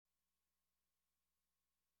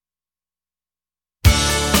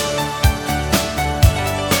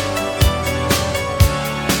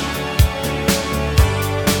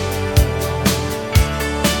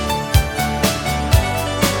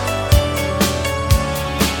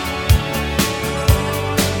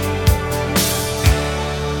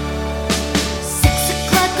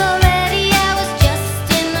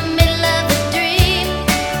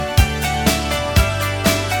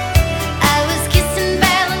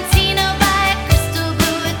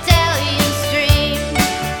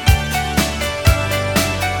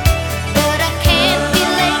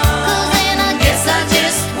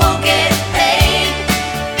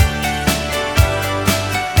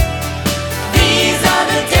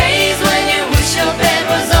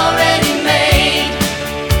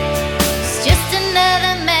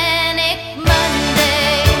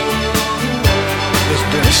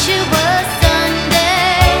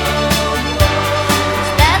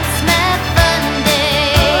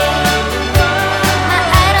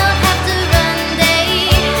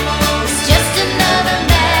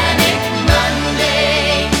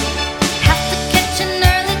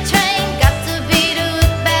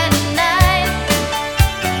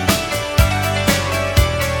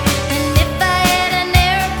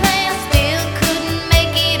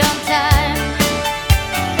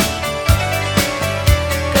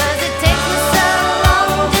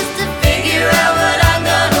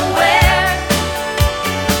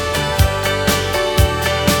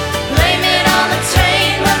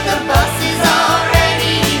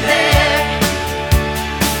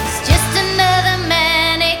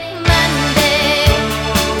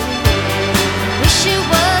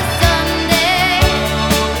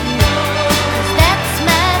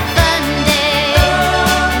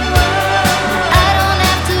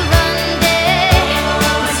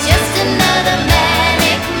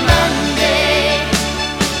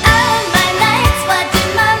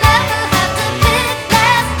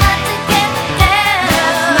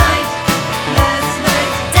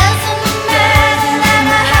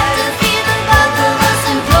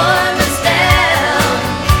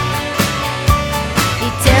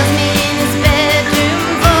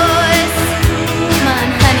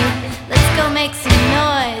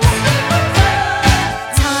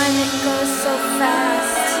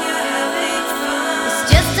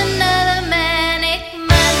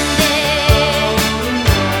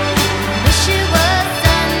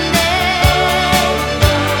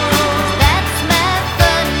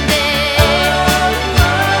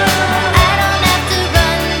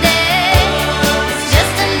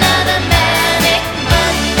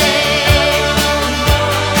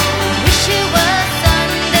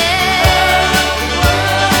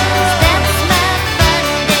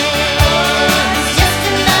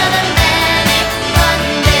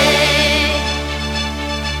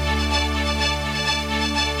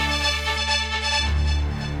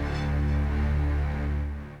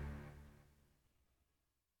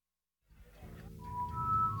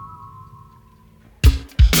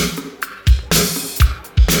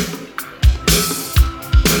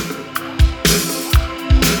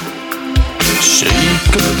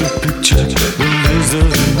got the picture. There's a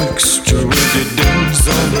mixture with your dance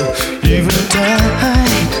on the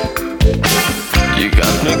eventide. You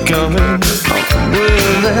got me coming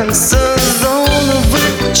with answers, all of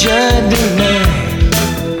which I deny.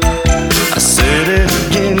 I said it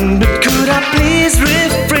again, but could I please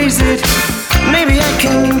rephrase it? Maybe I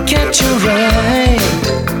can catch your eye.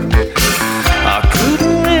 I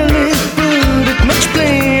couldn't really put it much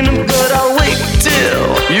plainer, but I'll wait till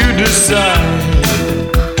you decide.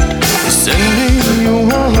 Send me your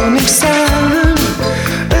warning siren,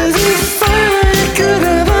 as if I could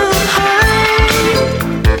ever hide.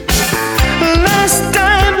 Last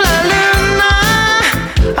time, La Luna,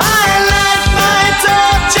 I light my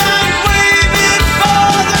torch and wave it for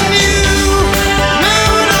the new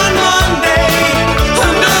moon on Monday,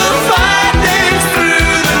 under 5 days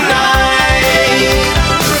through the night.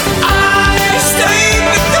 I stayed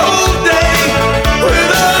the cold day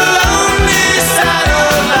with a lonely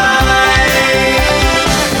satellite.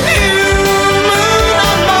 New moon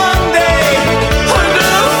on Monday,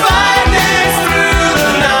 under 5 days through the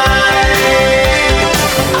night.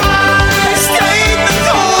 I stayed the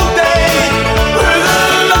cold day with a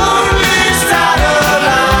lonely satellite.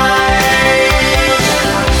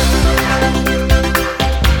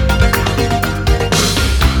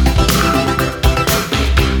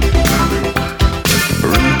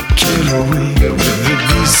 Get away with the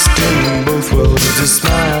beast in both worlds, a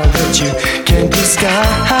smile that you can't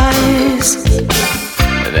disguise.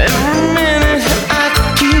 And every minute I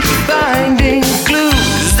keep finding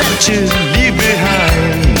clues that you leave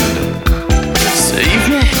behind. Save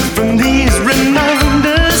me from these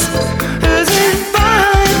reminders, as if I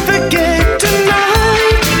forget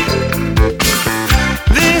tonight.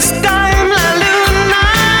 This time, La Luna,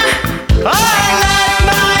 I light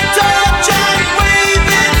my torch and wave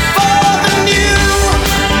it for the new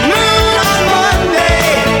moon on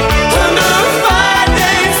Monday, under 5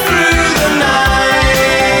 days through the night.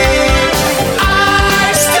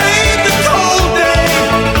 I stayed the cold day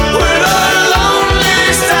with a lonely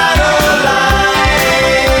satellite.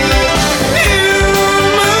 New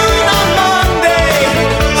moon on Monday,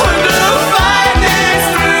 under 5 days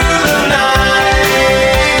through the night.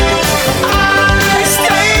 I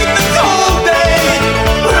stayed the cold day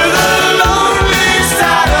with a lonely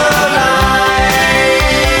satellite.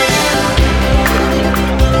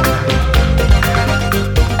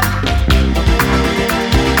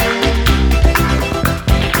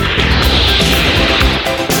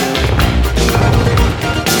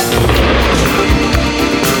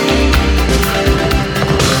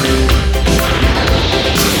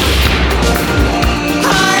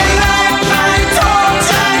 I light my torch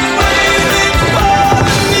and wave it for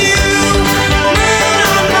the new moon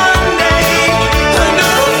on Monday,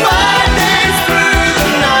 under 5 days through the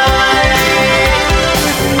night.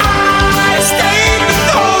 I stayed the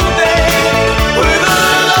cold day with a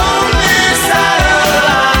lonely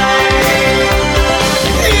satellite.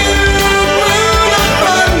 New moon on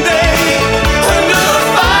Monday, under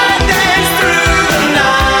 5 days through the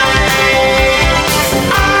night.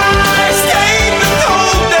 I stayed the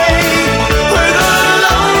cold day with a lonely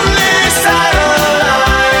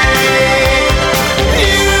satellite.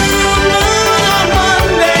 New moon on Monday,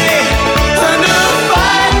 under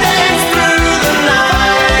 5 days through the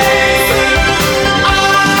night.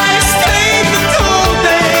 I stayed the cold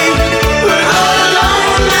day with a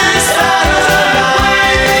lonely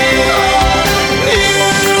satellite. New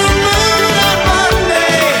moon on Monday,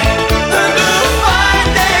 under 5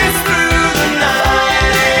 days through the night.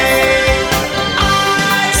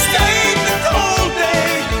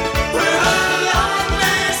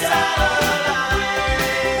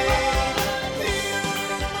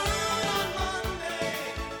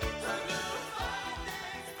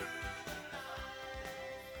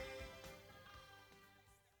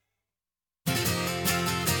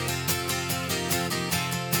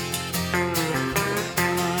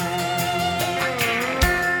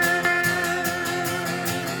 I stayed the cold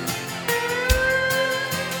day with a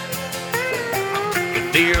lonely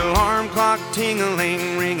The alarm clock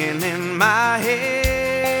tingling, ringing in my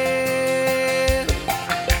head.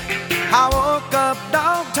 I woke up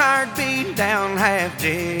dog tired, beat down, half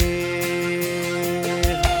dead.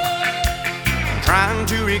 Trying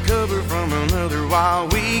to recover from another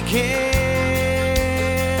wild weekend.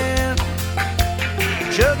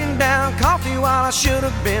 Chugging down coffee while I should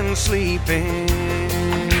have been sleeping.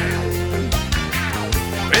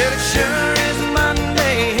 Well, it sure is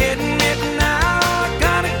Monday, hitting it now. I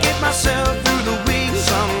gotta get myself through the week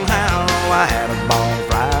somehow. I had a ball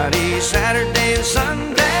Friday, Saturday, and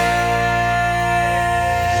Sunday,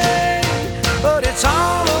 but it's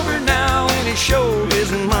all over now, and it sure is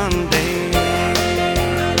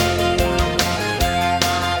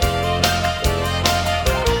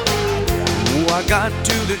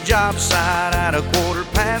job site at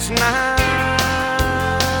 9:15.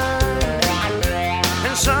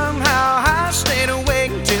 And somehow I stayed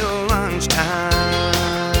awake till lunchtime.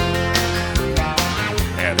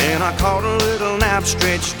 And then I caught a little nap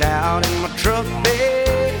stretched out in my truck bed.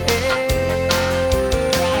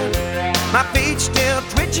 My feet still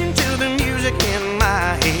twitching to the music in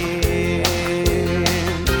my head.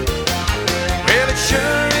 Well, it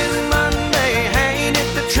sure is Monday, ain't it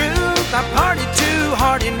the truth? I partied too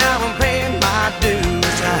hard and now I'm paying my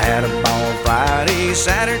dues. I had a ball Friday,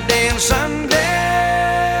 Saturday, and Sunday.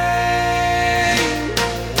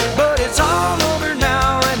 But it's all over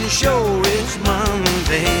now and it sure is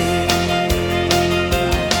Monday.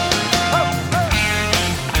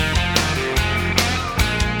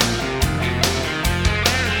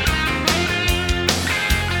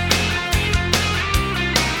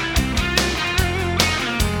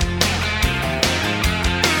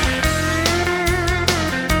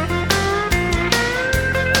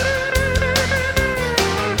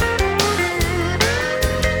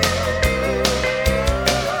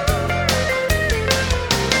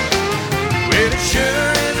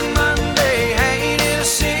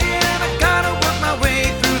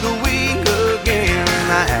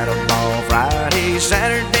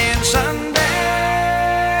 Saturday and Sunday,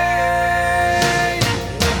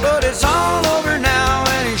 but it's all over now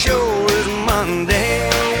and it sure is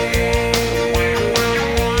Monday.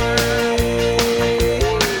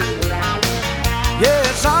 Yeah,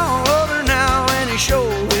 it's all over now and it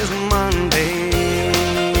sure is Monday.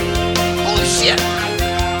 Holy shit!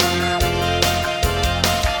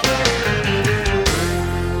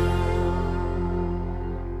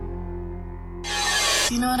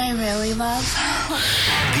 You know what I really love?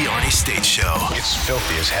 The Arnie State Show. It's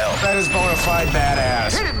filthy as hell. That is bona fide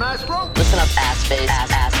badass. Hit it, Maestro. Listen up, ass face,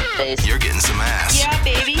 ass face. You're getting some ass. Yeah,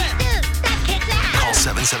 baby. Call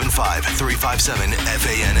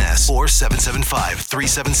 775-357-FANS or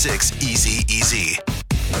 775-376-EASY-EASY.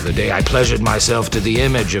 The other day I pleasured myself to the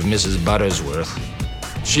image of Mrs. Buttersworth.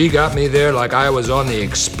 She got me there like I was on the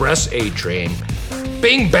Express A train.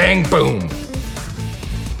 Bing, bang, boom.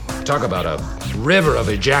 Talk about a river of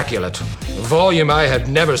ejaculate. A volume I had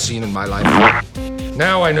never seen in my life.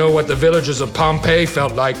 Now I know what the villagers of Pompeii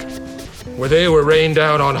felt like, where they were rained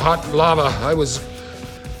down on hot lava.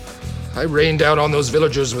 I rained down on those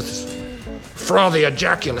villagers with frothy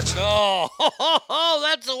ejaculate. Oh,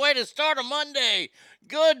 that's the way to start a Monday.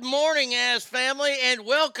 Good morning, ass family, and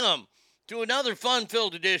welcome to another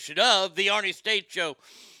fun-filled edition of the Arnie State Show.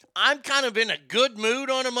 I'm kind of in a good mood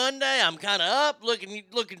on a Monday. I'm kind of up,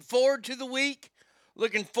 looking forward to the week,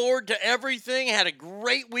 looking forward to everything. Had a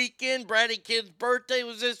great weekend. Brady Kid's birthday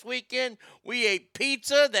was this weekend. We ate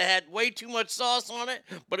pizza that had way too much sauce on it,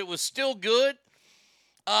 but it was still good.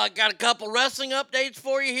 Got a couple wrestling updates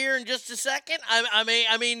for you here in just a second.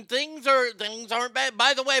 I mean, things aren't bad.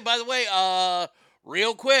 By the way,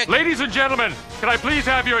 real quick. Ladies and gentlemen, can I please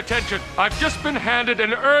have your attention? I've just been handed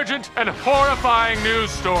an urgent and horrifying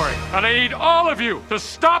news story, and I need all of you to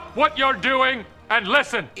stop what you're doing and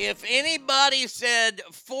listen. If anybody said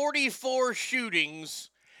 44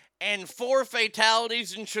 shootings and 4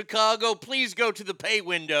 fatalities in Chicago, please go to the pay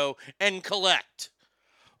window and collect.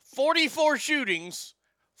 44 shootings,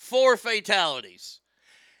 4 fatalities.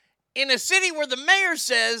 In a city where the mayor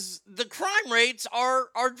says the crime rates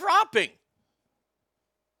are dropping.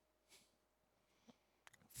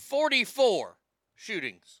 44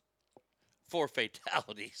 shootings, 4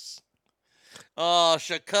 fatalities. Oh,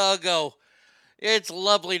 Chicago. It's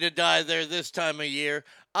lovely to die there this time of year.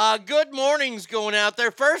 Good mornings going out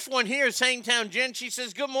there. First one here is Hangtown Jen. She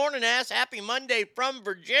says, good morning, ass. Happy Monday from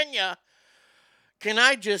Virginia. Can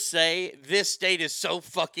I just say, this state is so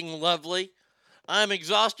fucking lovely. I'm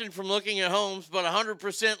exhausted from looking at homes, but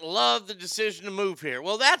 100% love the decision to move here.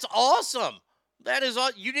 Well, that's awesome. That is all.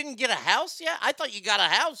 You didn't get a house yet? I thought you got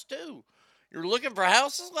a house too. You're looking for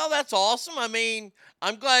houses? Well, that's awesome. I mean,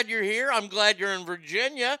 I'm glad you're here. I'm glad you're in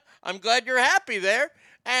Virginia. I'm glad you're happy there.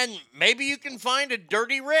 And maybe you can find a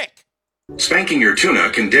dirty Rick. Spanking your tuna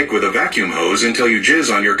can dick with a vacuum hose until you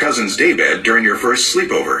jizz on your cousin's daybed during your first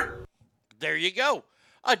sleepover. There you go.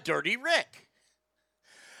 A dirty Rick.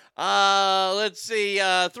 Let's see.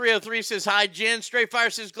 303 says, hi, Jen. Straight Fire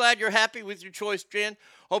says, glad you're happy with your choice, Jen.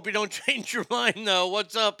 Hope you don't change your mind, though.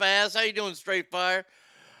 What's up, ass? How you doing, Straight Fire?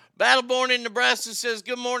 Battleborn in Nebraska says,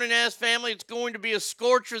 good morning, ass family. It's going to be a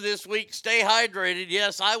scorcher this week. Stay hydrated.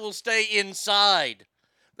 Yes, I will stay inside.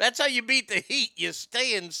 That's how you beat the heat. You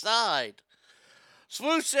stay inside.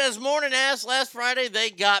 Swoosh says, morning, ass. Last Friday, they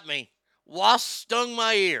got me. Wasp stung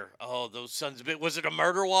my ear. Oh, those sons of it. Was it a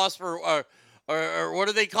murder wasp or or what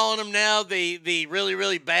are they calling them now? The really,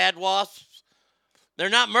 really bad wasps? They're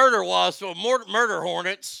not murder wasps, but murder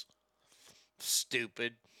hornets.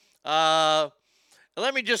 Stupid.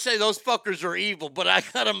 Let me just say those fuckers are evil, but I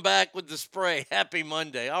got them back with the spray. Happy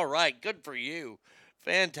Monday. All right, good for you.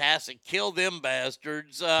 Fantastic. Kill them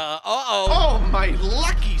bastards. Oh, my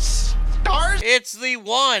lucky stars. It's the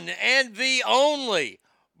one and the only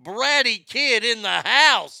bratty kid in the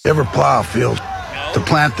house. You ever plow a field to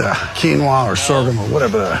plant the quinoa or sorghum or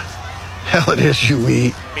whatever the hell it is you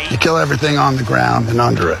eat? You kill everything on the ground and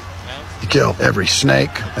under it. You kill every snake,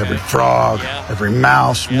 every frog, every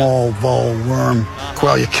mouse, mole, vole, worm,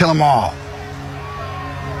 quail. You kill them all.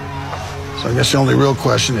 So I guess the only real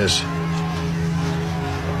question is,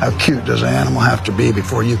 how cute does an animal have to be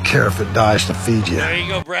before you care if it dies to feed you? There you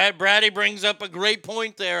go, Brad. Braddy brings up a great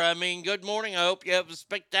point there. I mean, good morning. I hope you have a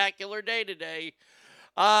spectacular day today.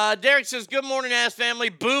 Derek says, good morning, ass family.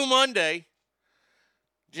 Boo Monday.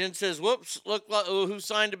 Jen says, whoops, look like who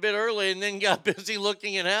signed a bit early and then got busy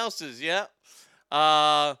looking at houses. Yeah.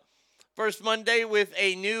 First Monday with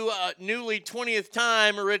a newly 20th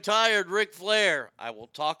time retired Ric Flair. I will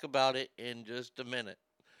talk about it in just a minute.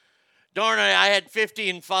 Darn it, I had 50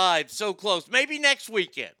 and 5. So close. Maybe next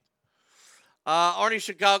weekend. Arnie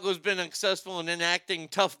Chicago has been successful in enacting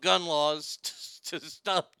tough gun laws to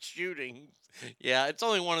stop shooting. Yeah, it's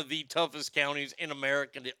only one of the toughest counties in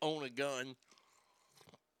America to own a gun.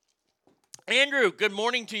 Andrew, good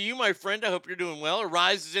morning to you, my friend. I hope you're doing well.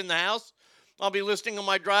 Arise is in the house. I'll be listening on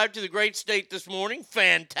my drive to the great state this morning.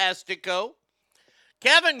 Fantastico.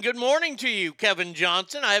 Kevin, good morning to you. Kevin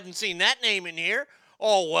Johnson. I haven't seen that name in here.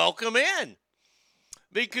 Oh, welcome in.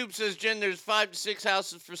 B. Coop says, Jen, there's 5 to 6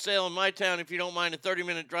 houses for sale in my town if you don't mind a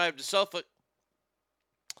 30-minute drive to Suffolk.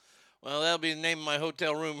 Well, that'll be the name of my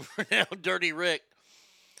hotel room for now, Dirty Rick.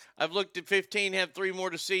 I've looked at 15, have 3 more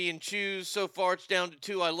to see and choose. So far, it's down to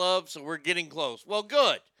 2 I love, so we're getting close. Well,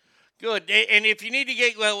 good. Good. And if you need to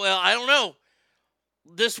get, well, I don't know.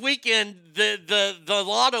 This weekend, the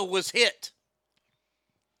lotto was hit.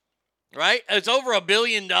 Right? It's over $1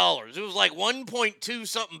 billion. It was like 1.2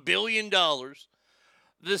 something billion dollars.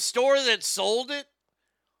 The store that sold it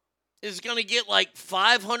is going to get like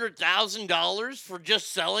 $500,000 for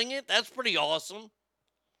just selling it. That's pretty awesome.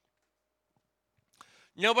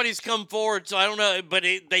 Nobody's come forward, so I don't know, but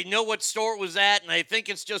they know what store it was at, and I think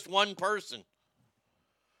it's just one person.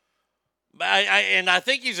 But I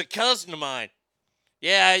think he's a cousin of mine.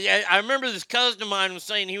 Yeah, I remember this cousin of mine was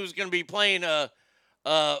saying he was going to be playing the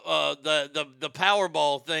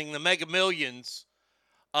Powerball thing, the Mega Millions,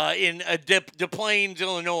 in Des Plaines,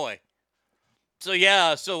 Illinois. So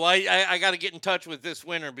yeah, so I got to get in touch with this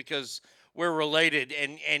winner because we're related,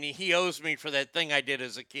 and he owes me for that thing I did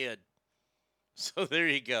as a kid. So there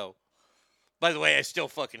you go. By the way, I still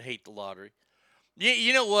fucking hate the lottery.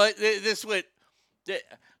 You know what?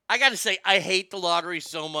 I got to say, I hate the lottery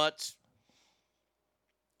so much,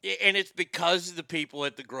 and it's because of the people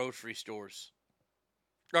at the grocery stores.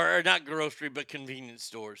 Or not grocery, but convenience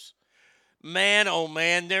stores. Man, oh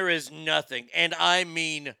man, there is nothing, and I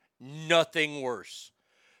mean nothing worse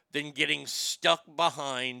than getting stuck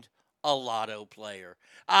behind a lotto player.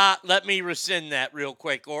 Let me rescind that real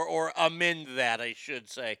quick, or amend that, I should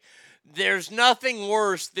say. There's nothing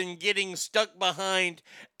worse than getting stuck behind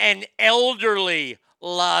an elderly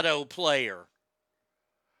lotto player.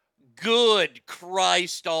 Good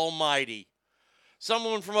Christ almighty.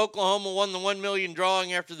 Someone from Oklahoma won the 1 million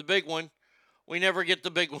drawing after the big one. We never get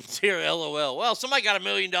the big ones here, LOL. Well, somebody got $1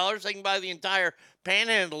 million. They can buy the entire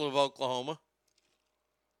panhandle of Oklahoma.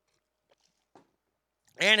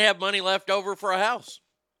 And have money left over for a house.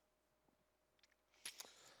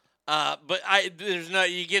 But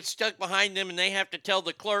you get stuck behind them and they have to tell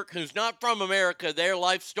the clerk, who's not from America, their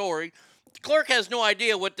life story. The clerk has no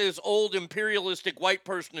idea what this old imperialistic white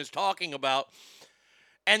person is talking about.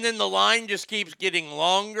 And then the line just keeps getting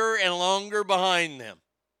longer and longer behind them.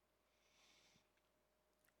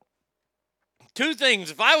 2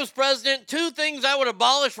 things. If I was president, 2 things I would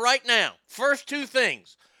abolish right now. First 2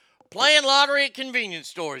 things. Playing lottery at convenience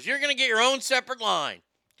stores. You're going to get your own separate line.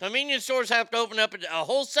 Convenience stores have to open up a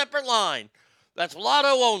whole separate line. That's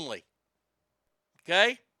lotto only.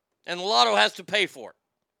 Okay? And the lotto has to pay for it.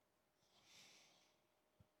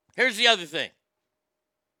 Here's the other thing.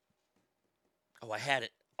 Oh, I had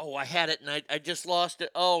it, and I just lost it.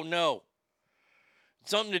 Oh, no.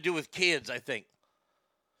 Something to do with kids, I think.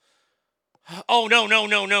 Oh, no.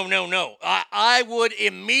 I would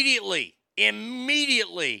immediately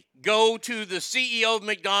go to the CEO of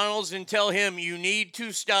McDonald's and tell him you need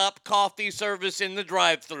to stop coffee service in the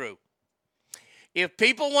drive-thru. If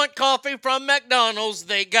people want coffee from McDonald's,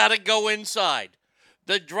 they got to go inside.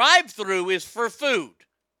 The drive-thru is for food.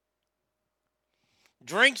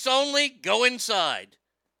 Drinks only, go inside.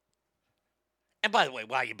 And by the way,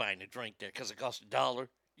 why are you buying a drink there? Because it costs $1? You're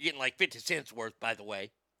getting like 50 cents worth, by the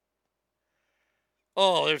way.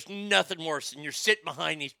 Oh, there's nothing worse than you're sitting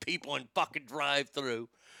behind these people in fucking drive-thru. And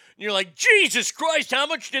you're like, Jesus Christ, how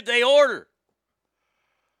much did they order?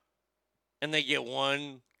 And they get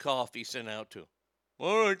one coffee sent out to them.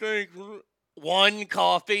 Well, I think one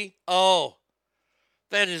coffee? Oh,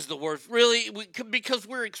 that is the worst. Really, because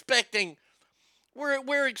we're expecting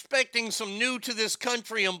some new to this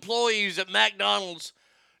country employees at McDonald's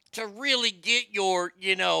to really get your,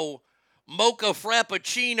 mocha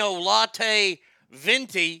frappuccino latte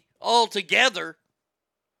venti all together.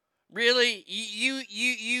 Really,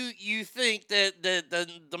 you think that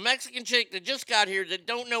the Mexican chick that just got here that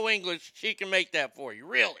don't know English, she can make that for you?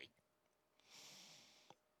 Really?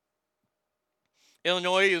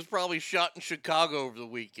 Illinois is probably shot in Chicago over the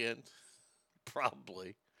weekend.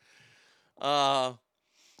 Probably. All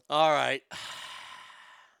right.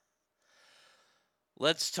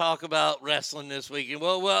 Let's talk about wrestling this weekend.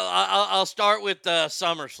 Well, I'll start with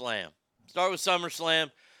SummerSlam.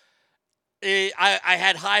 I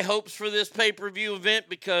had high hopes for this pay-per-view event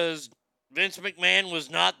because Vince McMahon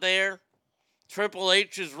was not there. Triple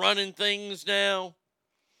H is running things now.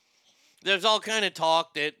 There's all kind of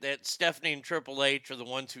talk that Stephanie and Triple H are the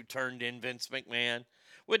ones who turned in Vince McMahon.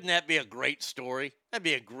 Wouldn't that be a great story? That'd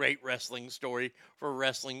be a great wrestling story for a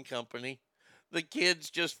wrestling company. The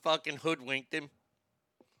kids just fucking hoodwinked him.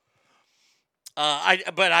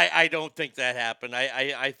 But I don't think that happened.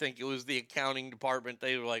 I think it was the accounting department.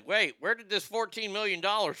 They were like, wait, where did this $14 million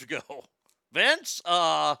go? Vince?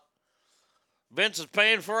 Vince is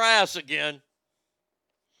paying for ass again.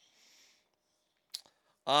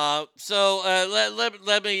 Let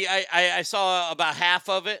me, I saw about half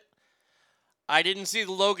of it. I didn't see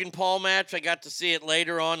the Logan Paul match. I got to see it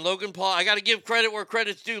later on. Logan Paul, I got to give credit where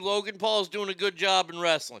credit's due. Logan Paul is doing a good job in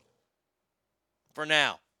wrestling. For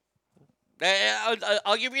now.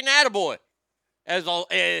 I'll give you an attaboy. As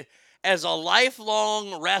a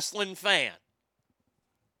lifelong wrestling fan.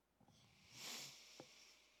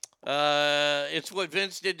 It's what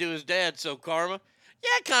Vince did to his dad, so karma.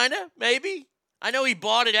 Yeah, kind of, maybe. I know he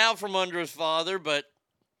bought it out from under his father, but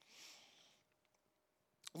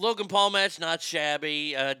Logan Paul match, not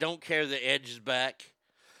shabby. Don't care the Edge is back.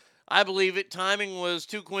 I believe it. Timing was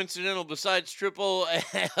too coincidental. Besides, Triple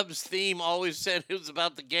Ab's theme always said it was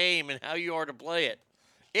about the game and how you are to play it.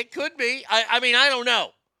 It could be. I mean, I don't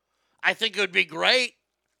know. I think it would be great.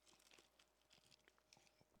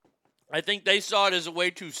 I think they saw it as a way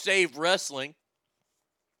to save wrestling.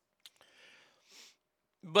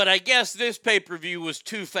 But I guess this pay-per-view was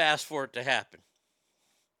too fast for it to happen.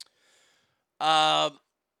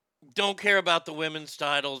 Don't care about the women's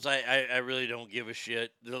titles. I really don't give a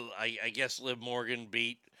shit. I guess Liv Morgan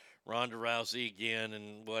beat Ronda Rousey again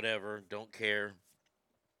and whatever. Don't care.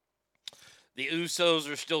 The Usos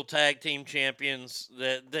are still tag team champions.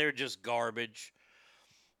 They're just garbage.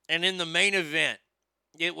 And in the main event,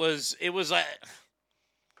 it was a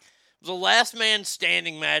last man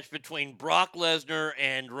standing match between Brock Lesnar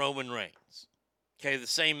and Roman Reigns. Okay, the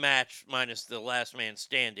same match minus the last man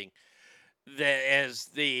standing as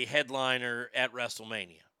the headliner at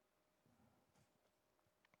WrestleMania.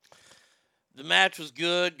 The match was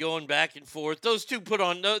good, going back and forth. Those two can put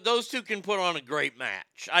on a great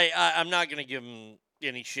match. I'm not going to give them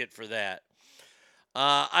any shit for that.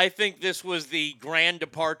 I think this was the grand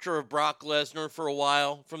departure of Brock Lesnar for a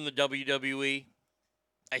while from the WWE.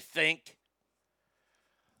 I think.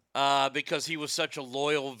 Because he was such a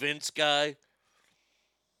loyal Vince guy.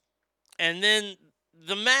 And then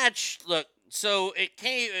the match, look, so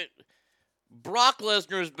Brock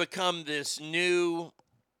Lesnar has become this new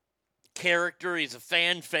character. He's a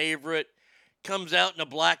fan favorite. Comes out in a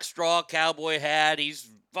black straw cowboy hat. He's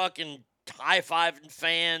fucking high-fiving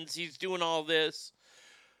fans. He's doing all this.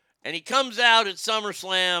 And he comes out at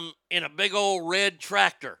SummerSlam in a big old red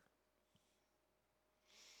tractor.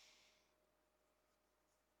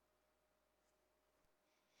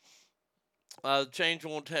 Change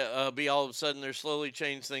won't be all of a sudden. They're slowly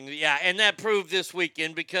changing things. Yeah, and that proved this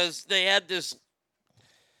weekend because they had this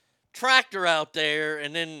tractor out there,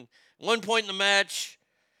 and then one point in the match,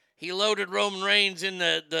 he loaded Roman Reigns in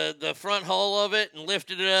the front hull of it and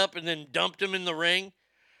lifted it up and then dumped him in the ring.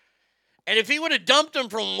 And if he would have dumped him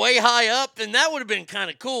from way high up, then that would have been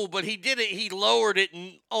kind of cool, but he did it. He lowered it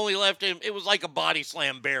and only left him. It was like a body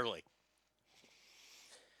slam, barely.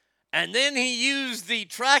 And then he used the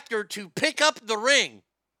tractor to pick up the ring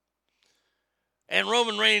And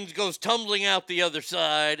Roman Reigns goes tumbling out the other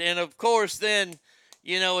side. And, of course, then,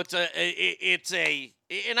 and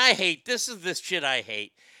I hate, this is this shit I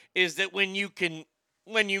hate, is that when you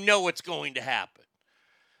know what's going to happen,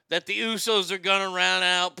 that the Usos are going to round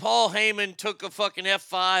out. Paul Heyman took a fucking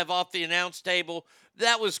F5 off the announce table.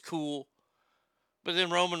 That was cool. But then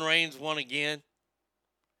Roman Reigns won again.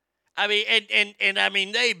 I mean,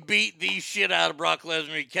 and they beat the shit out of Brock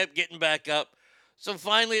Lesnar. He kept getting back up. So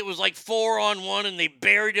finally it was like 4-on-1 and they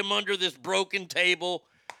buried him under this broken table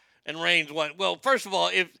and Reigns won. Well, first of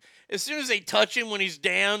all, as soon as they touch him when he's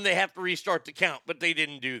down, they have to restart the count, but they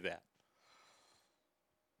didn't do that.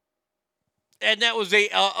 And that was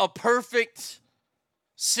a perfect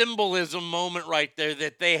symbolism moment right there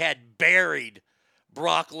that they had buried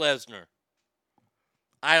Brock Lesnar.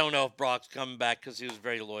 I don't know if Brock's coming back because he was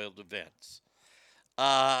very loyal to Vince.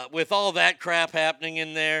 With all that crap happening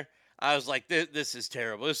in there, I was like, this is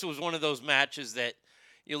terrible. This was one of those matches that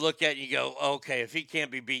you look at and you go, okay, if he can't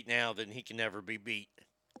be beat now, then he can never be beat.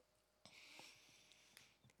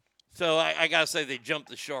 So I got to say they jumped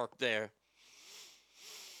the shark there.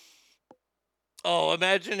 Oh,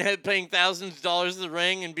 imagine paying thousands of dollars in the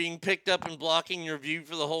ring and being picked up and blocking your view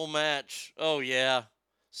for the whole match. Oh, yeah.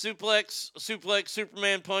 Suplex,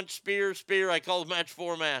 Superman punch, spear. I call the match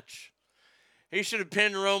 4 match. He should have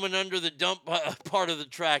pinned Roman under the dump part of the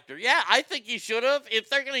tractor. Yeah, I think he should have if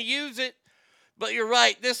they're going to use it. But you're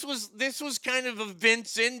right. This was kind of a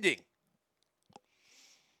Vince ending.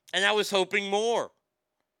 And I was hoping more.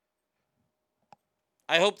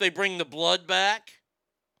 I hope they bring the blood back.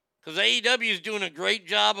 Because AEW is doing a great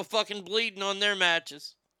job of fucking bleeding on their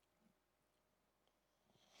matches.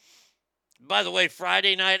 By the way,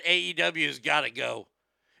 Friday night AEW has got to go.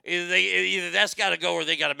 Either that's got to go or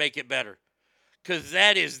they got to make it better. Because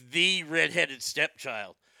that is the redheaded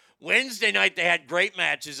stepchild. Wednesday night they had great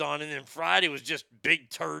matches on, and then Friday was just Big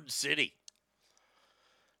Turd City.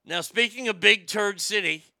 Now, speaking of Big Turd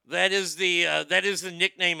City, that is the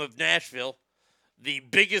nickname of Nashville, the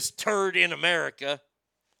biggest turd in America.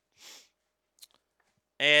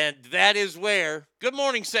 And that is where, good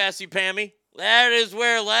morning, Sassy Pammy. That is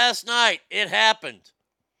where last night it happened.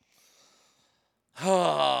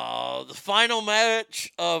 Oh, the final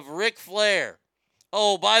match of Ric Flair.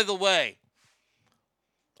 Oh, by the way,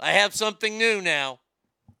 I have something new now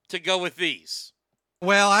to go with these.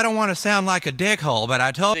 Well, I don't want to sound like a dickhole, but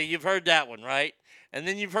I told you. You've heard that one, right? And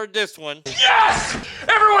then you've heard this one. Yes!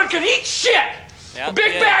 Everyone can eat shit! Yep, a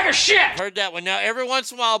big bag of shit! Heard that one. Now, every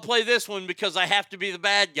once in a while, I'll play this one because I have to be the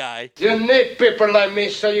bad guy. You need people like me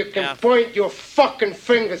so you can point your fucking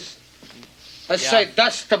fingers and say,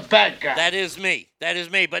 that's the bad guy. That is me. That is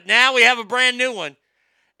me. But now we have a brand new one.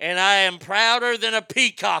 And I am prouder than a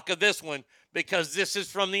peacock of this one because this is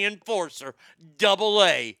from the Enforcer,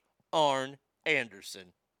 AA Arn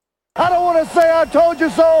Anderson. I don't want to say I told you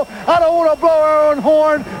so. I don't want to blow our own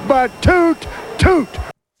horn, but toot, toot.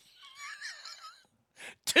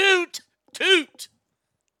 Toot, toot.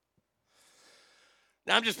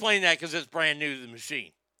 Now, I'm just playing that because it's brand new to the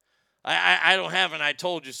machine. I don't have an I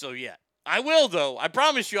told you so yet. I will, though. I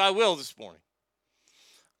promise you I will this morning.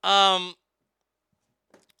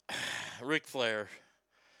 Ric Flair.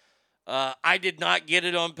 I did not get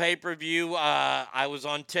it on pay-per-view. I was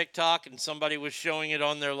on TikTok and somebody was showing it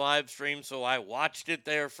on their live stream, so I watched it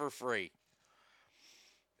there for free.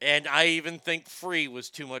 And I even think free was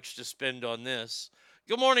too much to spend on this.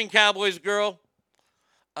 Good morning, Cowboys girl.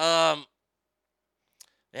 They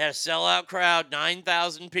had a sellout crowd,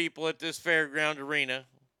 9,000 people at this fairground arena.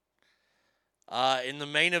 In the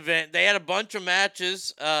main event, they had a bunch of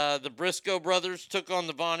matches. The Briscoe brothers took on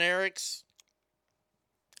the Von Erichs.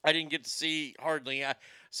 I didn't get to see hardly. I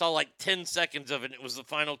saw like 10 seconds of it. It was the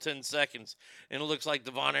final 10 seconds. And it looks like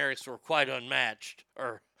the Von Erichs were quite unmatched.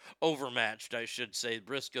 Or overmatched, I should say. The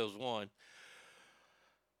Briscoes won.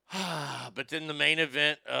 But then the main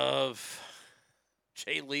event of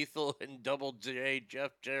Jay Lethal and Double J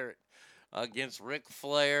Jeff Jarrett against Ric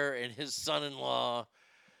Flair and his son-in-law,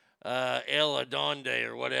 El Adonde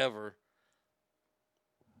or whatever.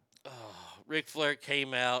 Ric Flair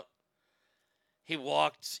came out. He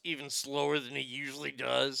walked even slower than he usually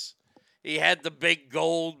does. He had the big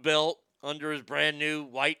gold belt under his brand new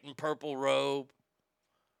white and purple robe.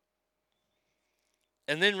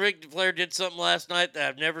 And then Ric Flair did something last night that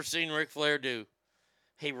I've never seen Ric Flair do.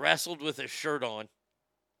 He wrestled with his shirt on.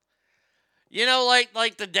 You know,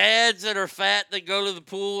 like the dads that are fat that go to the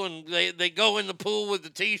pool and they go in the pool with the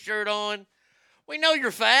T-shirt on. We know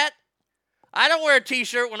you're fat. I don't wear a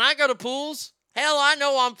T-shirt when I go to pools. Hell, I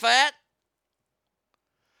know I'm fat.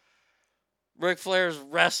 Ric Flair's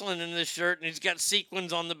wrestling in this shirt, and he's got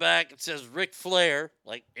sequins on the back. It says Ric Flair,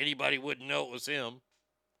 like anybody wouldn't know it was him.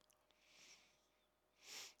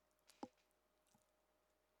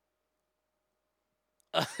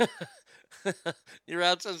 Your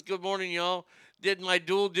out says, good morning, y'all. Did my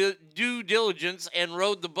due diligence and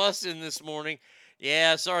rode the bus in this morning.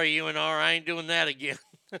 Yeah, sorry, UNR. I ain't doing that again.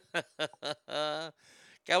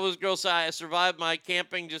 Cowboys Girl Sigh, I survived my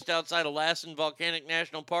camping just outside of Lassen Volcanic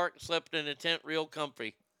National Park. Slept in a tent real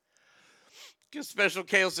comfy. Special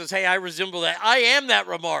Kale says, hey, I resemble that. I am that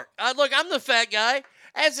remark. Look, I'm the fat guy.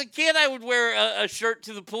 As a kid, I would wear a shirt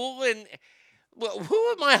to the pool, and well,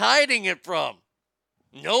 who am I hiding it from?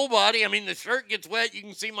 Nobody. I mean, the shirt gets wet. You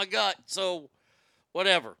can see my gut. So,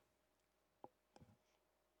 whatever.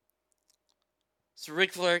 So,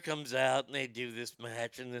 Ric Flair comes out, and they do this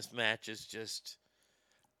match, and this match is just,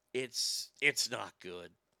 it's not good.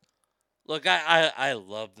 Look, I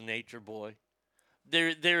love the Nature Boy.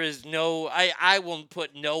 There is no, I will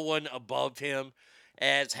put no one above him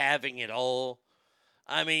as having it all.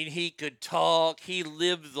 I mean, he could talk. He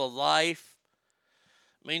lived the life.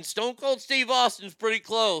 I mean, Stone Cold Steve Austin's pretty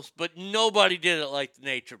close, but nobody did it like the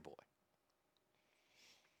Nature Boy.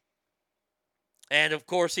 And, of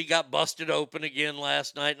course, he got busted open again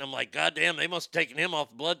last night, and I'm like, God damn, they must have taken him off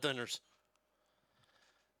the blood thinners.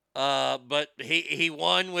 But he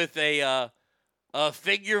won with a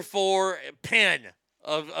figure 4 pin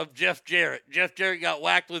of Jeff Jarrett. Jeff Jarrett got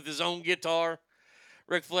whacked with his own guitar.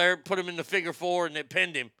 Ric Flair put him in the figure 4, and they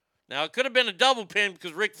pinned him. Now, it could have been a double pin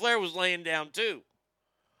because Ric Flair was laying down, too.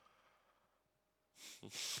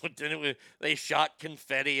 But then they shot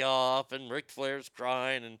confetti off, and Ric Flair's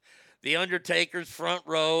crying, and The Undertaker's front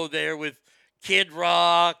row there with Kid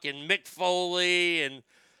Rock and Mick Foley, and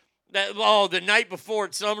the night before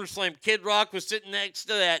at SummerSlam, Kid Rock was sitting next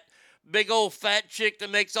to that big old fat chick that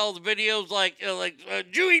makes all the videos like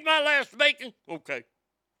did you eat my last bacon? Okay.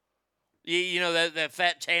 You know, that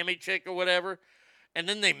fat Tammy chick or whatever. And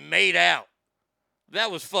then they made out. That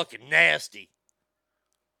was fucking nasty.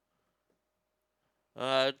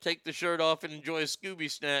 Take the shirt off and enjoy a Scooby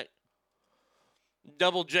snack.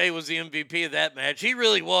 Double J was the MVP of that match. He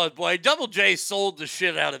really was. Boy, Double J sold the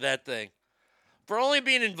shit out of that thing. For only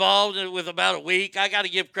being involved with about a week, I got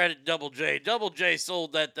to give credit to Double J. Double J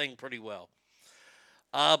sold that thing pretty well.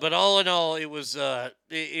 But all in all, it was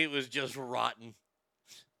just rotten.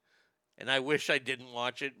 And I wish I didn't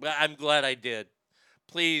watch it, but I'm glad I did.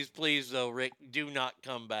 Please, though, Rick, do not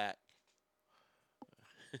come back.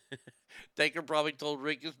 Taker probably told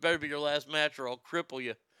Rick, this better be your last match or I'll cripple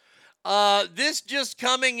you. This just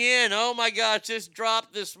coming in. Oh, my gosh, this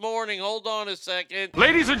dropped this morning. Hold on a second.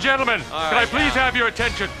 Ladies and gentlemen, can I please have your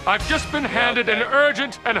attention? I've just been handed an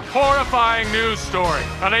urgent and horrifying news story,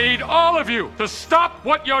 and I need all of you to stop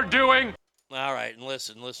what you're doing. All right, and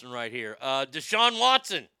listen right here. Deshaun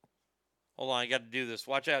Watson. Hold on, I got to do this.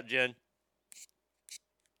 Watch out, Jen.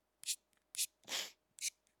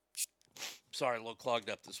 Sorry, a little clogged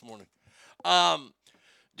up this morning.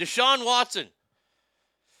 Deshaun Watson,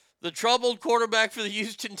 the troubled quarterback for the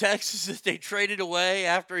Houston Texans that they traded away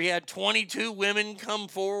after he had 22 women come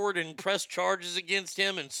forward and press charges against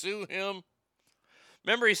him and sue him.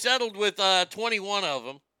 Remember, he settled with 21 of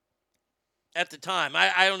them at the time.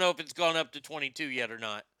 I don't know if it's gone up to 22 yet or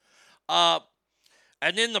not.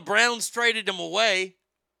 And then the Browns traded him away.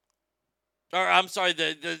 Or, I'm sorry,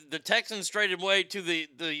 the Texans traded him away to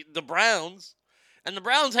the Browns. And the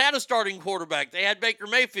Browns had a starting quarterback. They had Baker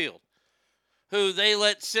Mayfield, who they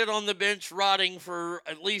let sit on the bench rotting for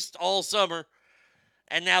at least all summer.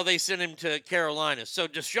 And now they sent him to Carolina. So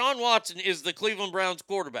Deshaun Watson is the Cleveland Browns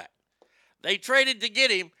quarterback. They traded to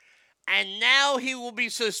get him. And now he will be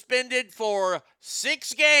suspended for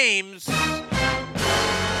 6 games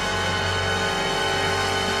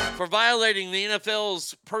for violating the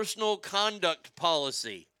NFL's personal conduct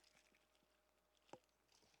policy.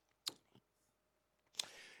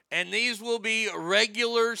 And these will be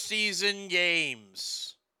regular season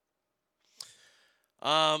games.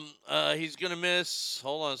 He's going to miss,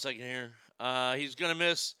 hold on a second here. He's going to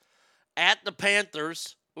miss at the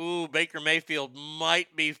Panthers. Ooh, Baker Mayfield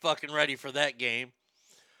might be fucking ready for that game.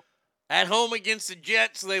 At home against the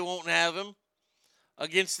Jets, they won't have him.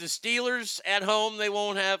 Against the Steelers at home, they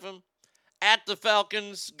won't have him. At the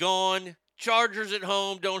Falcons, gone. Chargers at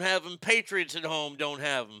home, don't have him. Patriots at home, don't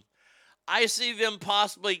have him. I see them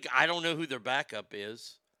possibly, I don't know who their backup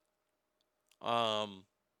is. Possibly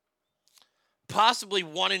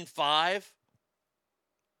 1-5.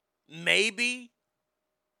 Maybe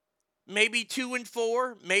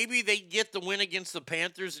 2-4. Maybe they get the win against the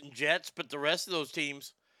Panthers and Jets, but the rest of those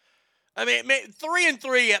teams, I mean,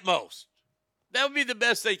 3-3 at most. That would be the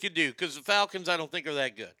best they could do because the Falcons, I don't think, are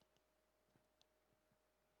that good.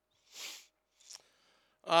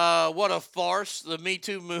 What a farce. The Me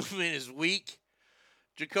Too movement is weak.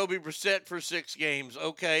 Jacoby Brissett for 6 games.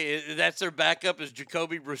 Okay, that's their backup is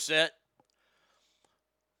Jacoby Brissett.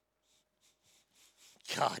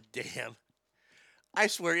 God damn. I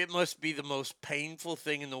swear it must be the most painful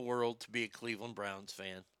thing in the world to be a Cleveland Browns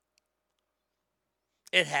fan.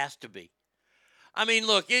 It has to be. I mean,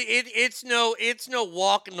 look, it's no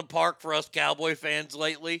walk in the park for us Cowboy fans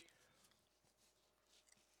lately.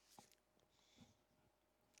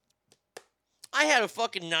 I had a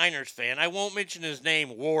fucking Niners fan. I won't mention his name,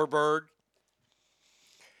 Warbird.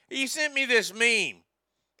 He sent me this meme.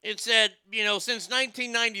 It said, since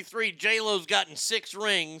 1993, J-Lo's gotten 6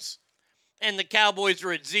 rings, and the Cowboys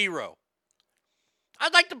are at 0.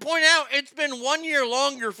 I'd like to point out, it's been 1 year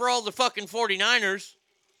longer for all the fucking 49ers.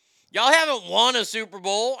 Y'all haven't won a Super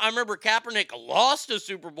Bowl. I remember Kaepernick lost a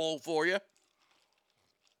Super Bowl for you.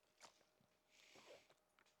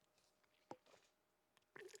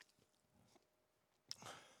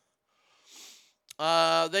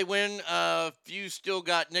 They win. Few still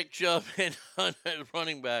got Nick Chubb and Hunt at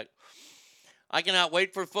running back. I cannot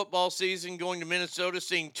wait for football season. Going to Minnesota,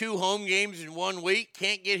 seeing 2 home games in 1 week.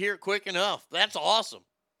 Can't get here quick enough. That's awesome.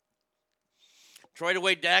 Trade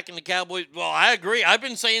away Dak and the Cowboys. Well, I agree. I've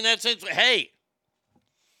been saying that since. Hey,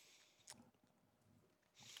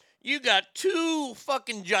 you got 2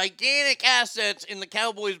 fucking gigantic assets in the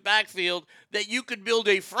Cowboys' backfield that you could build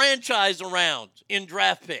a franchise around in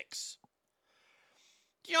draft picks.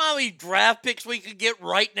 Do you know how many draft picks we could get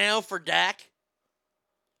right now for Dak?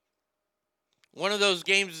 One of those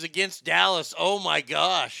games is against Dallas. Oh, my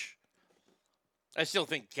gosh. I still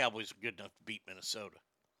think the Cowboys are good enough to beat Minnesota.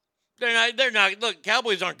 They're not. Look,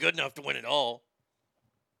 Cowboys aren't good enough to win it all.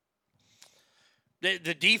 The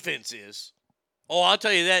defense is. Oh, I'll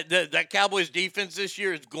tell you that Cowboys defense this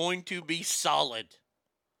year is going to be solid.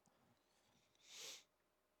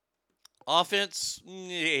 Offense,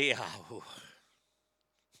 yeah.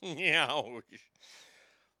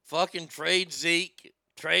 Fucking trade Zeke,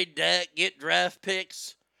 trade Dak, get draft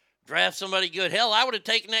picks, draft somebody good. Hell, I would have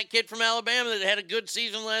taken that kid from Alabama that had a good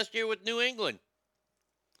season last year with New England.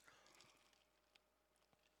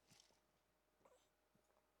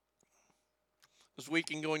 This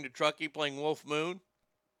weekend going to Truckee playing Wolf Moon.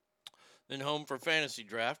 Then home for fantasy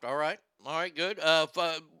draft. All right, good.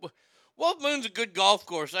 Wolf Moon's a good golf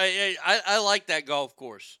course. I like that golf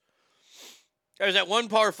course. There's that one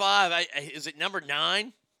par 5. Is it number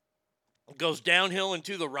 9? It goes downhill and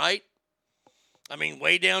to the right. I mean,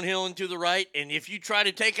 way downhill and to the right. And if you try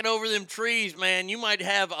to take it over them trees, man, you might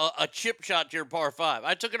have a chip shot to your par 5.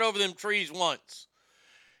 I took it over them trees once,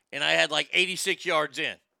 and I had like 86 yards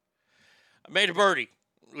in. I made a birdie,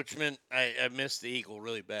 which meant I missed the eagle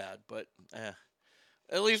really bad. But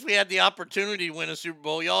at least we had the opportunity to win a Super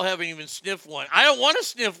Bowl. Y'all haven't even sniffed one. I don't want to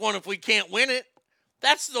sniff one if we can't win it.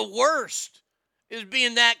 That's the worst. Is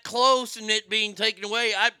being that close and it being taken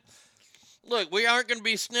away. Look, we aren't going to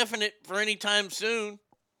be sniffing it for any time soon.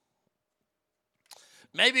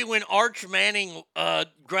 Maybe when Arch Manning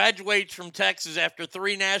graduates from Texas after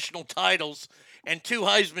 3 national titles and 2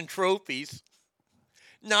 Heisman trophies.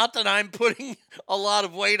 Not that I'm putting a lot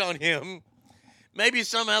of weight on him. Maybe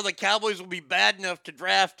somehow the Cowboys will be bad enough to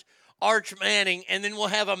draft Arch Manning, and then we'll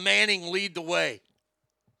have a Manning lead the way.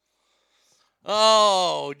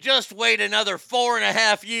 Oh, just wait another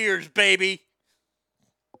 4.5 years, baby.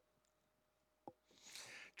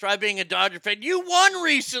 Try being a Dodger fan. You won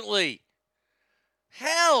recently.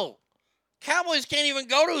 Hell, Cowboys can't even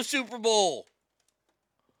go to a Super Bowl.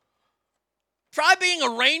 Try being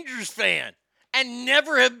a Rangers fan and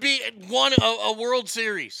never have won a World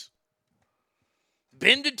Series.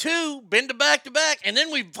 Been to 2, been to back-to-back, and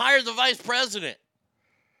then we fired the vice president.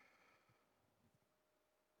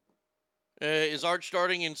 Is Arch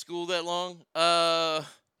starting in school that long?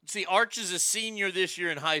 See, Arch is a senior this year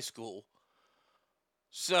in high school.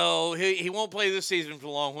 So he won't play this season for the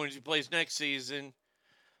Longhorns. He plays next season.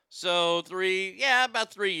 So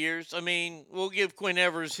about 3 years. I mean, we'll give Quinn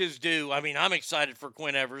Evers his due. I mean, I'm excited for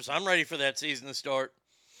Quinn Evers. I'm ready for that season to start.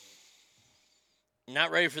 Not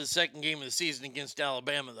ready for the second game of the season against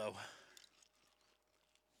Alabama, though.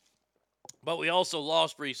 But we also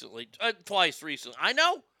lost recently. Twice recently. I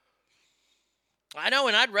know,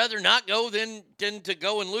 and I'd rather not go than to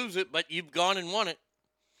go and lose it, but you've gone and won it.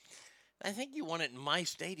 I think you won it in my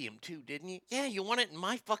stadium, too, didn't you? Yeah, you won it in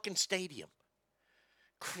my fucking stadium.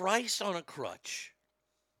 Christ on a crutch.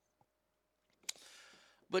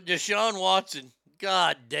 But Deshaun Watson,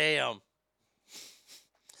 god damn.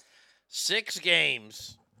 6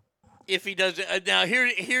 games. if he does it. Now,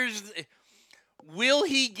 will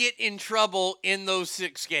he get in trouble in those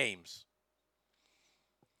 6 games?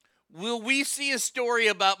 Will we see a story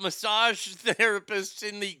about massage therapists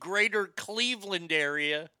in the greater Cleveland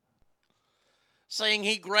area saying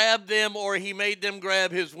he grabbed them or he made them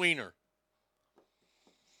grab his wiener?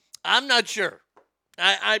 I'm not sure.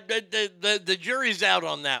 The jury's out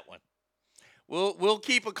on that one. We'll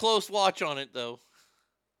keep a close watch on it, though.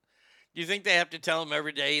 Do you think they have to tell him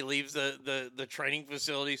every day he leaves the training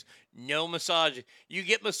facilities? No massage. You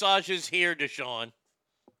get massages here, Deshaun.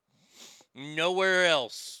 Nowhere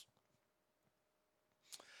else.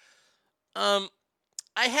 I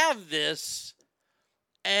have this,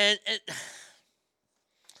 and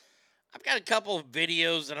I've got a couple of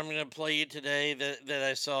videos that I'm going to play you today that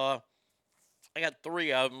I saw. I got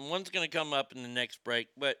 3 of them. One's going to come up in the next break,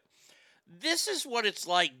 but this is what it's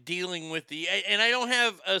like dealing with and I don't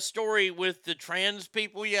have a story with the trans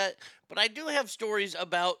people yet, but I do have stories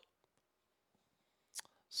about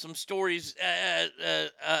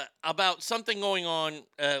about something going on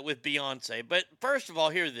with Beyonce. But first of all,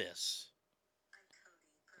 hear this.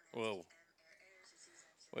 Whoa.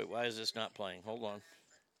 Wait, why is this not playing? Hold on.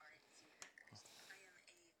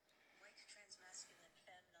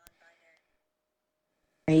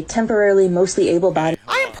 Temporarily mostly able-bodied.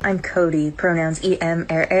 I'm Cody, pronouns em,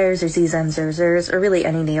 ers, or zem, zers, or really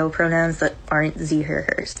any neo-pronouns that aren't z, her,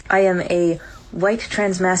 hers. I am a white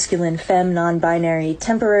transmasculine femme non-binary,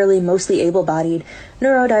 temporarily mostly able-bodied,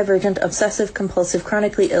 neurodivergent, obsessive-compulsive,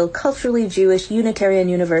 chronically ill, culturally Jewish, Unitarian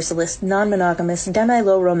Universalist, non-monogamous,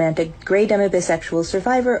 demi-low romantic, gray demi-bisexual,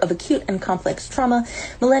 survivor of acute and complex trauma,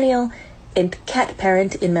 millennial, and cat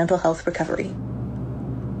parent in mental health recovery.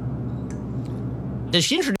 Does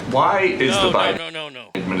she introduce? Why is the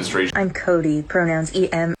Biden administration? I'm Cody, pronouns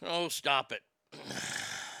em. Oh, stop it.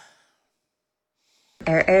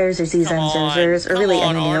 Ers, or zem, zers, or really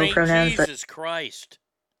any neo-pronouns. Jesus Christ.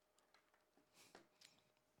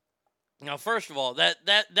 Now, first of all,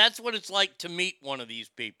 that's what it's like to meet one of these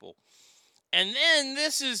people. And then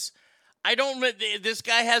this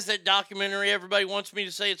guy has that documentary. Everybody wants me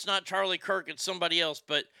to say it's not Charlie Kirk, it's somebody else,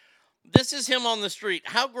 but this is him on the street.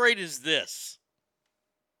 How great is this?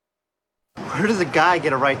 Where does a guy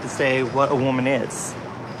get a right to say what a woman is?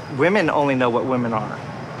 Women only know what women are.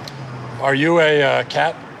 Are you a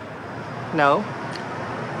cat? No.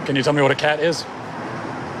 Can you tell me what a cat is?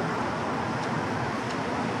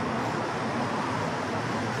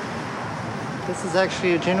 This is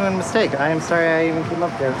actually a genuine mistake. I am sorry I even came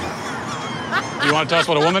up there. You want to tell us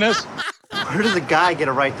what a woman is? Where does a guy get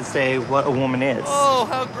a right to say what a woman is? Oh,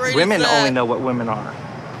 how great Women is that? only know what women are.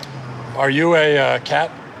 Are you a cat?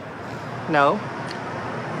 No.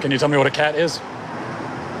 Can you tell me what a cat is?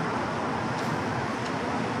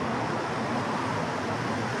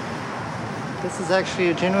 This is actually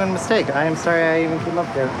a genuine mistake. I am sorry I even came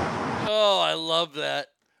up there. Oh, I love that.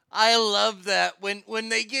 I love that. When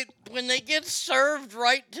they get served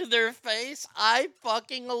right to their face, I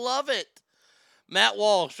fucking love it. Matt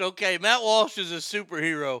Walsh. Okay, Matt Walsh is a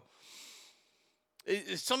superhero.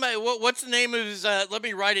 Somebody, what's the name of his, let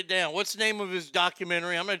me write it down. What's the name of his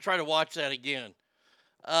documentary? I'm going to try to watch that again.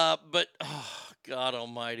 But, oh, God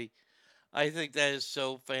almighty. I think that is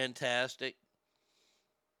so fantastic.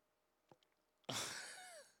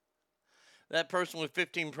 That person with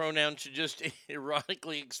 15 pronouns should just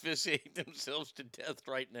erotically asphyxiate themselves to death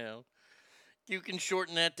right now. You can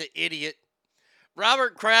shorten that to idiot.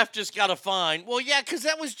 Robert Kraft just got a fine. Well, yeah, because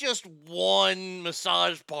that was just one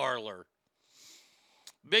massage parlor.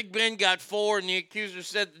 Big Ben got 4, and the accuser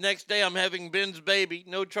said the next day, I'm having Ben's baby.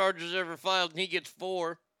 No charges ever filed, and he gets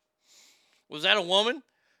 4. Was that a woman?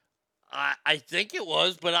 I think it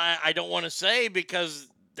was, but I don't want to say because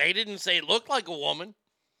they didn't say it looked like a woman.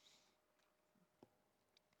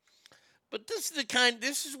 But this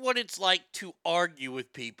is what it's like to argue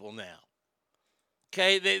with people now.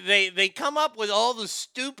 Okay, they come up with all the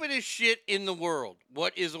stupidest shit in the world.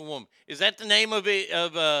 What is a woman? Is that the name of it,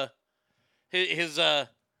 of his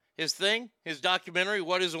thing, his documentary?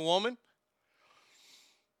 What is a woman?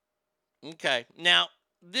 Okay, now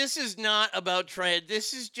this is not about trans.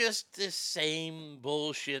 This is just the same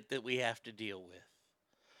bullshit that we have to deal with.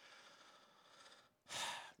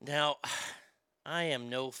 Now, I am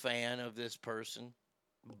no fan of this person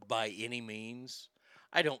by any means.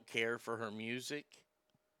 I don't care for her music.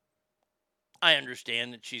 I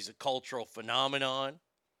understand that she's a cultural phenomenon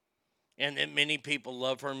and that many people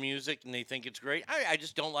love her music and they think it's great. I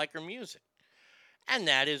just don't like her music. And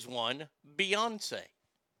that is one, Beyonce.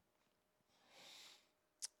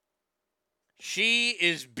 She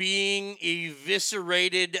is being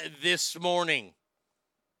eviscerated this morning.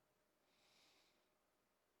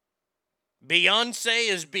 Beyonce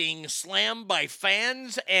is being slammed by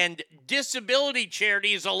fans and disability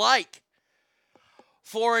charities alike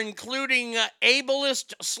for including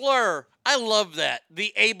ableist slur. I love that.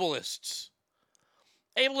 The ableists.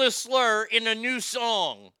 Ableist slur in a new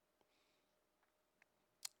song.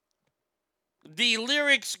 The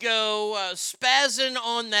lyrics go, spazzing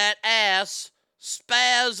on that ass,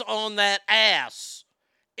 spaz on that ass.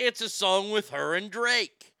 It's a song with her and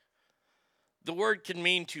Drake. The word can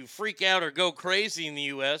mean to freak out or go crazy in the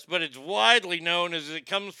U.S., but it's widely known as it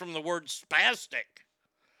comes from the word spastic.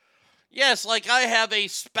 Yes, like I have a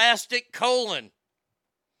spastic colon.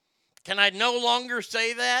 Can I no longer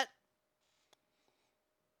say that?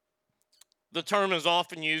 The term is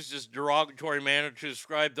often used as a derogatory manner to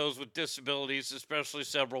describe those with disabilities, especially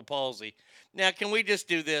cerebral palsy. Now, can we just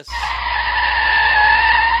do this?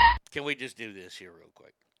 Can we just do this here real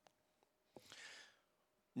quick?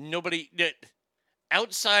 Nobody,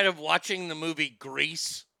 outside of watching the movie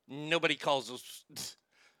Grease, nobody calls us.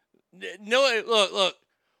 No, look.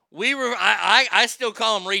 I still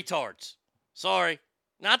call them retards. Sorry,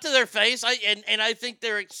 not to their face. I think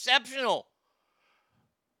they're exceptional,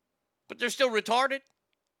 but they're still retarded.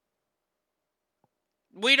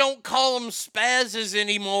 We don't call them spazzes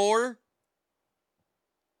anymore.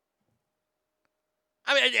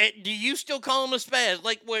 I mean, do you still call them a spaz?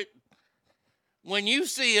 Like what? When you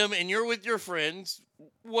see them and you're with your friends,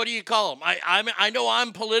 what do you call them? I know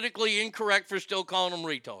I'm politically incorrect for still calling them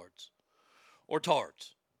retards or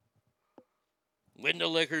tards. Window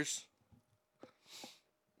lickers.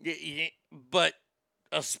 But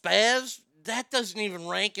a spaz, that doesn't even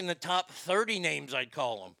rank in the top 30 names I'd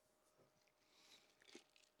call them.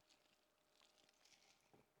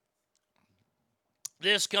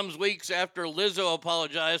 This comes weeks after Lizzo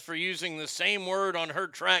apologized for using the same word on her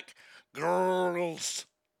track, Girls.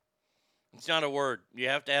 It's not a word. You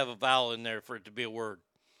have to have a vowel in there for it to be a word.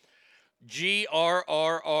 Grrrls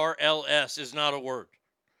is not a word.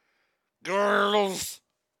 Girls.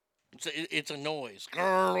 It's a noise.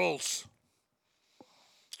 Girls.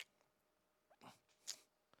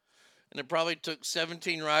 And it probably took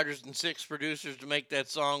 17 writers and 6 producers to make that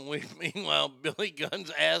song. Meanwhile, Billy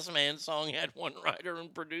Gunn's Ass Man song had 1 writer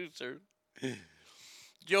and producer.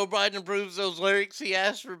 Joe Biden approves those lyrics. He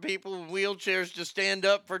asked for people in wheelchairs to stand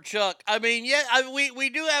up for Chuck. I mean, yeah, we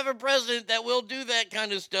do have a president that will do that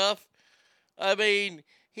kind of stuff. I mean,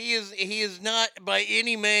 he is not by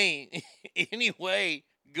any way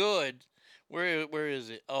good. Where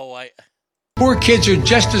is it? Oh, Poor kids are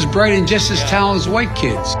just as bright and just as talented as white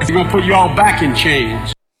kids. We're going to put you all back in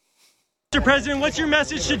chains. Mr. President, what's your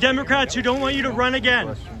message to Democrats who don't want you to run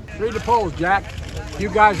again? Read the polls, Jack. You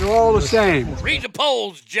guys are all the same. Read the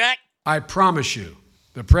polls, Jack. I promise you,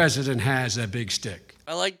 the president has a big stick.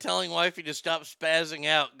 I like telling wifey to stop spazzing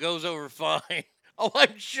out. Goes over fine. Oh,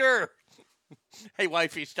 I'm sure. Hey,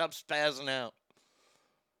 wifey, stop spazzing out.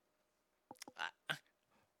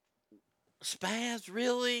 Spaz,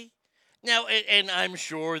 really? Now, and I'm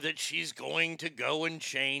sure that she's going to go and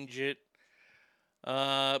change it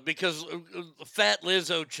because Fat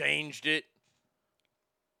Lizzo changed it.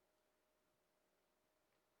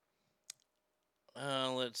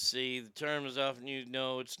 Let's see. The term is often used.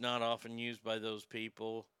 No, it's not often used by those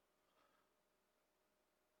people.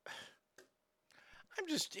 I'm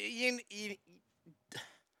just,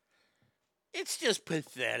 it's just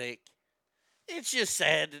pathetic. It's just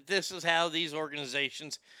sad that this is how these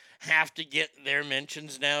organizations have to get their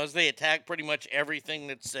mentions now, as they attack pretty much everything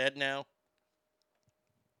that's said now.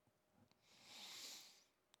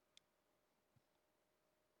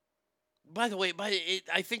 By the way,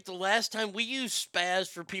 I think the last time we used spaz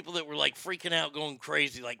for people that were like freaking out, going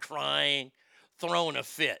crazy, like crying, throwing a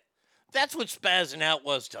fit. That's what spazzing out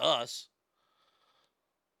was to us.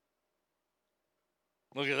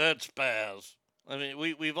 Look at that spaz. I mean,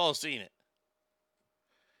 we've all seen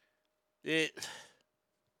it.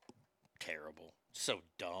 Terrible. So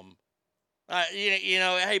dumb. You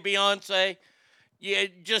know, hey, Beyonce, yeah,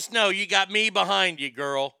 just know you got me behind you,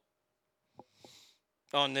 girl,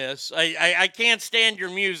 on this. I can't stand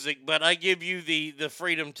your music, but I give you the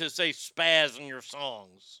freedom to say spaz in your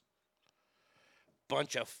songs.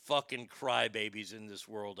 Bunch of fucking crybabies in this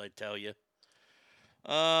world, I tell you.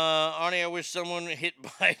 Arnie, I wish someone hit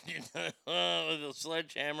Biden with a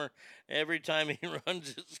sledgehammer every time he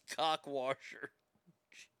runs his cock washer.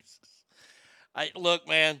 Jesus. Look,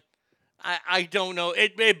 man, I don't know.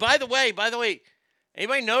 By the way,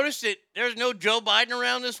 anybody notice that there's no Joe Biden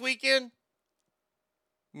around this weekend?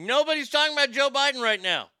 Nobody's talking about Joe Biden right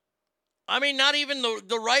now. I mean, not even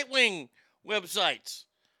the right-wing websites.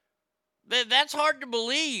 That's hard to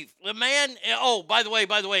believe. The man, by the way,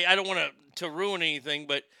 I don't want to to ruin anything,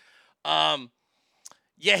 but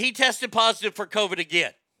yeah, he tested positive for COVID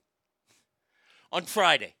again on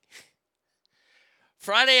Friday.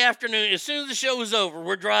 Friday afternoon, as soon as the show was over,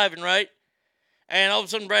 we're driving, right? And all of a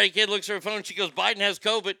sudden, Brady Kid looks at her phone, and she goes, Biden has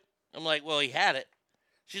COVID. I'm like, well, he had it.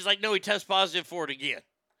 She's like, no, he tested positive for it again.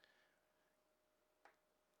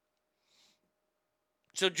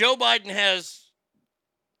 So Joe Biden has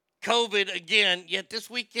COVID again, yet this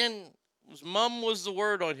weekend, mum was the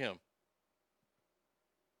word on him.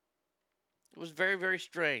 It was very, very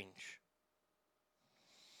strange.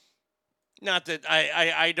 Not that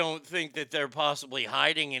I don't think that they're possibly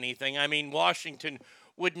hiding anything. I mean, Washington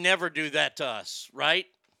would never do that to us, right?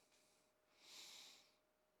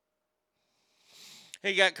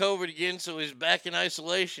 He got COVID again, so he's back in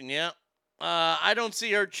isolation, yeah. I don't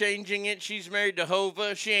see her changing it. She's married to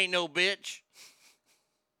Hova. She ain't no bitch.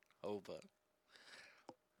 Hova.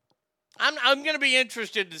 I'm going to be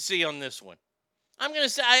interested to see on this one. I'm going to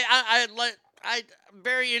say I'm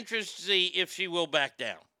very interested to see if she will back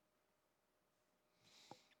down.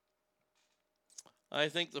 I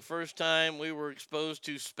think the first time we were exposed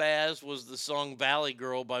to spaz was the song Valley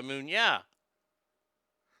Girl by Moon. Yeah.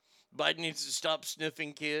 Biden needs to stop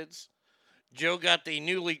sniffing kids. Joe got the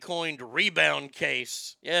newly coined rebound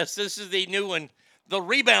case. Yes, this is the new one, the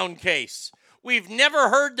rebound case. We've never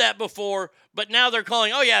heard that before, but now they're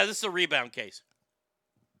calling, oh yeah, this is a rebound case.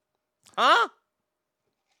 Huh?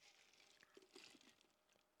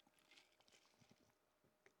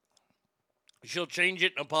 She'll change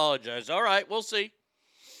it and apologize. All right, we'll see.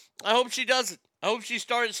 I hope she doesn't. I hope she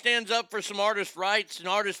stands up for some artist rights and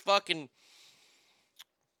artist fucking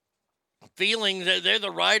feelings. They're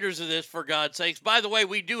the writers of this, for God's sakes. By the way,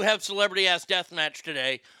 we do have Celebrity Ass Deathmatch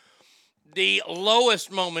today. The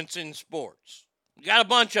lowest moments in sports. We got a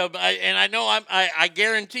bunch of them, and I know I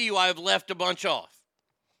guarantee you I've left a bunch off.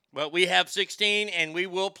 But we have 16, and we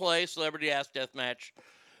will play Celebrity Ass Deathmatch.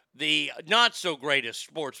 The not-so-greatest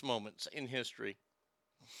sports moments in history.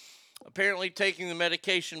 Apparently, taking the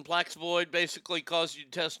medication Plaxvoid basically causes you to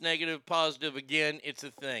test negative, positive again. It's a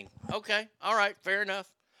thing. Okay, all right, fair enough.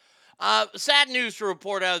 Sad news to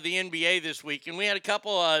report out of the NBA this week, and we had a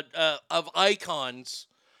couple of icons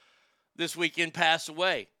this weekend pass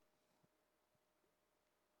away.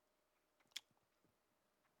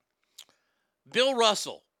 Bill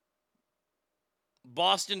Russell,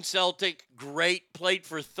 Boston Celtic, great, played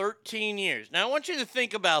for 13 years. Now, I want you to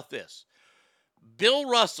think about this. Bill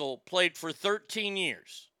Russell played for 13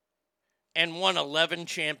 years and won 11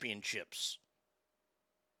 championships.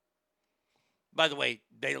 By the way,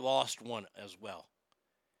 they lost one as well.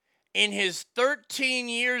 In his 13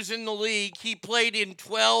 years in the league, he played in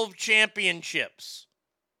 12 championships.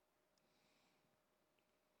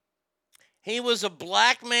 He was a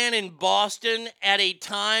black man in Boston at a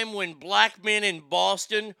time when black men in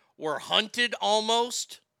Boston were hunted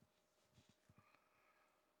almost.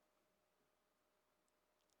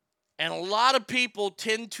 And a lot of people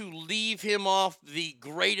tend to leave him off the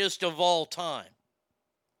greatest of all time.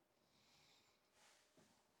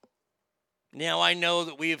 Now, I know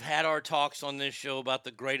that we have had our talks on this show about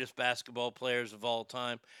the greatest basketball players of all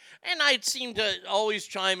time. And I seem to always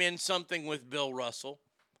chime in something with Bill Russell.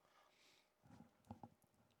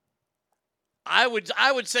 I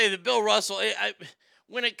would say that Bill Russell,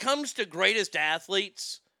 when it comes to greatest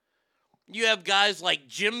athletes, you have guys like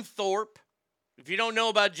Jim Thorpe. If you don't know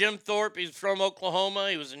about Jim Thorpe, he's from Oklahoma.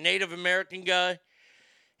 He was a Native American guy.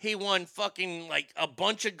 He won fucking like a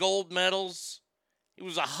bunch of gold medals. He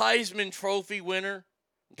was a Heisman Trophy winner.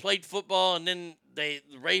 Played football, and then the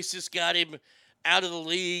racists got him out of the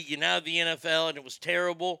league and out of the NFL, and it was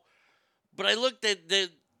terrible. But I looked at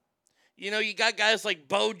you got guys like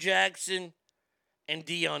Bo Jackson and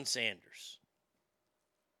Deion Sanders.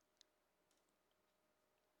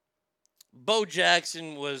 Bo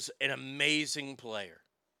Jackson was an amazing player.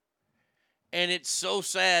 And it's so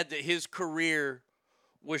sad that his career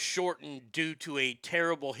was shortened due to a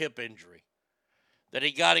terrible hip injury that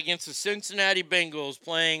he got against the Cincinnati Bengals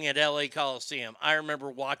playing at LA Coliseum. I remember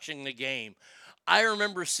watching the game. I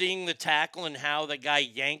remember seeing the tackle and how the guy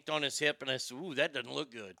yanked on his hip, and I said, ooh, that doesn't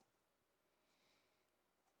look good.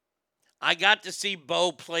 I got to see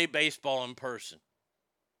Bo play baseball in person.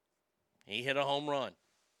 He hit a home run.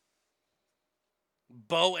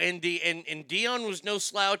 Bo and Deion was no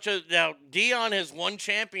slouch. Now, Deion has won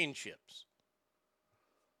championships.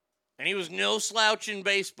 And he was no slouch in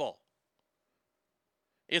baseball.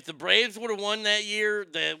 If the Braves would have won that year,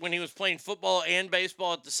 when he was playing football and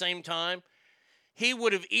baseball at the same time, he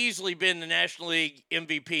would have easily been the National League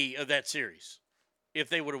MVP of that series if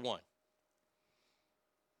they would have won.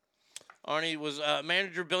 Arnie, was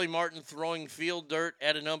manager Billy Martin throwing field dirt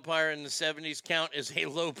at an umpire in the 70s count as a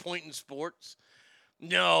low point in sports?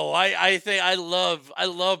 No, I think I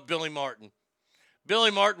love Billy Martin.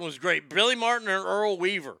 Billy Martin was great. Billy Martin and Earl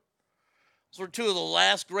Weaver. Those were two of the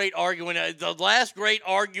last great arguing. The last great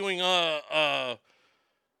arguing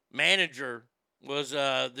manager was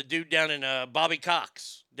the dude down in Bobby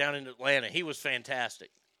Cox down in Atlanta. He was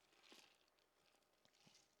fantastic.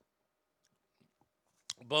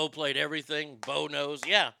 Bo played everything. Bo knows.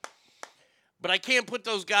 Yeah. But I can't put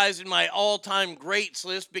those guys in my all-time greats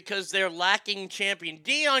list because they're lacking champion.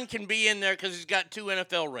 Deion can be in there because he's got 2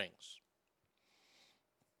 NFL rings.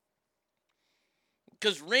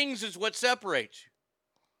 Because rings is what separates you.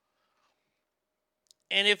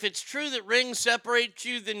 And if it's true that rings separate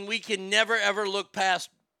you, then we can never, ever look past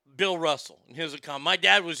Bill Russell and his account. My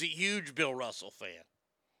dad was a huge Bill Russell fan.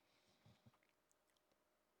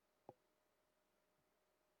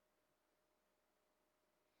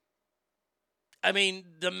 I mean,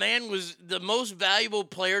 the man was the most valuable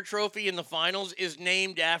player trophy in the finals is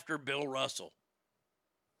named after Bill Russell.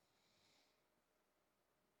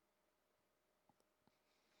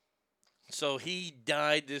 So he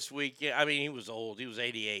died this week. I mean, he was old. He was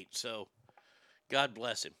 88, so God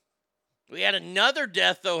bless him. We had another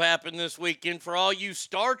death, though, happen this weekend for all you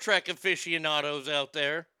Star Trek aficionados out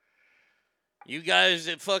there. You guys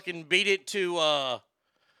that fucking beat it to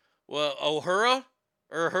Uhura?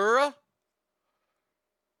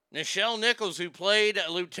 Nichelle Nichols, who played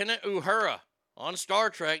Lieutenant Uhura on Star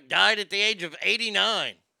Trek, died at the age of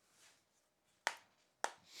 89.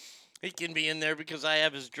 He can be in there because I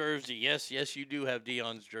have his jersey. Yes, you do have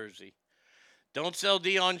Deion's jersey. Don't sell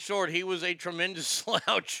Deion short. He was a tremendous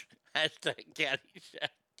slouch. Hashtag Caddyshack.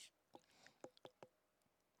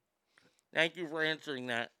 Thank you for answering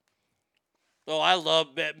that. Oh, I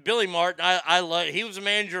love Billy Martin. I love. He was a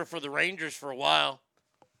manager for the Rangers for a while.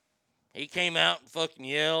 He came out and fucking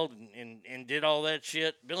yelled and did all that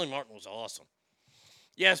shit. Billy Martin was awesome.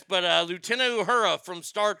 Yes, but Lieutenant Uhura from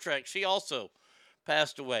Star Trek, she also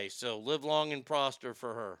passed away. So live long and prosper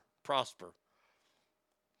for her. Prosper.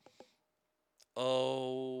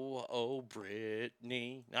 Oh,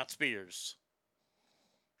 Britney. Not Spears.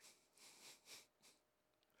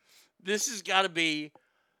 This has got to be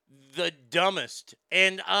the dumbest,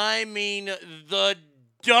 and I mean the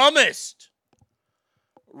dumbest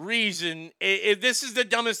reason. This is the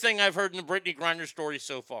dumbest thing I've heard in the Brittany Griner story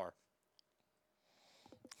so far.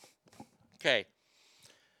 Okay.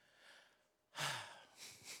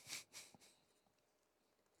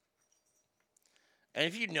 And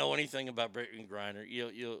if you know anything about Brittany Griner,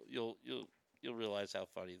 you'll realize how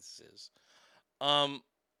funny this is.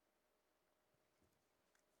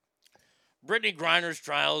 Brittany Griner's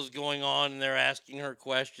trial is going on, and they're asking her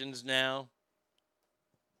questions now.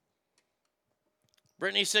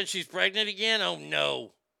 Brittany said she's pregnant again? Oh,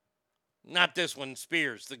 no. Not this one,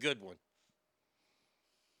 Spears, the good one.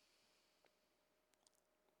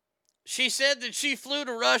 She said that she flew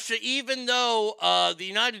to Russia even though the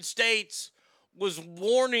United States was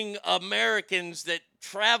warning Americans that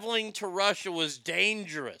traveling to Russia was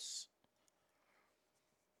dangerous.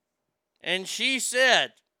 And she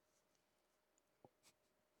said,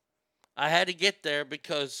 I had to get there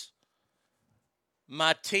because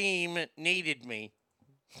my team needed me.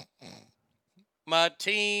 My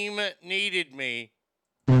team needed me.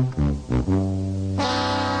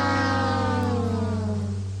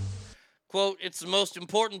 Quote, it's the most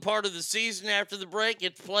important part of the season after the break.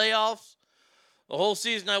 It's playoffs. The whole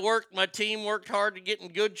season I worked, my team worked hard to get in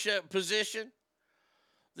good position.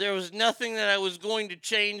 There was nothing that I was going to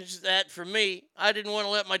change that for me. I didn't want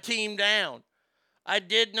to let my team down. I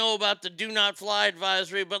did know about the do not fly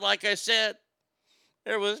advisory, but like I said,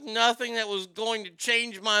 there was nothing that was going to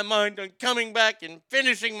change my mind on coming back and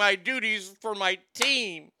finishing my duties for my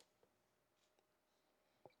team.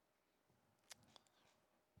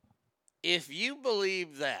 If you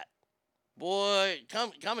believe that, boy,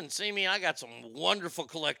 come and see me. I got some wonderful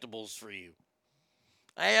collectibles for you.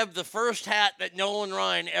 I have the first hat that Nolan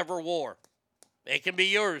Ryan ever wore. It can be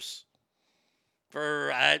yours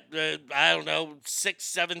for, I don't know,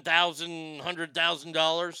 $6,000, $7,000,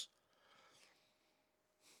 $100,000.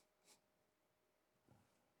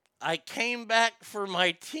 I came back for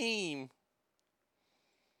my team.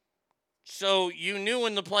 So you knew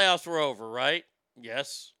when the playoffs were over, right?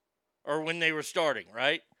 Yes. Or when they were starting,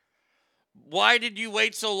 right? Why did you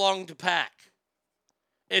wait so long to pack?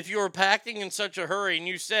 If you were packing in such a hurry and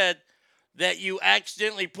you said that you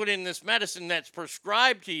accidentally put in this medicine that's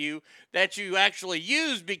prescribed to you, that you actually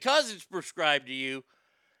use because it's prescribed to you,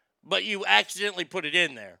 but you accidentally put it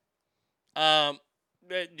in there.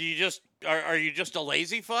 do you just are you just a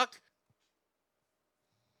lazy fuck?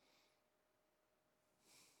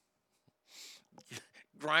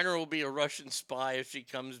 Griner will be a Russian spy if she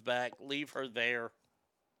comes back. Leave her there.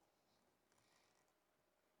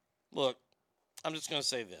 Look, I'm just going to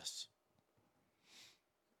say this.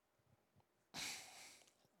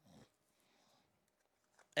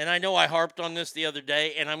 And I know I harped on this the other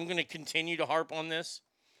day, and I'm going to continue to harp on this.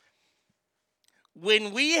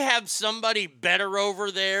 When we have somebody better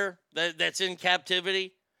over there that's in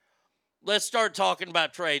captivity, let's start talking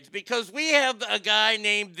about trades. Because we have a guy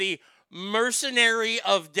named the Mercenary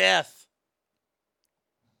of Death.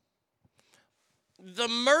 The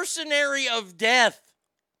Mercenary of Death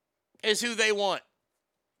is who they want.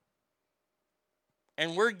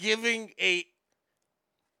 And we're giving a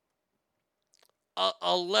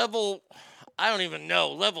level, I don't even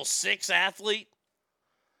know, level 6 athlete.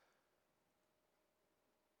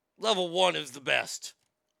 Level 1 is the best.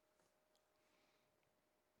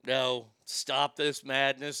 No, stop this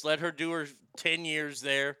madness. Let her do her 10 years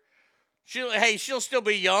there. She'll still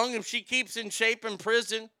be young if she keeps in shape in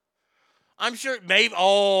prison. I'm sure maybe.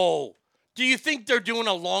 Oh, do you think they're doing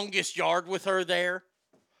a longest yard with her there?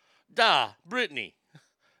 Brittany.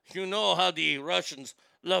 You know how the Russians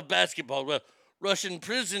love basketball. Well, Russian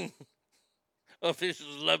prison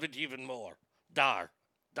officials love it even more. Not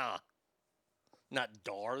dar.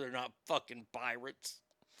 They're not fucking pirates.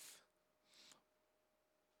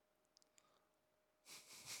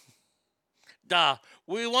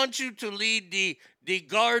 We want you to lead the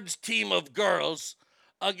guards team of girls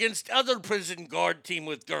against other prison guard team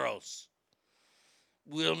with girls.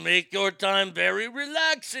 We'll make your time very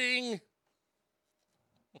relaxing.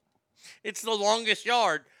 It's the longest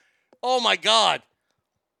yard. Oh my God.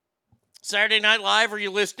 Saturday Night Live, are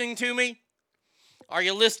you listening to me? Are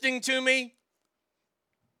you listening to me?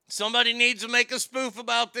 Somebody needs to make a spoof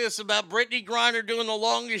about this, about Brittany Griner doing the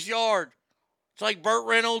longest yard. It's like Burt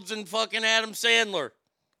Reynolds and fucking Adam Sandler.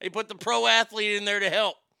 They put the pro athlete in there to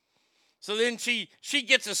help. So then she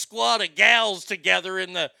gets a squad of gals together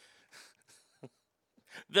in the...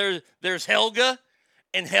 There's Helga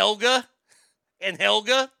and Helga and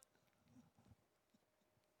Helga.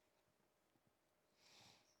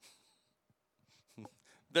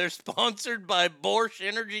 They're sponsored by Borscht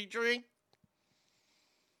Energy Drink.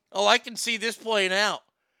 Oh, I can see this playing out.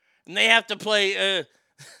 And they have to play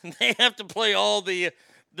all the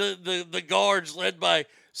guards led by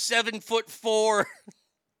 7'4",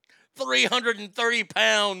 330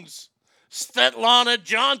 pounds, Svetlana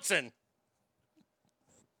Johnson.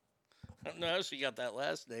 I don't know how she got that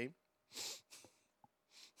last name.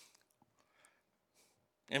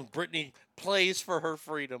 And Brittany plays for her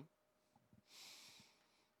freedom.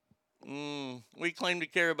 We claim to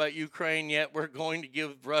care about Ukraine, yet we're going to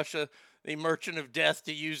give Russia the merchant of death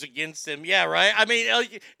to use against them. Yeah, right? I mean,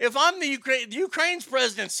 if I'm the Ukraine's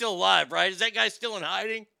president's still alive, right? Is that guy still in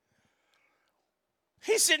hiding?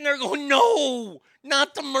 He's sitting there going, no,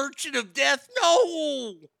 not the merchant of death.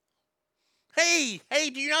 No. Hey,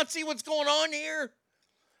 do you not see what's going on here?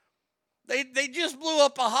 They just blew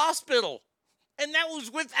up a hospital, and that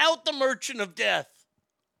was without the merchant of death.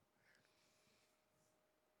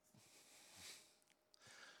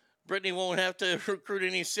 Brittany won't have to recruit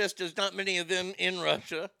any sisters, not many of them in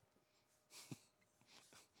Russia.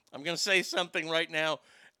 I'm going to say something right now,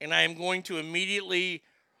 and I am going to immediately,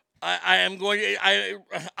 I am going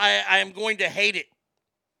to hate it.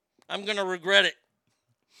 I'm going to regret it.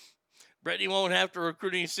 Brittany won't have to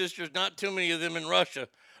recruit any sisters, not too many of them in Russia.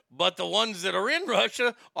 But the ones that are in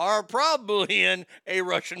Russia are probably in a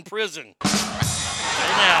Russian prison. Now,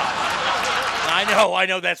 I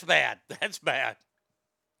know that's bad. That's bad.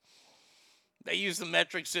 They use the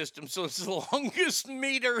metric system, so it's the longest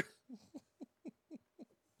meter.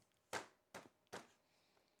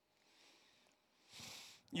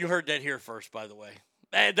 You heard that here first, by the way.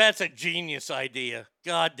 That's a genius idea.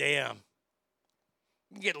 God damn.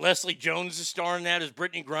 You can get Leslie Jones to star in that as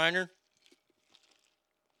Brittany Griner.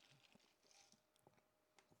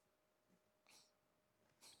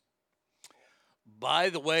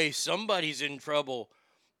 By the way, somebody's in trouble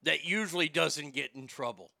that usually doesn't get in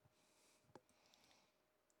trouble.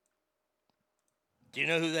 Do you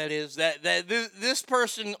know who that is? This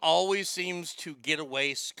person always seems to get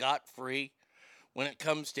away scot-free when it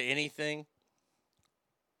comes to anything.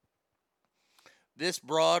 This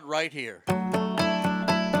broad right here. Don't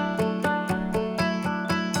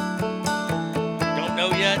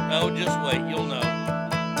know yet? Oh, just wait. You'll know.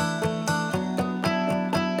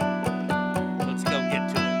 Let's go get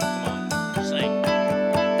to it. Come on. Sing.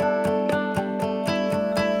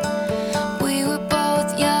 We were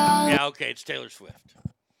both young. Yeah, Okay, it's Taylor Swift.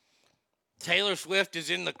 Taylor Swift is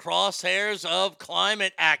in the crosshairs of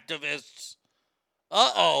climate activists.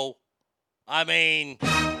 Uh-oh. I mean,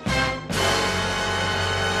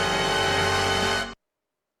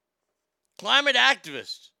 climate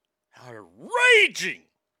activists are raging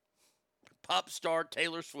pop star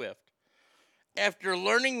Taylor Swift after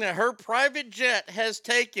learning that her private jet has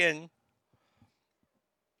taken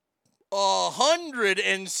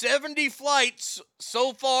 170 flights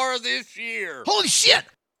so far this year. Holy shit!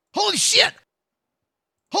 Holy shit!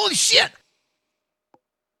 Holy shit!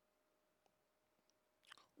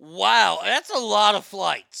 Wow, that's a lot of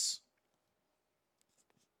flights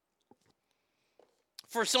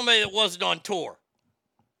for somebody that wasn't on tour.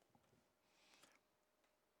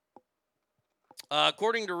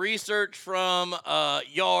 According to research from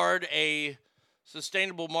Yard, a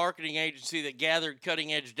sustainable marketing agency that gathered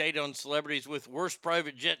cutting-edge data on celebrities with worst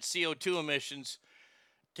private jet CO2 emissions,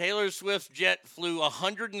 Taylor Swift's jet flew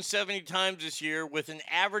 170 times this year with an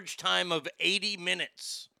average time of 80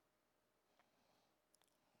 minutes.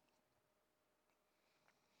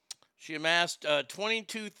 She amassed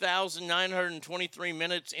 22,923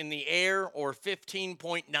 minutes in the air, or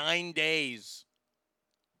 15.9 days.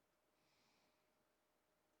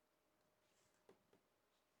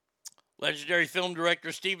 Legendary film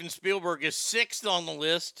director Steven Spielberg is sixth on the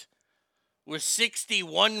list with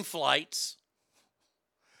 61 flights.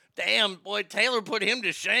 Damn, boy, Taylor put him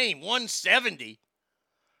to shame. 170.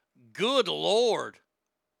 Good Lord.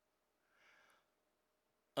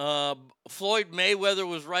 Floyd Mayweather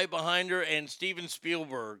was right behind her, and Steven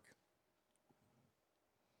Spielberg.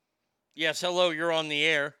 Yes, hello, you're on the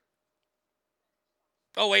air.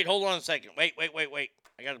 Oh, wait, hold on a second. Wait. I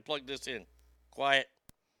got to plug this in. Quiet.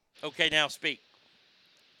 Okay, now speak.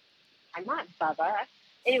 I'm not, Bubba.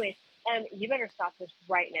 Anyways, you better stop this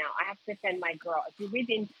right now. I have to defend my girl. If you read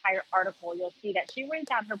the entire article, you'll see that she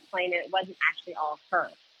rents out her plane and it wasn't actually all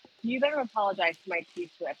her. You better apologize to my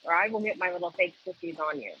T-Swift, or I will get my little fake Swifties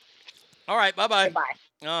on you. All right, bye-bye. Goodbye.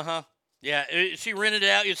 Uh-huh. Yeah, she rented it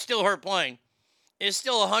out. It's still her plane. It's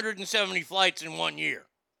still 170 flights in 1 year.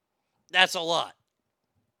 That's a lot.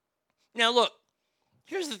 Now, look,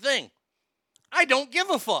 here's the thing. I don't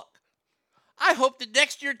give a fuck. I hope that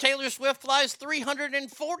next year Taylor Swift flies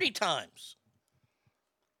 340 times.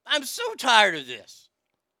 I'm so tired of this.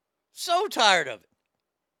 So tired of it.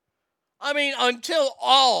 I mean, until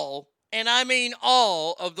all, and I mean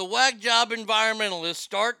all, of the whack job environmentalists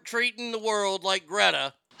start treating the world like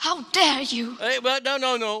Greta. How dare you? Hey, but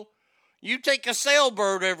no. You take a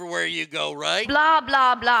sailboat everywhere you go, right? Blah,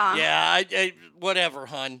 blah, blah. Yeah, whatever,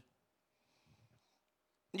 hun.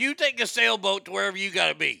 You take a sailboat to wherever you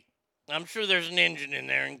gotta be. I'm sure there's an engine in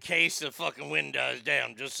there in case the fucking wind dies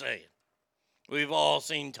down, just saying. We've all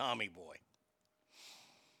seen Tommy Boy.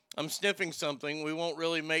 I'm sniffing something. We won't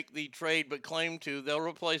really make the trade, but claim to. They'll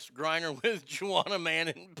replace Griner with Juana Man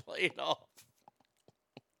and play it off.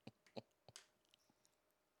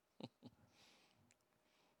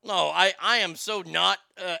 No, I am so not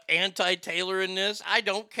anti-Taylor in this. I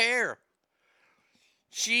don't care.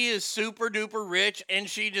 She is super duper rich and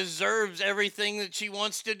she deserves everything that she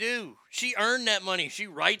wants to do. She earned that money. She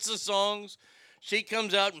writes the songs. She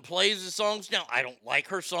comes out and plays the songs. Now, I don't like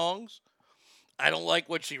her songs. I don't like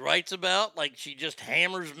what she writes about. Like, she just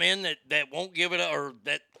hammers men that won't give it up, or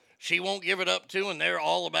that she won't give it up to, and they're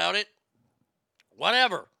all about it.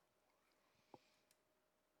 Whatever.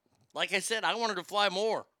 Like I said, I wanted to fly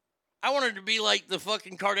more. I wanted to be like the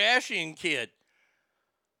fucking Kardashian kid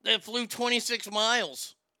that flew 26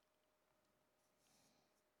 miles.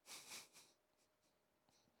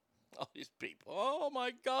 All these people. Oh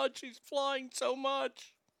my God, she's flying so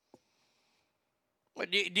much. But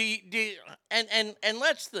and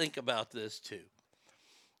let's think about this too.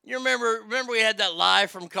 You remember we had that live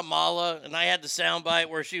from Kamala, and I had the soundbite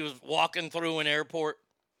where she was walking through an airport.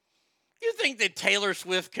 You think that Taylor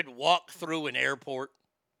Swift could walk through an airport?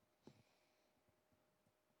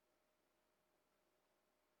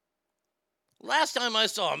 Last time I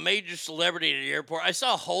saw a major celebrity at the airport, I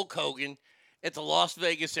saw Hulk Hogan at the Las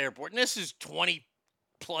Vegas airport, and this is 20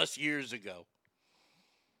 plus years ago.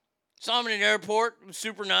 Saw him in an airport, it was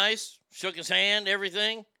super nice, shook his hand,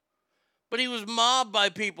 everything. But he was mobbed by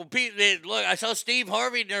people. Look, I saw Steve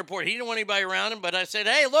Harvey at the airport. He didn't want anybody around him, but I said,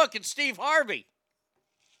 hey, look, it's Steve Harvey.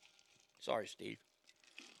 Sorry, Steve.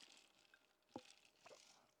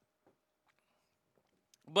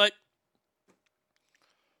 But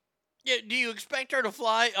yeah, do you expect her to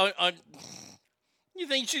fly on you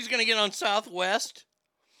think she's going to get on Southwest?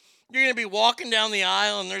 You're going to be walking down the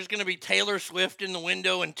aisle and there's going to be Taylor Swift in the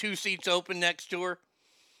window and 2 seats open next to her?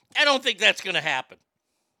 I don't think that's going to happen.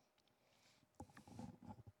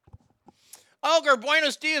 Ogre,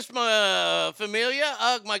 buenos dias, my familia.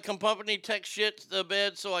 Ugh, my company tech shit the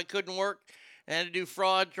bed so I couldn't work and had to do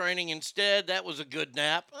fraud training instead. That was a good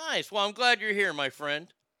nap. Nice. Well, I'm glad you're here, my friend.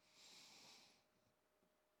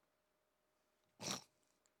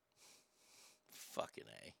 Fucking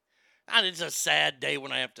A. And it's a sad day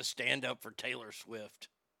when I have to stand up for Taylor Swift.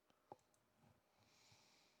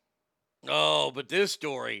 Oh, but this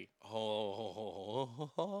story.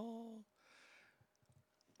 Oh.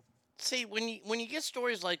 See, when you get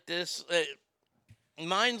stories like this,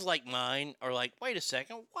 minds like mine are like, wait a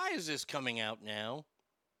second, why is this coming out now?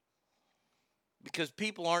 Because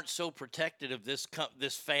people aren't so protected of this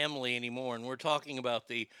family anymore, and we're talking about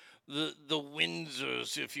the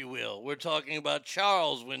Windsors, if you will. We're talking about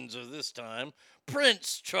Charles Windsor this time,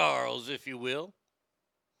 Prince Charles, if you will.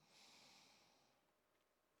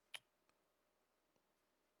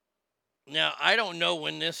 Now, I don't know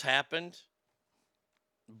when this happened,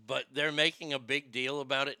 but they're making a big deal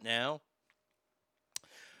about it now.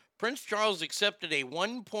 Prince Charles accepted a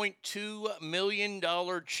 $1.2 million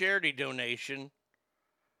charity donation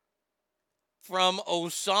from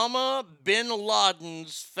Osama bin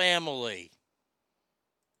Laden's family.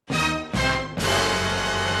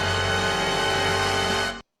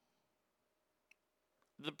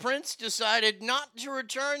 The prince decided not to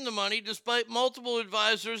return the money despite multiple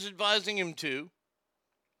advisors advising him to.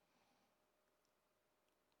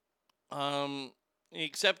 He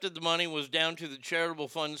accepted the money, was down to the charitable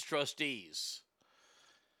funds trustees.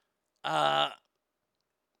 I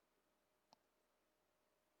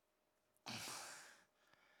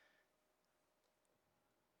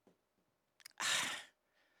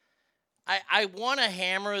want to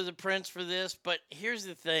hammer the prince for this, but here's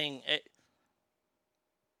the thing.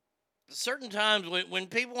 Certain times when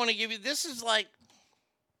people want to give you, this is like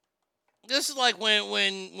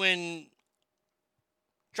when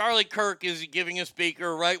Charlie Kirk is giving a speech,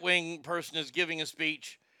 or a right-wing person is giving a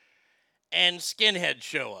speech, and skinheads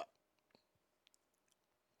show up.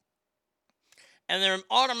 And they're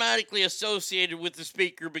automatically associated with the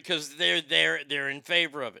speaker because they're in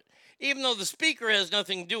favor of it, even though the speaker has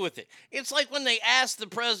nothing to do with it. It's like when they ask the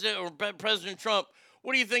president or President Trump,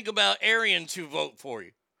 what do you think about Aryans who vote for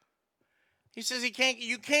you? He says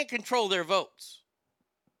you can't control their votes.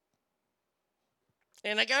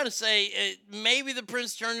 And I got to say, maybe the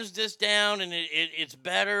prince turns this down and it's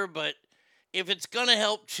better, but if it's going to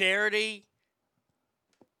help charity,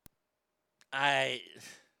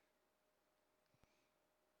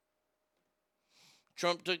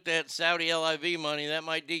 Trump took that Saudi LIV money. That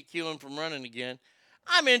might DQ him from running again.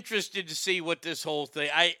 I'm interested to see what this whole thing...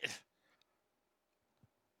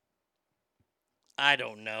 I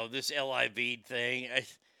don't know. This LIV thing...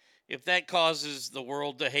 If that causes the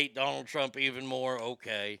world to hate Donald Trump even more,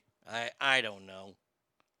 okay. I don't know.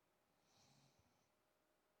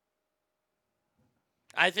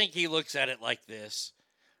 I think he looks at it like this.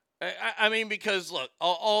 I mean, because, look,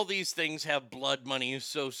 all these things have blood money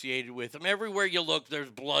associated with them. Everywhere you look, there's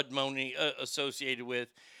blood money associated with.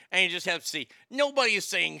 And you just have to see. Nobody is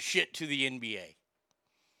saying shit to the NBA.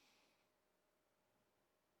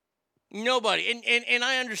 Nobody. And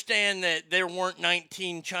I understand that there weren't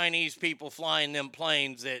 19 Chinese people flying them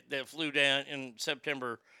planes that flew down in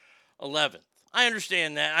September 11th. I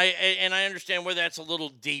understand that. I understand where that's a little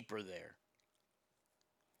deeper there.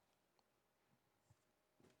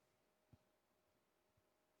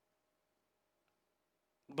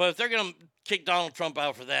 But if they're going to kick Donald Trump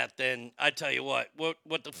out for that, then I tell you what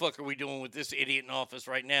the fuck are we doing with this idiot in office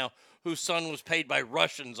right now whose son was paid by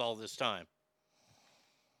Russians all this time?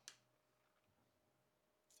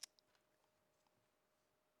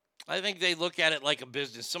 I think they look at it like a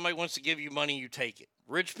business. Somebody wants to give you money, you take it.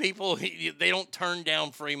 Rich people, they don't turn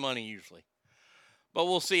down free money usually. But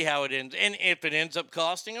we'll see how it ends. And if it ends up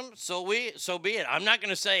costing them, so be it. I'm not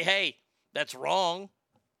going to say, hey, that's wrong.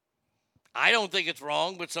 I don't think it's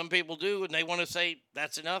wrong, but some people do, and they want to say,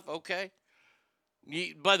 that's enough, okay.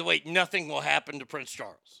 By the way, nothing will happen to Prince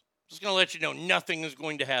Charles. Just going to let you know, nothing is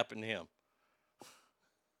going to happen to him.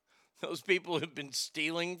 Those people have been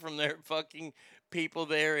stealing from their fucking people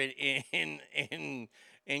there in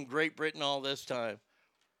Great Britain all this time.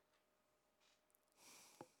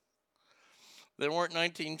 There weren't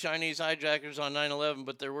 19 Chinese hijackers on 9/11,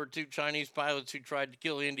 but there were 2 Chinese pilots who tried to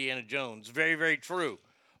kill Indiana Jones. Very, very true.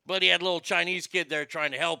 But he had a little Chinese kid there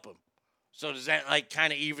trying to help him. So does that like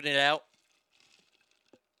kind of even it out?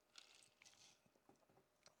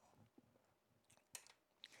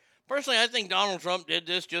 Personally, I think Donald Trump did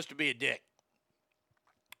this just to be a dick.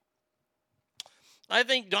 I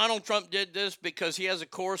think Donald Trump did this because he has a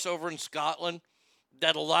course over in Scotland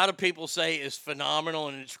that a lot of people say is phenomenal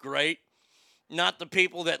and it's great. not the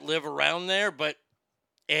people that live around there,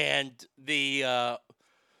 and the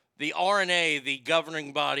RNA, the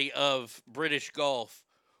governing body of British golf,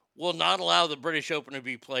 will not allow the British Open to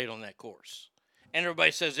be played on that course. And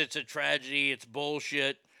everybody says it's a tragedy, it's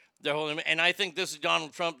bullshit. And I think this is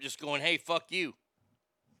Donald Trump just going, hey, fuck you.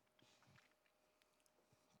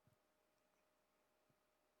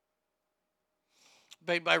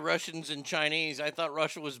 Made by Russians and Chinese. I thought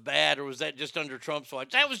Russia was bad, or was that just under Trump's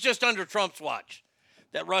watch? That was just under Trump's watch,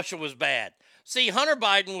 that Russia was bad. See, Hunter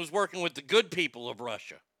Biden was working with the good people of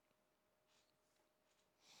Russia.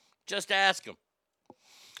 Just ask him.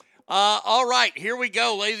 All right, here we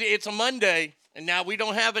go, ladies. It's a Monday, and now we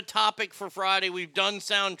don't have a topic for Friday. We've done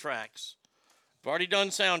soundtracks. We've already done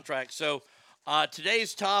soundtracks. So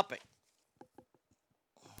today's topic.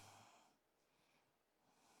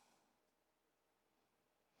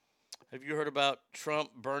 Have you heard about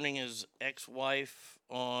Trump burning his ex-wife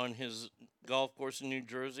on his golf course in New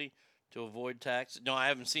Jersey to avoid tax? No, I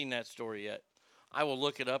haven't seen that story yet. I will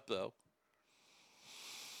look it up, though.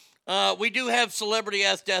 We do have Celebrity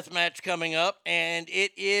Ass Deathmatch coming up, and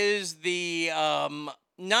it is the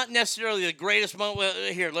not necessarily the greatest moment.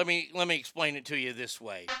 Well, here, let me explain it to you this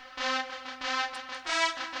way.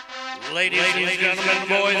 Ladies and gentlemen,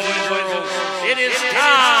 boys and girls, it is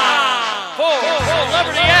time for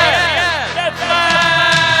Celebrity Ass Deathmatch,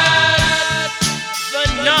 the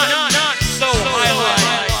not so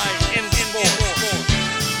highlight in sports.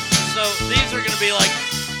 So these are going to be like,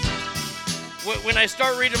 when I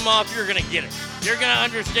start reading them off, you're going to get it. You're going to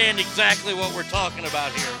understand exactly what we're talking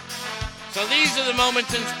about here. So these are the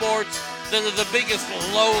moments in sports that are the biggest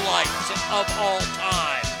lowlights of all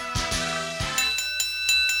time.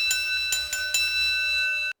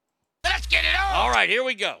 Let's get it on! All right, here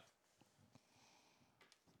we go.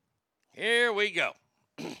 Here we go.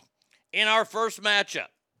 In our first matchup,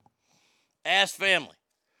 Ass Family,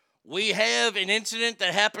 we have an incident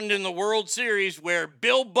that happened in the World Series where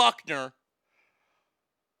Bill Buckner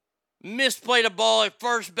misplayed a ball at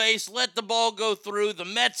first base, let the ball go through. The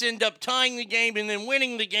Mets end up tying the game and then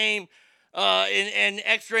winning the game in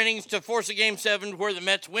extra innings to force a Game 7 where the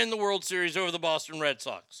Mets win the World Series over the Boston Red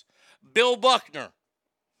Sox. Bill Buckner.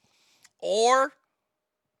 Or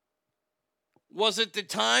was it the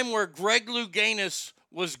time where Greg Louganis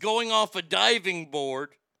was going off a diving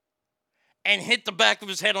board and hit the back of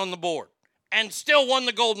his head on the board and still won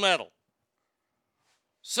the gold medal?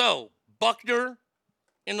 So, Buckner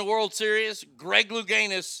in the World Series, Greg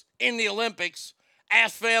Louganis in the Olympics.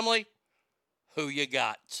 Ass Family, who you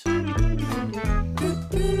got?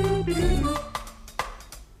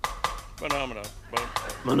 Phenomena.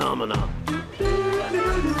 Phenomena.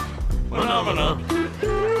 Phenomena.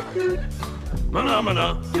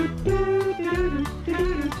 Phenomena.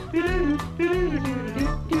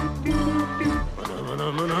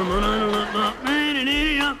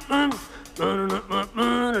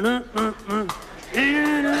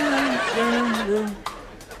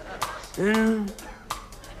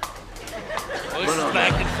 This is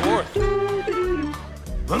back and forth.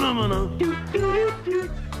 Phenomena.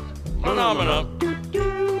 Phenomena.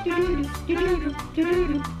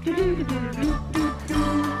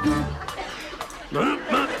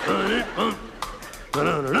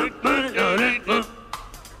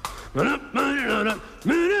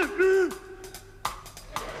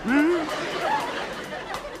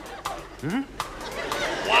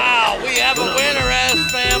 Wow, we have a winner,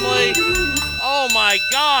 Ass Family. Oh my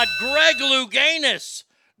God, Greg Louganis.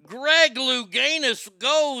 Greg Louganis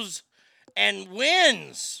goes and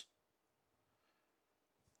wins.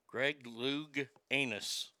 Greg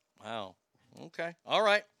Louganis. Wow. Okay. All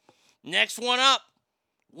right. Next one up,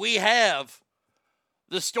 we have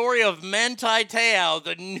the story of Manti Te'o,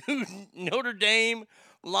 the new Notre Dame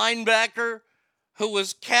linebacker who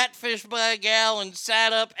was catfished by a gal and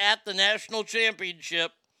sat up at the national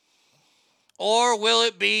championship. Or will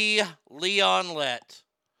it be Leon Lett?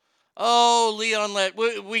 Oh, Leon Lett.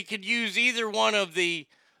 We could use either one of the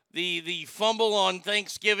fumble on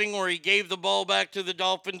Thanksgiving where he gave the ball back to the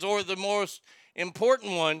Dolphins, or the most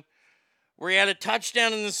important one where he had a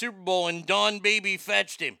touchdown in the Super Bowl and Don Baby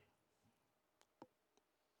fetched him.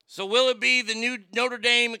 So will it be the new Notre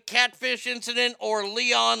Dame catfish incident or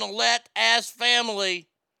Leon Lett? Ass Family,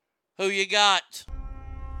 who you got?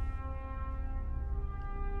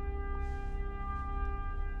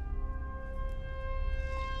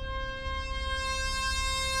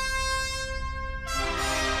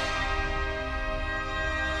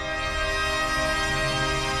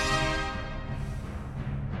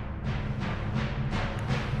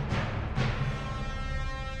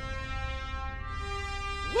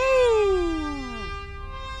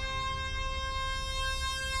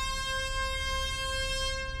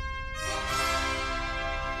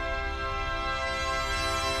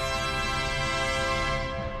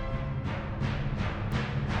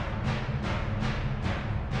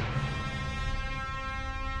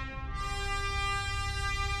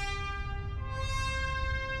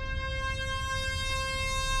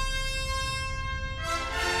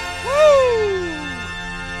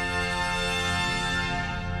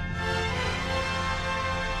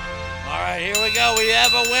 right, here we go. We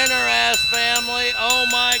have a winner, ass family. Oh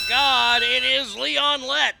my God, it is Leon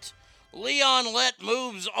Lett. Leon Lett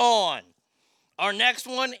moves on. Our next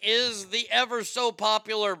one is the ever so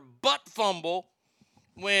popular butt fumble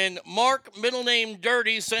when Mark, middle name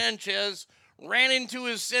Dirty Sanchez, ran into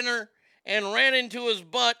his center and ran into his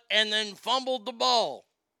butt and then fumbled the ball.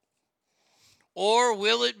 Or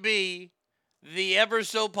will it be the ever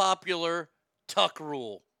so popular tuck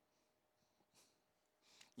rule?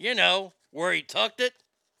 You know, where he tucked it.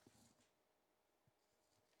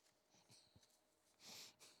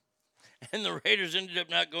 And the Raiders ended up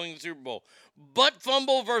not going to the Super Bowl. Butt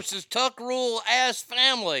fumble versus tuck rule, ass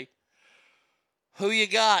family. Who you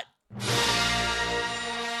got?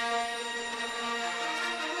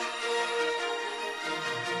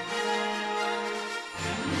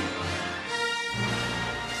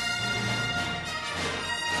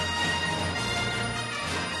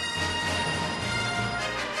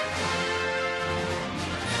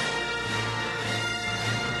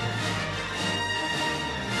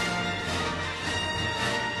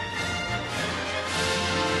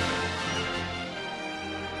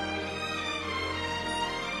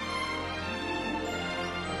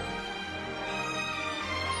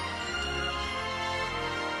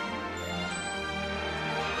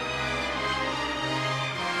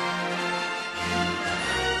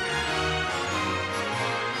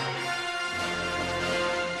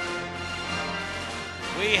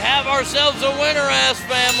 We have ourselves a winner, ass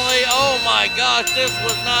family. Oh my gosh, this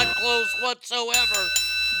was not close whatsoever.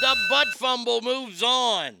 The butt fumble moves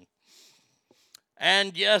on.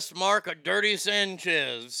 And yes, Mark, a Dirty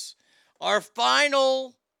Sanchez. Our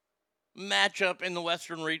final matchup in the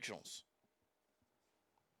Western Regionals.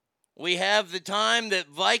 We have the time that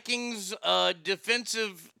Vikings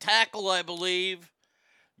defensive tackle, I believe,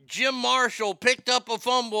 Jim Marshall, picked up a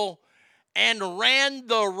fumble and ran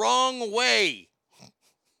the wrong way.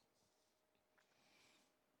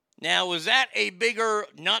 Now, was that a bigger,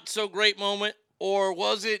 not-so-great moment, or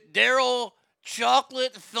was it Daryl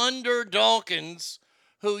Chocolate Thunder Dawkins,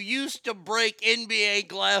 who used to break NBA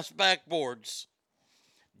glass backboards?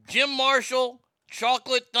 Jim Marshall,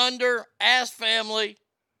 Chocolate Thunder, ass family,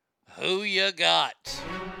 who you got?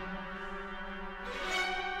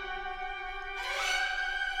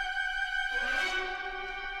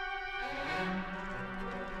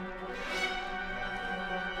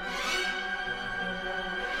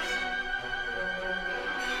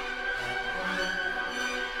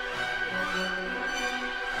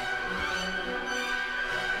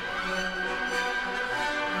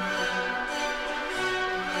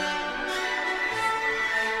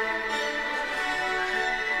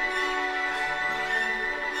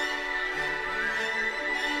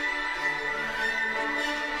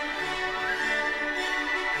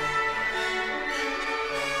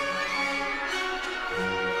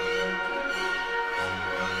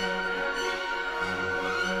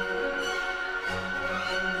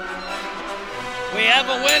 We have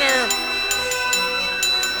a winner,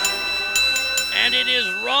 and it is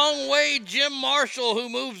Wrong Way Jim Marshall who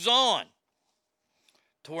moves on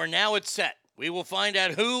to where now it's set. We will find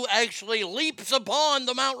out who actually leaps upon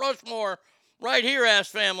the Mount Rushmore right here, ass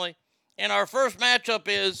family. And our first matchup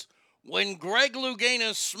is when Greg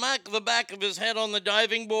Louganis smacked the back of his head on the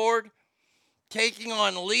diving board, taking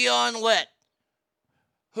on Leon Lett,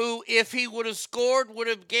 who, if he would have scored, would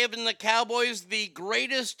have given the Cowboys the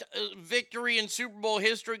greatest victory in Super Bowl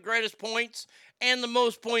history, greatest points, and the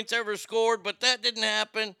most points ever scored, but that didn't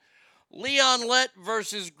happen. Leon Lett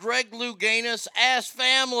versus Greg Louganis, ass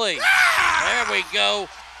family. There we go.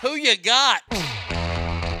 Who you got?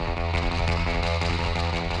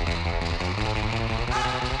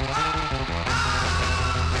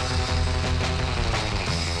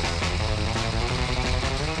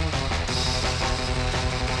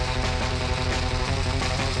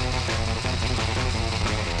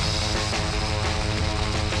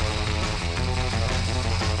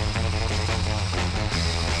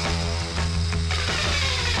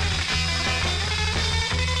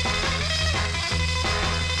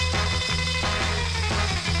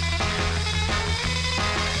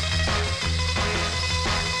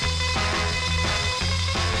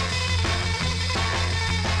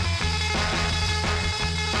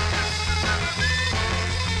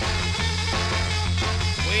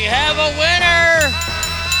 We have a winner!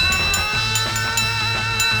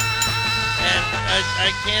 And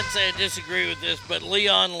I can't say I disagree with this, but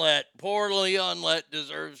Leon Lett, poor Leon Lett,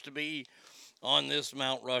 deserves to be on this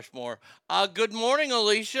Mount Rushmore. Good morning,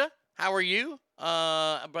 Alicia. How are you?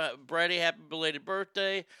 Brady, happy belated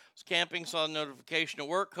birthday. Was camping, saw the notification at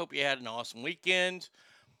work. Hope you had an awesome weekend.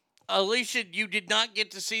 Alicia, you did not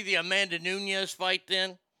get to see the Amanda Nunes fight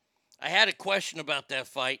then? I had a question about that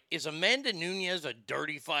fight. Is Amanda Nunes a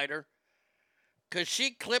dirty fighter? Because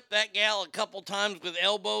she clipped that gal a couple times with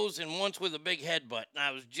elbows and once with a big headbutt. And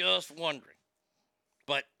I was just wondering.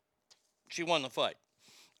 But she won the fight.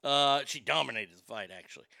 She dominated the fight,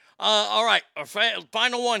 actually. All right, our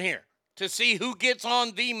final one here to see who gets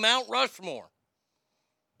on the Mount Rushmore.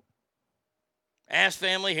 Ask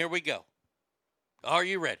family, here we go. Are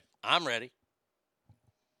you ready? I'm ready.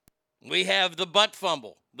 We have the butt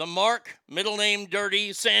fumble, the Mark, middle name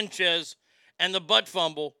Dirty Sanchez, and the butt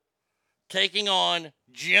fumble taking on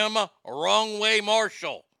Jim Wrong Way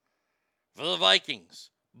Marshall for the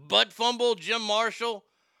Vikings. Butt fumble, Jim Marshall.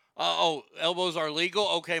 Elbows are legal.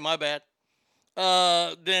 Okay, my bad.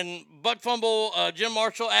 Then butt fumble, Jim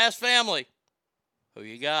Marshall. Ask family, who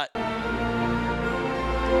you got?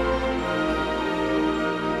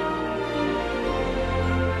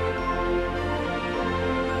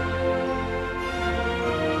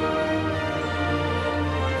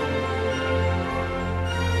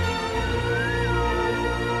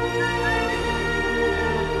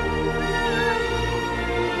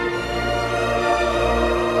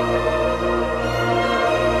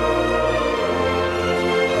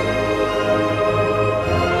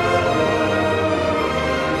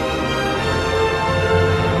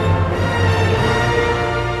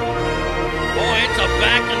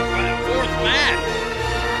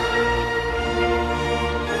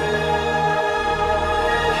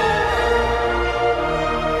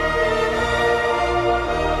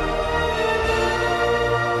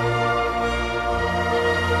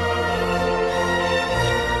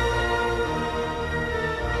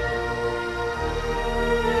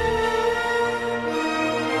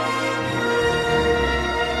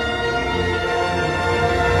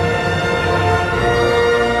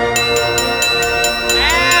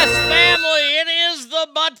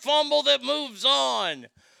 That moves on.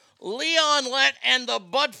 Leon Lett and the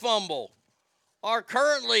Butt Fumble are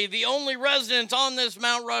currently the only residents on this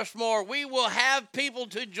Mount Rushmore. We will have people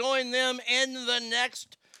to join them in the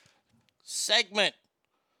next segment.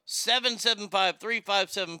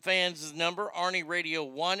 775-357-FANS is the number.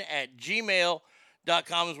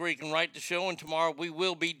 ArnieRadio1@gmail.com is where you can write the show. And tomorrow we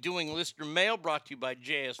will be doing listener mail brought to you by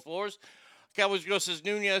JS Floors. Cowboys Girl says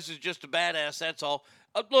Nunes is just a badass. That's all.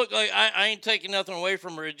 Look, I ain't taking nothing away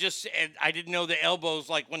from her. It just, I didn't know the elbows,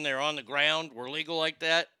 like when they're on the ground, were legal like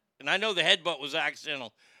that. And I know the headbutt was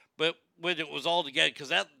accidental, but when it was all together, because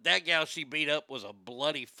that gal she beat up was a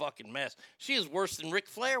bloody fucking mess. She is worse than Ric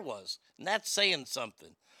Flair was, and that's saying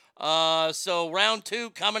something. So round 2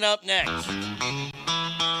 coming up next.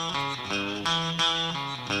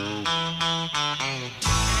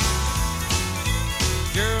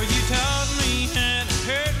 Girl, you taught me how to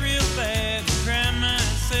hurt real bad and cry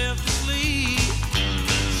myself to sleep.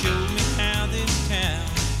 Showed me how this town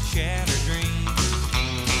shatter dreams.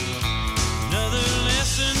 Another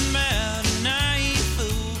lesson about a naive fool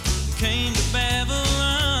who came to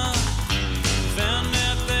Babylon. Found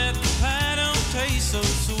out that the pie don't taste so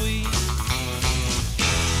sweet.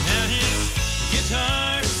 Now his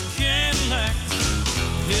guitar's Cadillacs,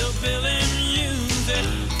 hillbilly music.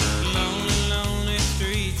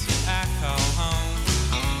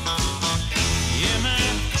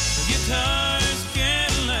 Guitars,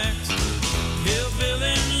 Cadillacs,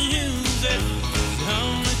 hillbilly music, the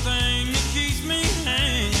only thing that keeps me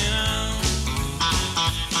hanging on.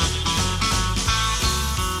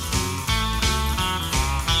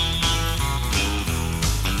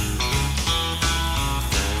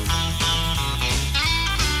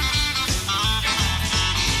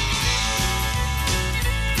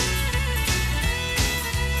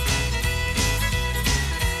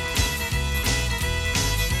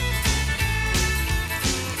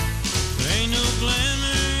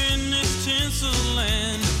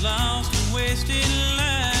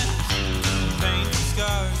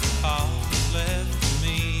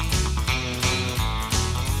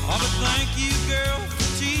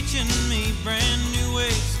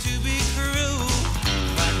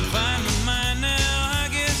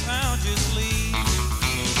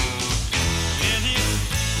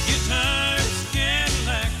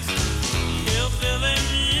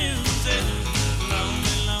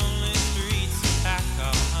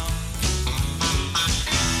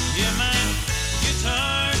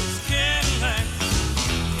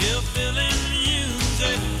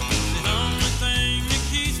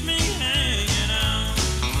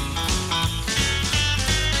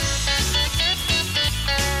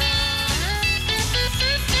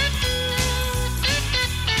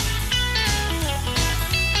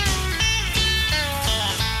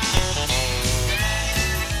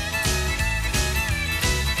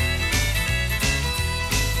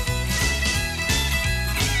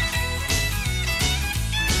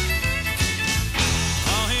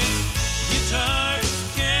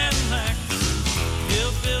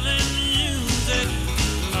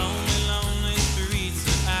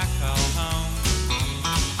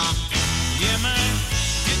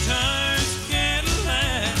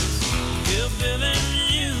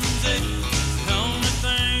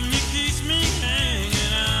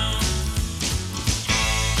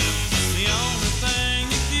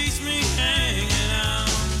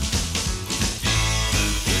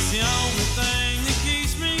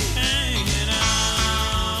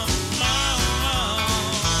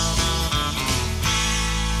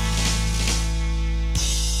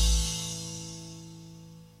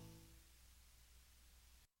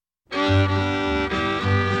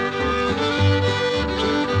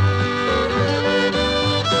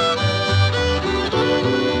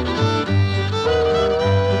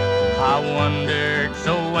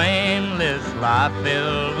 life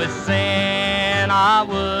filled with sin, I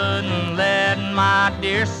wouldn't let my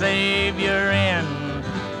dear Savior in.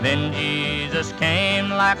 Then Jesus came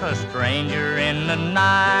like a stranger in the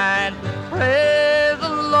night. Praise the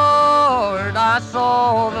Lord, I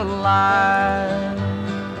saw the light.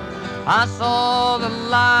 I saw the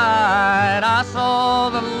light, I saw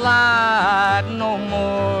the light. No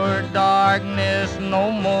more darkness,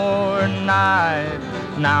 no more night.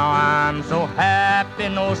 Now I'm so happy,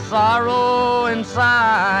 no sorrow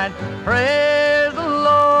inside. Praise the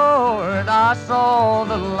Lord, I saw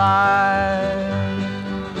the light.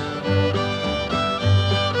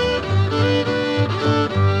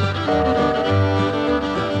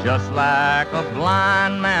 Just like a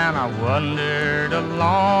blind man, I wandered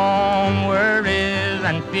along, worries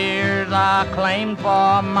and fears I claimed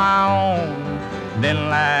for my own. Then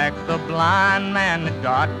like the blind man,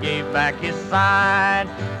 God gave back his sight.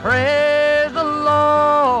 Praise the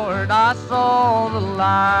Lord, I saw the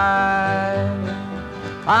light.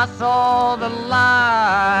 I saw the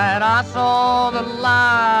light, I saw the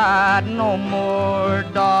light. No more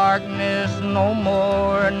darkness, no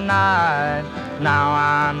more night. Now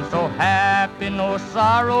I'm so happy, no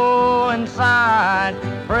sorrow inside.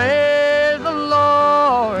 Praise the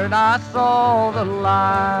Lord, I saw the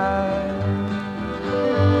light.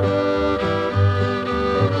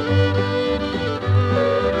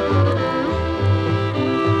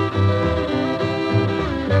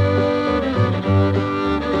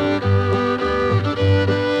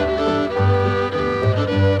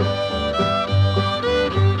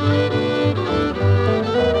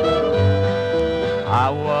 I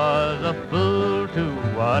was a fool to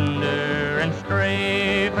wander and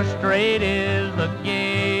stray, for straight is the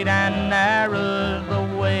gate and narrow's the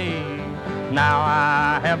way. Now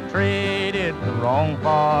I have traded the wrong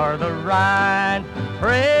for the right.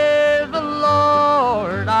 Praise the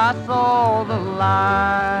Lord, I saw the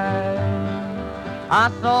light. I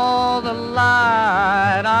saw the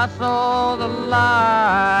light, I saw the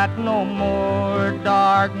light. No more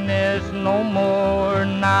darkness, no more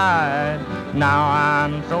night. Now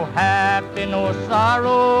I'm so happy, no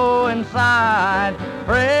sorrow inside.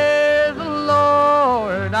 Praise the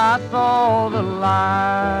Lord, I saw the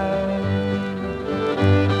light.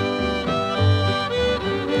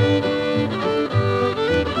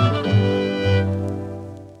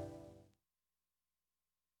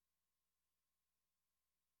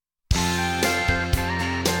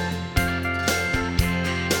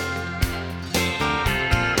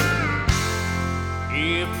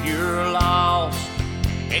 If you're lost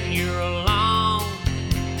and you're alone,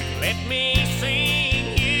 let me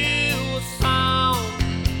sing you a song.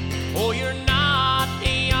 Oh, you're not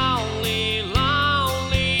the only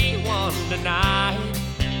lonely one tonight.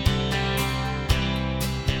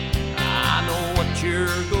 I know what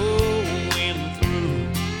you're going through.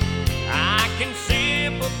 I can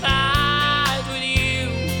sympathize with you.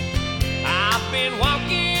 I've been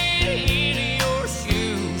walking in your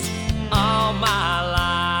shoes all my life.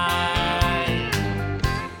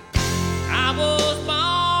 I was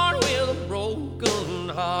born with a broken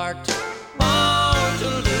heart, born to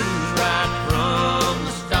lose right from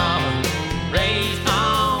the start, raised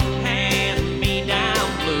on hand-me-down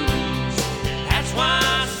blues. That's why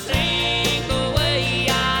I sing the way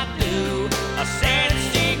I do, a sad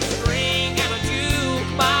six-string and a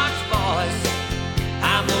jukebox voice.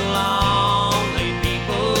 I'm the lonely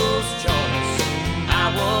people's choice. I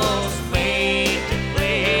was made to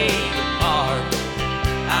play the part.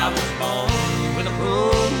 I was born with a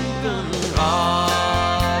broken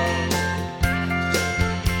heart.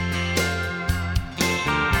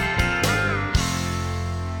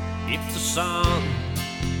 If the sun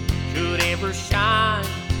should ever shine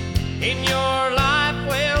in your life,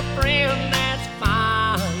 well, friend, that's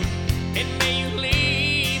fine. And may you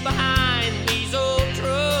leave behind these old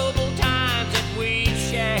troubled times that we've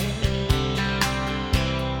shared.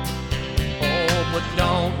 Oh, but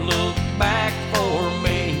don't look back for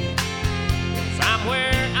me, 'cause I'm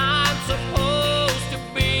where I'm supposed to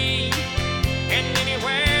be. And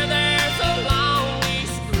anywhere there's a lonely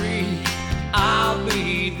street, I'll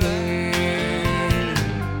be there.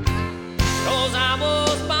 'Cause I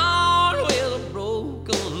was born with a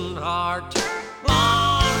broken heart,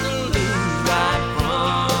 born to lose right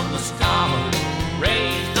from the start,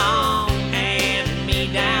 raised on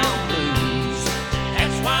hand-me-down blues.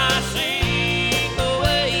 That's why I sing the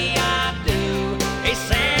way I do, a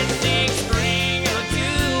sad six-string and a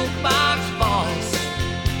jukebox voice.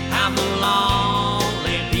 I'm the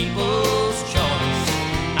lonely people's choice.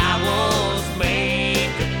 I was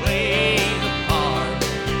made to play the part.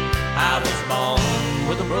 I was born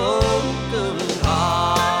with a broken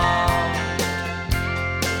heart.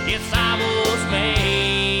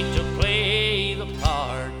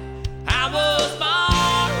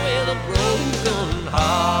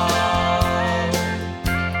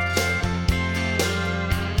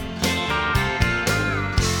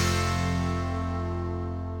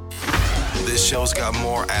 show's got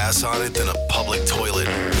more ass on it than a public toilet.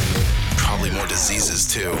 Probably more diseases,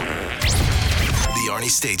 too. The Arnie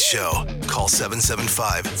State Show. Call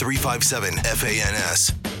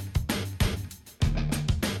 775-357-FANS.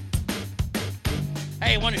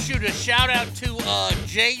 Hey, I want to shoot a shout out to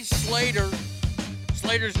Jay Slater,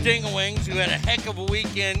 Slater's Ding-a-Wings, who had a heck of a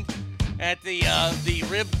weekend at the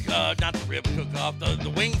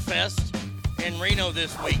Wing Fest in Reno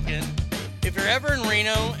this weekend. If you're ever in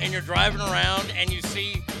Reno and you're driving around and you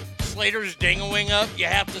see Slater's Ding-a-Wing up, you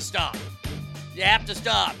have to stop. You have to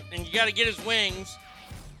stop, and you got to get his wings.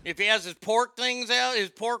 If he has his pork wings out, you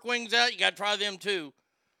got to try them too.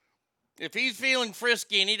 If he's feeling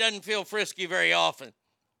frisky, and he doesn't feel frisky very often,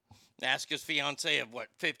 ask his fiance of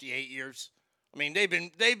 58 years. I mean, they've been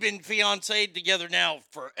fiancéed together now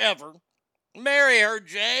forever. Marry her,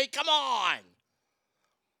 Jay. Come on.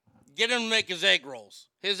 Get him to make his egg rolls.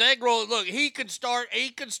 His egg roll. Look, he could start a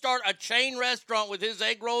chain restaurant with his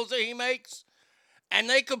egg rolls that he makes, and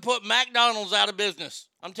they could put McDonald's out of business.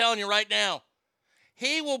 I'm telling you right now.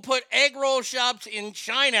 He will put egg roll shops in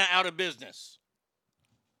China out of business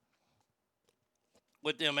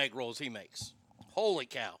with them egg rolls he makes. Holy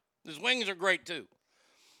cow. His wings are great, too.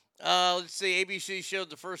 Let's see. ABC showed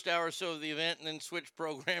the first hour or so of the event and then switched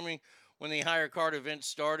programming when the higher card event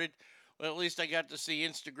started. Well, at least I got to see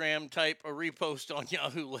Instagram type a repost on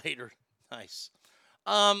Yahoo later. Nice.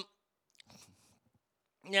 Now,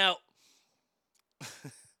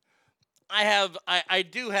 I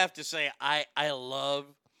do have to say, I love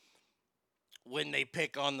when they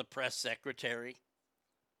pick on the press secretary.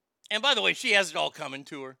 And by the way, she has it all coming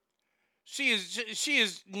to her. She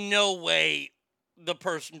is no way the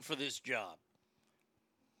person for this job.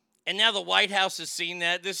 And now the White House has seen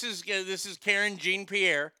that. This is Karen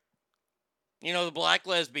Jean-Pierre, the black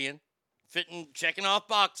lesbian, checking off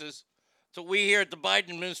boxes. That's what we here at the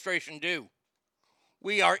Biden administration do.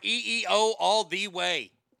 We are EEO all the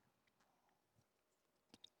way.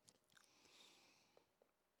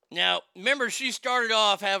 Now, remember, she started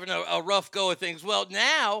off having a rough go of things. Well,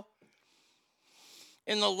 now,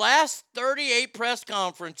 in the last 38 press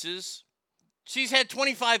conferences, she's had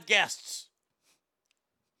 25 guests.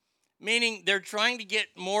 Meaning they're trying to get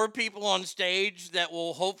more people on stage that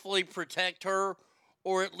will hopefully protect her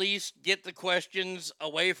or at least get the questions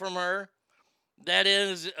away from her. That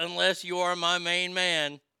is, unless you are my main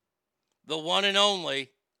man, the one and only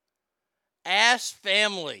Ass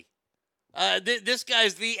Family. This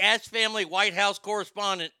guy's the Ass Family White House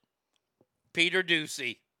correspondent, Peter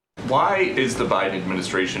Doocy. Why is the Biden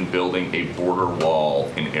administration building a border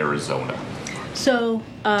wall in Arizona? So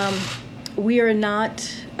we are not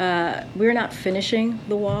finishing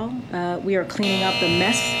the wall. We are cleaning up the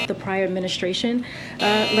mess the prior administration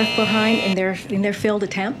left behind in their failed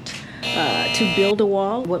attempt to build a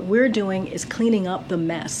wall. What we're doing is cleaning up the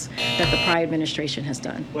mess that the prior administration has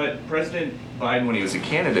done. But President Biden, when he was a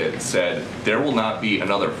candidate, said there will not be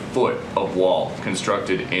another foot of wall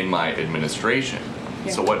constructed in my administration.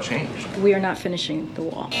 Yeah. So what changed? We are not finishing the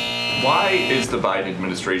wall. Why is the Biden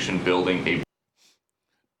administration building a...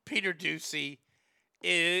 Peter Doocy,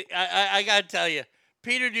 I got to tell you,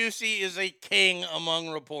 Peter Doocy is a king among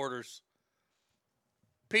reporters.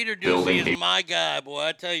 Peter Doocy is my guy, boy.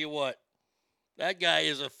 I tell you what, that guy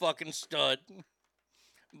is a fucking stud.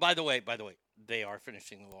 By the way, they are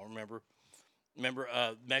finishing the wall. Remember,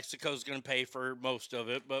 Mexico's going to pay for most of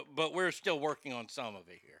it, but we're still working on some of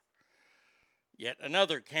it here. Yet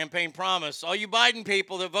another campaign promise. All you Biden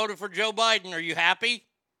people that voted for Joe Biden, are you happy?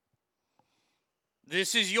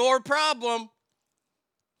 This is your problem.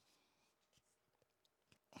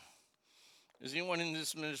 Is anyone in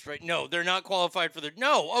this administration? No, they're not qualified for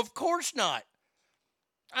No, of course not.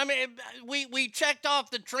 I mean, we checked off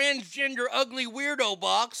the transgender ugly weirdo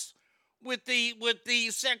box with the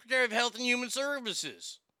Secretary of Health and Human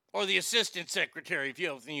Services, or the Assistant Secretary of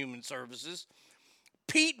Health and Human Services,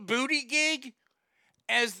 Pete Buttigieg,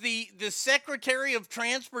 as the Secretary of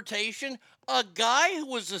Transportation, a guy who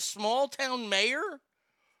was a small town mayor?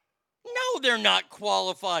 No, they're not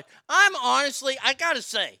qualified. I gotta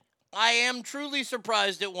say, I am truly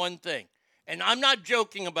surprised at one thing, and I'm not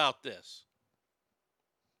joking about this.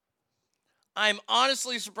 I'm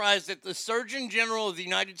honestly surprised that the Surgeon General of the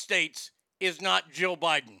United States is not Jill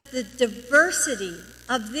Biden. The diversity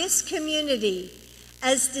of this community,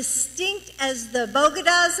 as distinct as the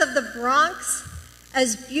Bogotas of the Bronx,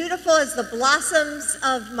 as beautiful as the blossoms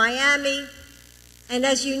of Miami, and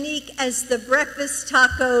as unique as the breakfast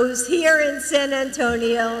tacos here in San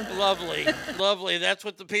Antonio. Lovely, lovely. That's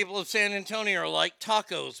what the people of San Antonio are like,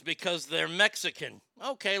 tacos, because they're Mexican.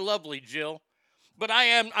 Okay, lovely, Jill. But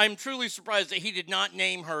I'm truly surprised that he did not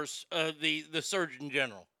name her the Surgeon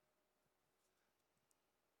General.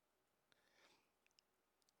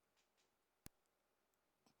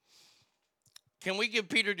 Can we give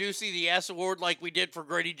Peter Doocy the S Award like we did for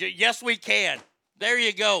Grady? Yes, we can. There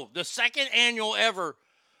you go. The second annual ever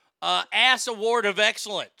Ass Award of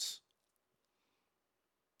Excellence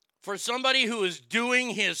for somebody who is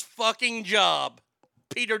doing his fucking job,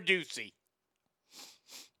 Peter Doocy.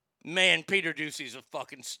 Man, Peter Doocy's a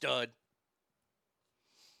fucking stud.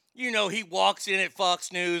 You know, he walks in at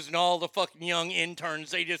Fox News and all the fucking young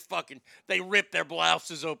interns, they rip their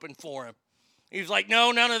blouses open for him. He's like,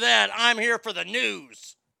 no, none of that. I'm here for the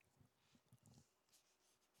news.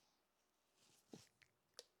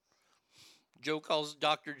 Joe calls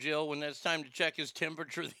Dr. Jill when it's time to check his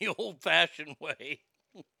temperature the old-fashioned way.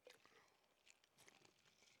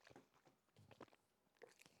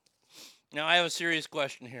 Now, I have a serious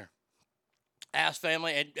question here. Ask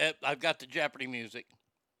family, and I've got the Jeopardy music.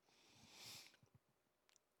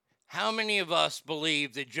 How many of us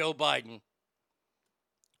believe that Joe Biden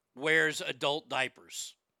wears adult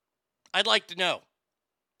diapers? I'd like to know.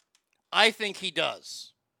 I think he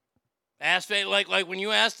does. Ask like when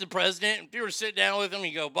you ask the president, if you were to sit down with him,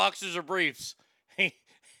 you go, boxers or briefs?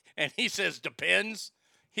 And he says, depends.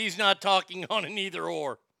 He's not talking on an either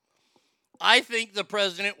or. I think the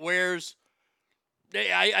president wears,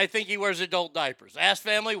 I think he wears adult diapers. Ask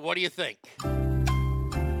family, what do you think?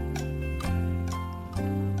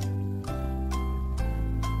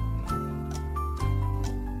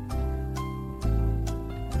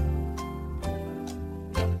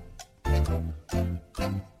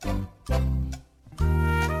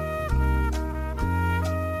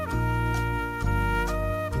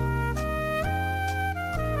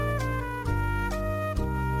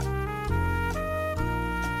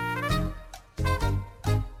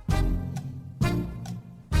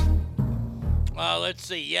 Let's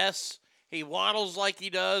see. Yes, he waddles like he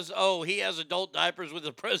does. Oh, he has adult diapers with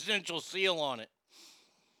a presidential seal on it.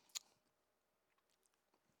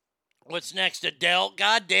 What's next? Adele?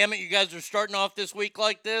 God damn it, you guys are starting off this week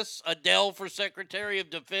like this? Adele for Secretary of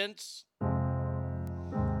Defense?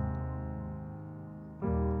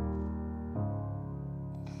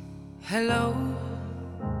 Hello,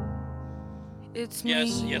 it's me.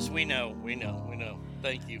 Yes, we know.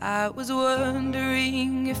 Thank you. I was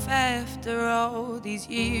wondering if after all these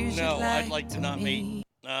years No, you'd I'd like to not me.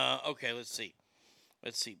 meet. Okay, let's see.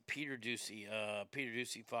 Peter Doocy,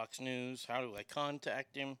 Fox News. How do I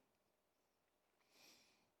contact him?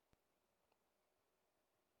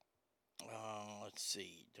 Let's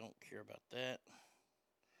see. Don't care about that.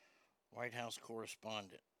 White House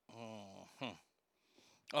correspondent.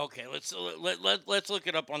 Okay, let's look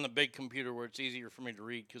it up on the big computer where it's easier for me to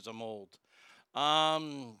read because I'm old.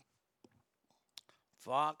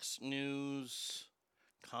 Fox News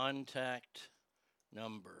contact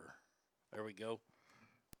number. There we go.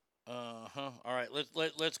 All right,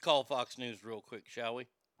 let's call Fox News real quick, shall we?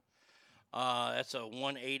 That's a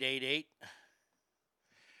 1-888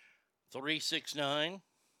 369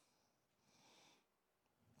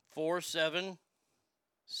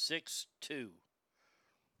 4762.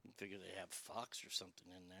 Figure they have Fox or something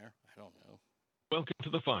in there. I don't know. Welcome to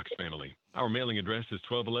the Fox family. Our mailing address is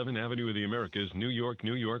 1211 Avenue of the Americas, New York,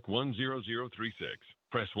 10036.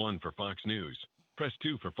 Press 1 for Fox News. Press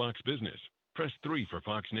 2 for Fox Business. Press 3 for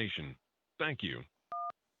Fox Nation. Thank you.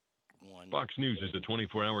 Fox News is a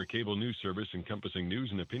 24-hour cable news service encompassing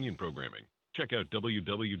news and opinion programming. Check out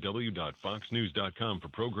www.foxnews.com for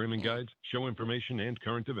programming guides, show information, and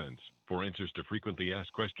current events. For answers to frequently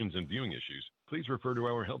asked questions and viewing issues, please refer to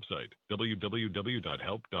our help site,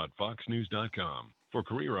 www.help.foxnews.com. For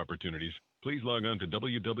career opportunities, please log on to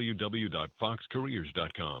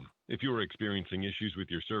www.foxcareers.com. If you are experiencing issues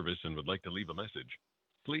with your service and would like to leave a message,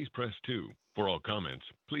 please press 2. For all comments,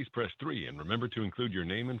 please press 3 and remember to include your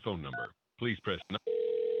name and phone number. Please press 9.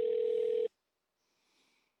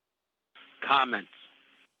 Comments.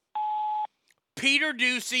 Peter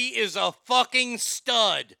Doocy is a fucking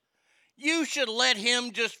stud. You should let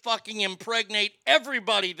him just fucking impregnate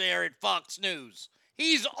everybody there at Fox News.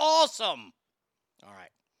 He's awesome. All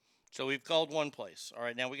right. So we've called one place. All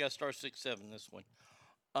right, now we got star 67 this one.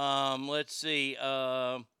 Let's see.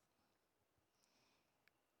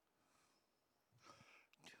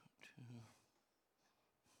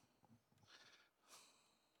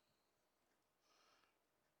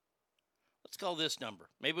 Let's call this number.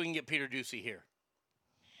 Maybe we can get Peter Doocy here.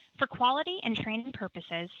 For quality and training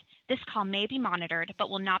purposes, this call may be monitored but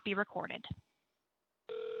will not be recorded.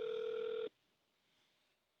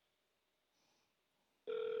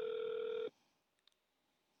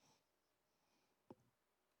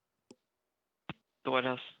 The White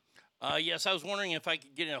House. Yes, I was wondering if I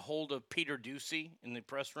could get a hold of Peter Ducey in the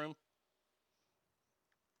press room.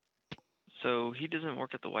 So he doesn't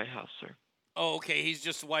work at the White House, sir. Oh, okay. He's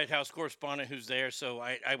just the White House correspondent who's there, so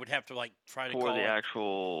I would have to try to For call the him.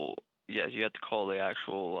 actual, yes, you have to call the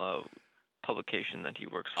actual publication that he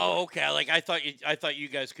works for. Oh, okay. I thought you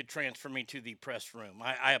guys could transfer me to the press room.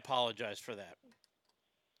 I apologize for that.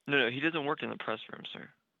 No, he doesn't work in the press room, sir.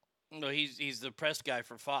 No, he's the press guy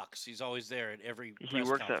for Fox. He's always there at every press He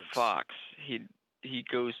works conference. at Fox. He's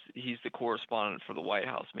the correspondent for the White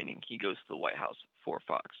House, meaning he goes to the White House for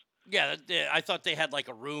Fox. Yeah, I thought they had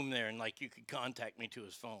a room there and you could contact me to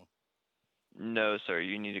his phone. No, sir.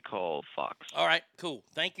 You need to call Fox. All right, cool.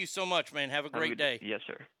 Thank you so much, man. Have a great day. Yes,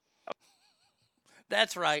 sir.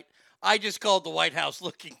 That's right. I just called the White House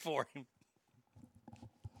looking for him.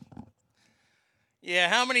 Yeah,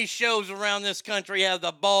 how many shows around this country have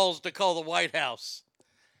the balls to call the White House?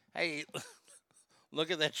 Hey,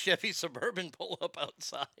 look at that Chevy Suburban pull up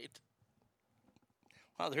outside.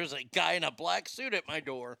 Wow, there's a guy in a black suit at my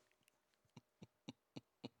door.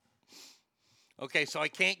 Okay, so I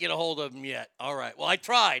can't get a hold of him yet. All right. Well, I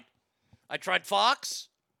tried. I tried Fox,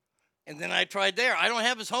 and then I tried there. I don't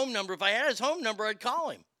have his home number. If I had his home number, I'd call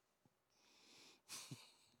him.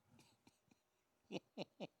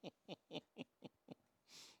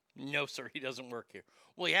 No, sir, he doesn't work here.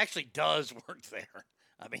 Well, he actually does work there.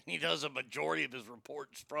 I mean, he does a majority of his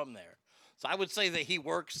reports from there. So I would say that he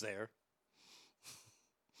works there.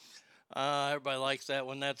 Everybody likes that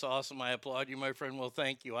one. That's awesome. I applaud you, my friend. Well,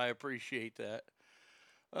 thank you. I appreciate that.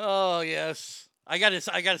 Oh, yes. I gotta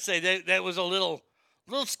say that was a little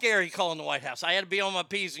scary calling the White House. I had to be on my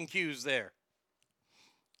P's and Q's there.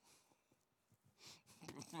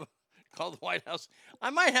 Call the White House. I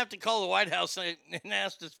might have to call the White House and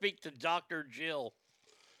ask to speak to Dr. Jill.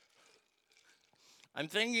 I'm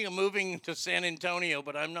thinking of moving to San Antonio,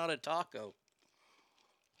 but I'm not a taco.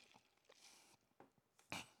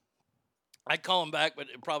 I'd call him back, but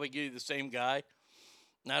it'd probably give you the same guy.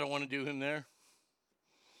 And I don't want to do him there.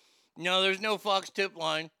 No, there's no Fox tip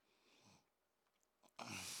line.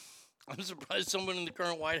 I'm surprised someone in the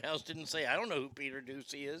current White House didn't say, I don't know who Peter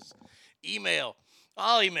Ducey is. Email.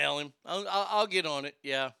 I'll email him. I'll get on it.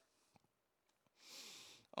 Yeah.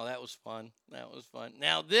 Oh, that was fun. That was fun.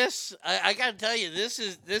 Now this, I got to tell you, this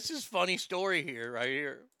is funny story here, right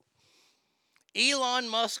here. Elon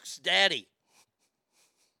Musk's daddy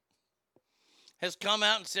has come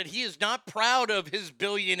out and said he is not proud of his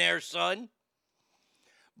billionaire son,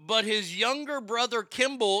 but his younger brother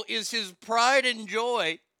Kimball is his pride and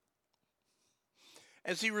joy.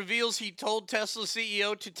 As he reveals he told Tesla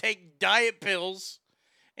CEO to take diet pills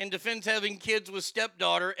and defends having kids with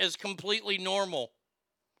stepdaughter as completely normal.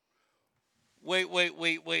 Wait. What?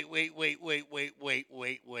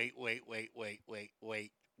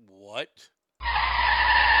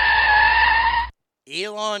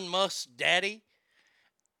 Elon Musk's daddy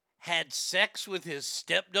had sex with his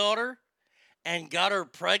stepdaughter and got her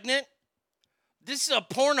pregnant? This is a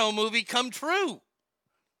porno movie come true.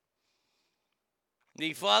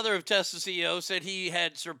 The father of Tesla CEO said he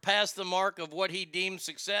had surpassed the mark of what he deemed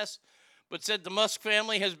success, but said the Musk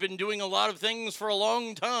family has been doing a lot of things for a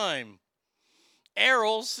long time.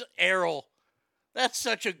 Errol, that's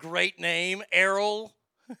such a great name, Errol,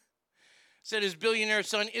 said his billionaire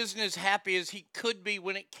son isn't as happy as he could be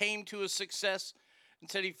when it came to his success, and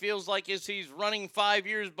said he feels like he's running 5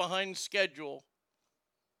 years behind schedule.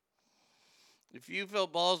 If you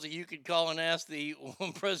felt ballsy, you could call and ask the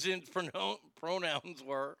president's pronouns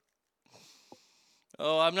were.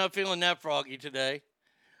 Oh, I'm not feeling that froggy today.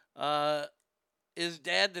 His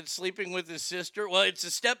dad that's sleeping with his sister. Well, it's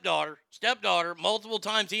a stepdaughter. Multiple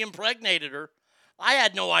times he impregnated her. I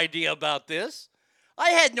had no idea about this.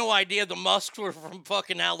 I had no idea the Musks were from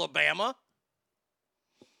fucking Alabama.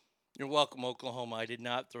 You're welcome, Oklahoma. I did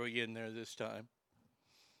not throw you in there this time.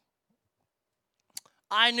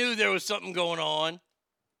 I knew there was something going on.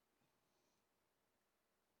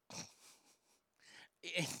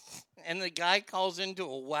 And the guy calls into a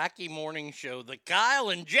wacky morning show, the Kyle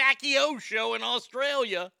and Jackie O show in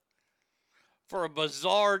Australia, for a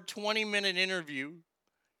bizarre 20-minute interview.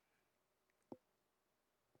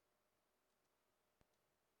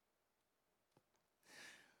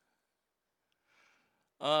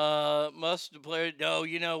 Musk declared, no,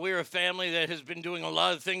 we're a family that has been doing a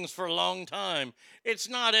lot of things for a long time. It's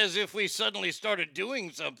not as if we suddenly started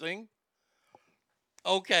doing something.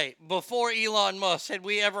 Okay, before Elon Musk, had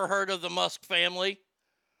we ever heard of the Musk family?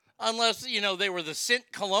 Unless, they were the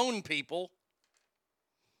Scent Cologne people.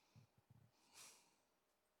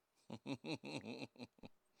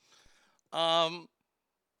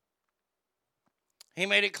 He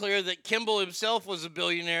made it clear that Kimball himself was a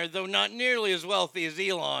billionaire, though not nearly as wealthy as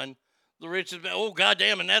Elon, the richest man. Oh,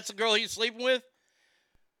 goddamn, and that's the girl he's sleeping with?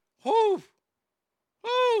 Whew.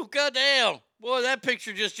 Oh, goddamn. Boy, that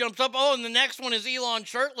picture just jumps up. Oh, and the next one is Elon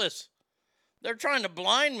shirtless. They're trying to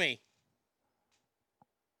blind me.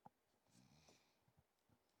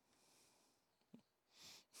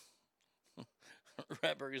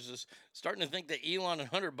 Ratberg is just starting to think that Elon and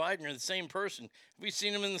Hunter Biden are the same person. Have we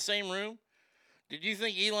seen them in the same room? Did you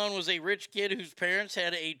think Elon was a rich kid whose parents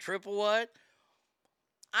had a triple wide?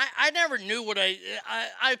 I never knew what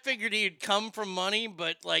I figured he'd come from money,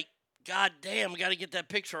 but like, god damn, got to get that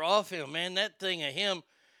picture off him, man. That thing of him.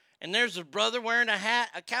 And there's his brother wearing a hat,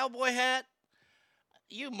 a cowboy hat.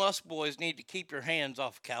 You Musk boys need to keep your hands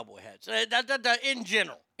off cowboy hats. In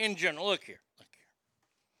general, look here.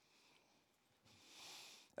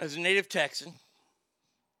 As a native Texan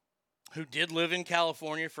who did live in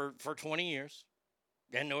California for 20 years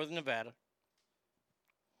and Northern Nevada,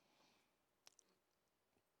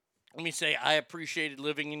 let me say I appreciated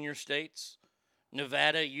living in your states.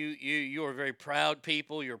 Nevada, you are very proud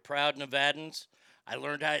people. You're proud Nevadans. I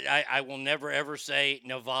learned I will never ever say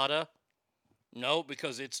Nevada. No,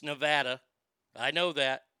 because it's Nevada. I know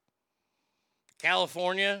that.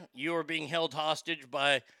 California, you are being held hostage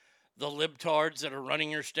by the libtards that are running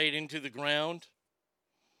your state into the ground.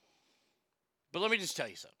 But let me just tell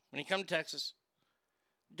you something. When you come to Texas,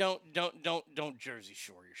 don't Jersey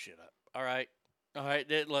Shore your shit up. All right? All right.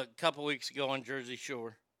 Look, a couple weeks ago on Jersey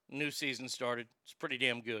Shore, new season started. It's pretty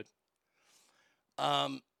damn good.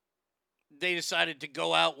 They decided to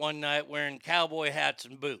go out one night wearing cowboy hats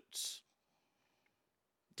and boots.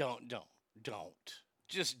 Don't.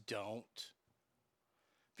 Just don't.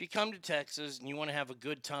 If you come to Texas and you want to have a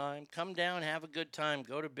good time, come down, have a good time.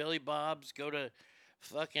 Go to Billy Bob's, go to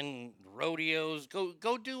fucking rodeos.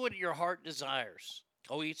 Go do what your heart desires.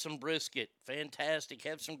 Go eat some brisket. Fantastic.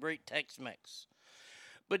 Have some great Tex-Mex.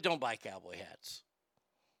 But don't buy cowboy hats.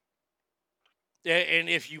 And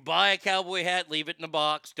if you buy a cowboy hat, leave it in a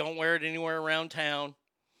box. Don't wear it anywhere around town.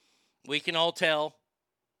 We can all tell.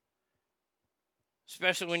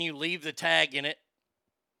 Especially when you leave the tag in it.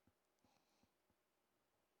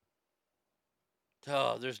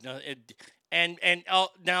 Oh, there's no...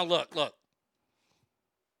 now look.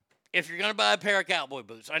 If you're going to buy a pair of cowboy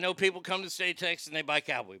boots, I know people come to the state of Texas and they buy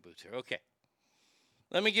cowboy boots here. Okay.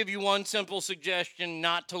 Let me give you one simple suggestion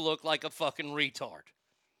not to look like a fucking retard.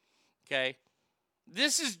 Okay?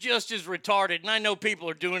 This is just as retarded, and I know people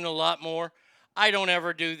are doing a lot more. I don't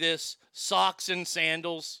ever do this. Socks and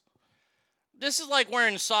sandals. This is like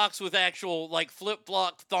wearing socks with actual, like,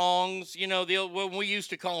 flip-flop thongs. You know, when we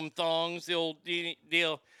used to call them thongs, the old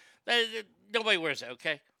deal. Nobody wears that,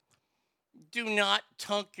 okay? Do not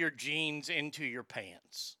tuck your jeans into your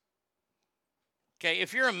pants. Okay,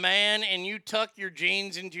 if you're a man and you tuck your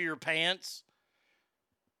jeans into your pants,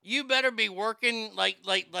 you better be working like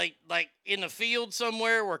in the field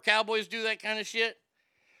somewhere where cowboys do that kind of shit.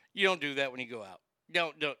 You don't do that when you go out.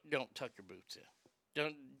 Don't tuck your boots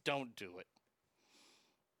in. Don't do it.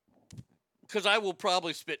 Because I will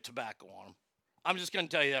probably spit tobacco on them. I'm just going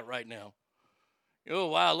to tell you that right now. Oh,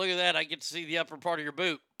 wow, look at that. I get to see the upper part of your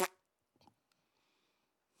boot.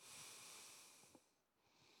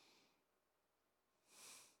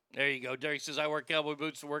 There you go. Derek says, I wear cowboy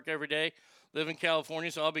boots to work every day. Live in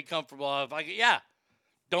California, so I'll be comfortable.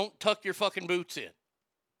 Don't tuck your fucking boots in.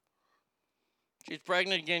 She's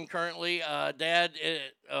pregnant again currently. Dad,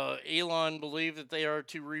 Elon, believe that they are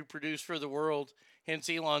to reproduce for the world. Hence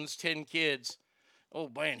Elon's 10 kids.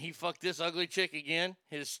 Oh, man, he fucked this ugly chick again.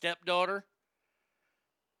 His stepdaughter.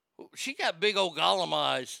 She got big old Gollum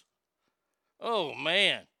eyes. Oh,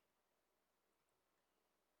 man.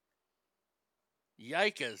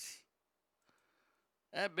 Yikes.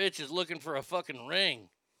 That bitch is looking for a fucking ring.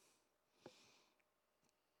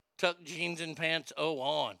 Tuck jeans and pants,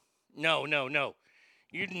 on. No.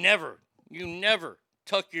 You never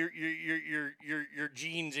tuck your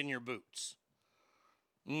jeans in your boots.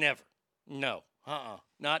 Never. No.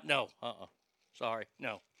 Not no. Sorry.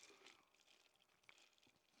 No.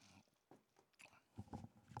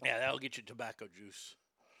 Yeah, that'll get you tobacco juice.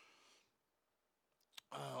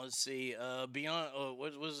 Let's see. Beyond.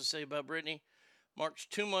 What does it say about Britney? Mark's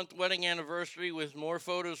 2-month wedding anniversary with more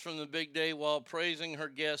photos from the big day while praising her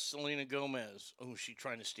guest, Selena Gomez. Oh, is she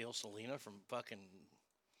trying to steal Selena from fucking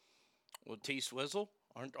T-Swizzle?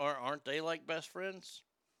 Aren't they like best friends?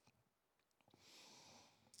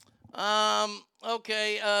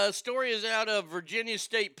 Okay. Story is out of Virginia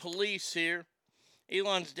State Police here.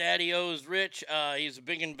 Elon's daddy-o is rich. He's a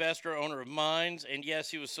big investor, owner of mines, and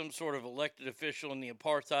yes, he was some sort of elected official in the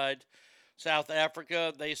apartheid South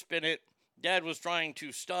Africa, they spin it. Dad was trying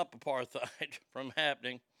to stop apartheid from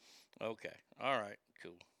happening. Okay. All right.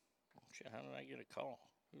 Cool. Shit, how did I get a call?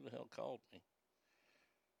 Who the hell called me?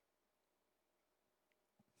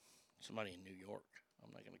 Somebody in New York.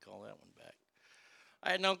 I'm not going to call that one back. I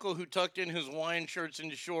had an uncle who tucked in his Hawaiian shirts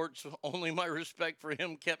into shorts. Only my respect for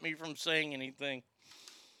him kept me from saying anything.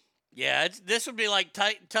 Yeah, this would be like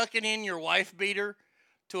tucking in your wife beater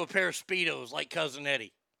to a pair of Speedos like Cousin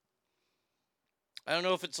Eddie. I don't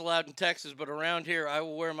know if it's allowed in Texas, but around here, I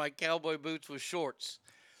will wear my cowboy boots with shorts.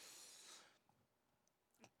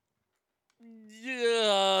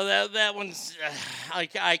 Yeah, that one's...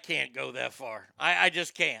 I can't go that far. I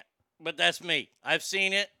just can't. But that's me. I've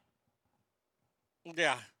seen it.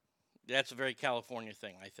 Yeah, that's a very California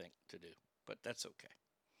thing, I think, to do. But that's okay.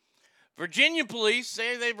 Virginia police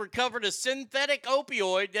say they've recovered a synthetic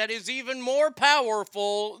opioid that is even more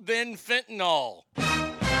powerful than fentanyl.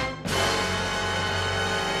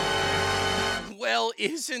 Well,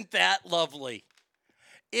 isn't that lovely?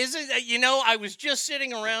 Isn't that, I was just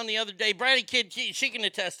sitting around the other day. Bradley Kidd, she can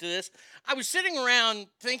attest to this. I was sitting around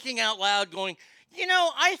thinking out loud going,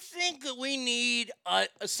 I think that we need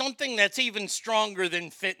something that's even stronger than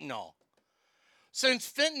fentanyl.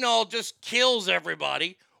 Since fentanyl just kills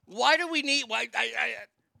everybody, why do we need...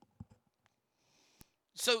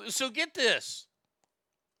 So get this.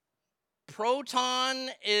 Proton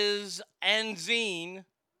is anzine.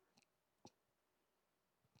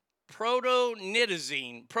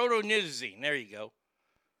 Protonitazine, there you go.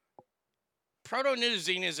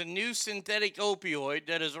 Protonitazine is a new synthetic opioid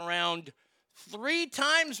that is around 3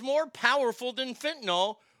 times more powerful than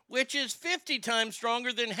fentanyl, which is 50 times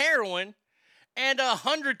stronger than heroin and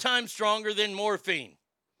 100 times stronger than morphine.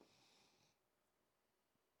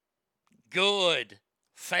 Good.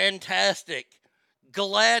 Fantastic.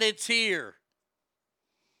 Glad it's here.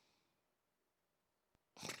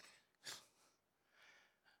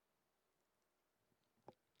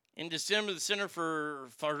 In December, the Center for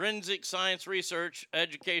Forensic Science Research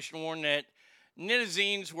Education warned that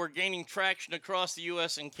nitazines were gaining traction across the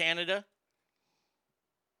U.S. and Canada.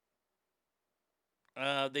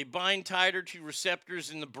 They bind tighter to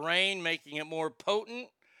receptors in the brain, making it more potent.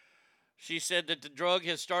 She said that the drug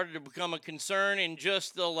has started to become a concern in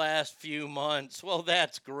just the last few months. Well,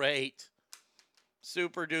 that's great.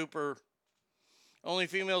 Super duper. Only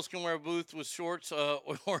females can wear boots with shorts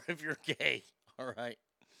or if you're gay. All right.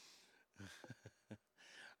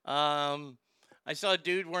 I saw a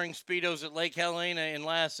dude wearing Speedos at Lake Helena in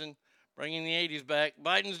Lassen, bringing the 80s back.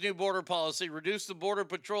 Biden's new border policy, reduce the border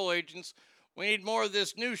patrol agents. We need more of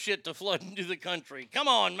this new shit to flood into the country. Come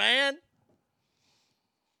on, man.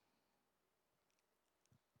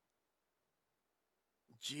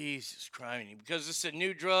 Jesus Christ. Because it's a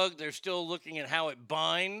new drug, they're still looking at how it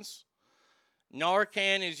binds.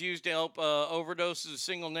 Narcan is used to help overdoses. A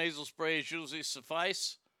single nasal spray is usually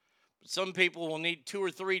suffice. But some people will need 2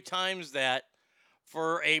 or 3 times that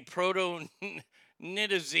for a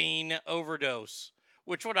protonitazine overdose,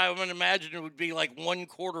 which what I would imagine would be like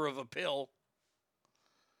 1/4 of a pill.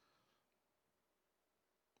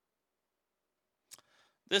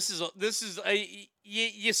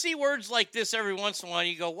 You see words like this every once in a while, and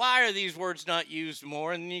you go, why are these words not used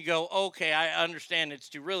more? And then you go, okay, I understand. It's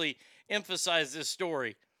to really emphasize this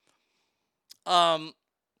story.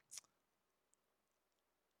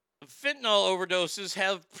 Fentanyl overdoses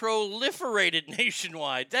have proliferated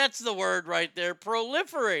nationwide. That's the word right there,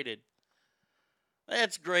 proliferated.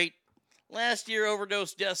 That's great. Last year,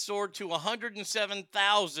 overdose deaths soared to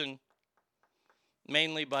 107,000,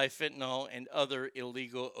 mainly by fentanyl and other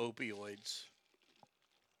illegal opioids.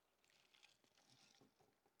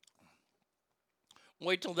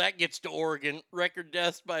 Wait till that gets to Oregon. Record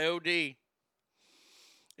deaths by OD.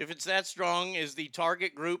 If it's that strong, is the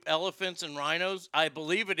target group elephants and rhinos? I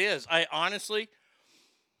believe it is. I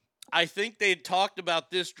think they had talked about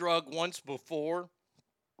this drug once before.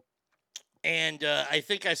 And I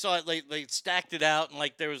think I saw it, they stacked it out, and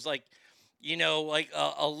like there was like, like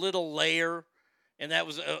a little layer, and that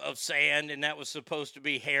was of sand, and that was supposed to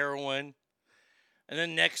be heroin. And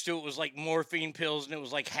then next to it was like morphine pills, and it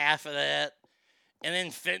was like half of that. And then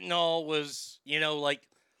fentanyl was, like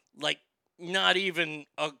not even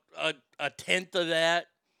a tenth of that.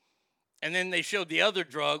 And then they showed the other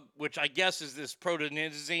drug, which I guess is this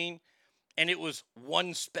protonitazine, and it was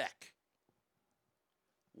 1 speck.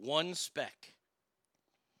 1 speck.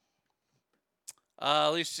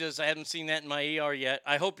 Lisa says, I haven't seen that in my ER yet.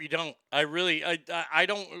 I hope you don't. I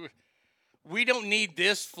don't. We don't need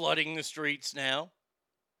this flooding the streets now.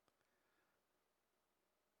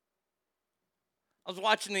 I was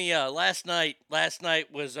watching the last night. Last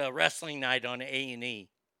night was wrestling night on A&E,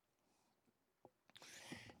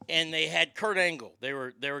 and they had Kurt Angle. They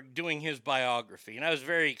were doing his biography, and I was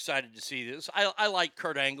very excited to see this. I like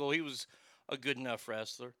Kurt Angle. He was a good enough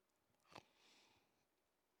wrestler.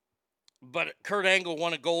 But Kurt Angle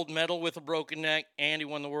won a gold medal with a broken neck, and he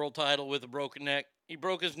won the world title with a broken neck. He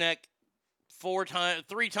broke his neck 3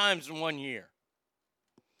 times in 1 year.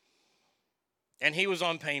 And he was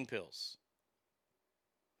on pain pills.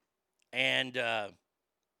 And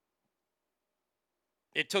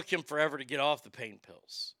it took him forever to get off the pain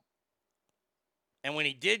pills. And when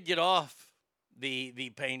he did get off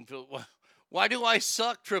the pain pill, why do I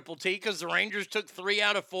suck, Triple T? Because the Rangers took 3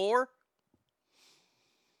 out of 4?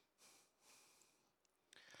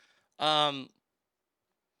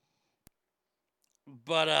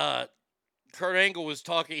 But Kurt Angle was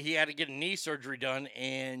talking, he had to get a knee surgery done,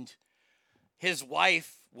 and his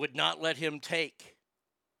wife would not let him take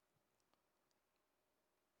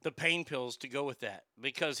the pain pills to go with that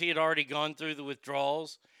because he had already gone through the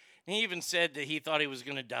withdrawals. And he even said that he thought he was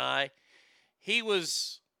going to die. He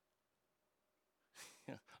was,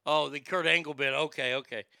 oh, the Kurt Angle bit.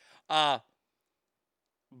 Okay.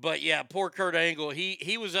 But yeah, poor Kurt Angle.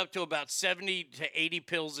 He was up to about 70 to 80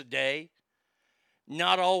 pills a day.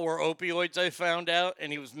 Not all were opioids, I found out,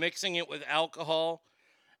 and he was mixing it with alcohol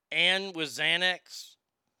and with Xanax.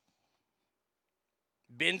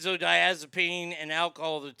 Benzodiazepine and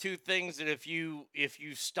alcohol, the 2 things that if you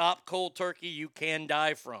stop cold turkey, you can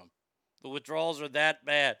die from. The withdrawals are that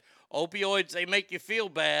bad. Opioids, they make you feel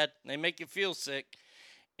bad. They make you feel sick.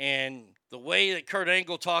 And the way that Kurt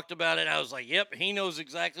Angle talked about it, I was like, yep, he knows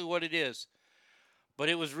exactly what it is. But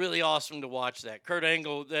it was really awesome to watch that. Kurt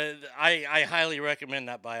Angle, I highly recommend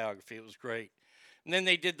that biography. It was great. And then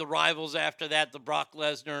they did the rivals after that, the Brock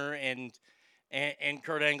Lesnar and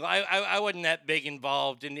Kurt Angle. I wasn't that big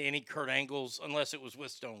involved in any Kurt Angles unless it was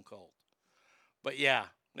with Stone Cold. But yeah,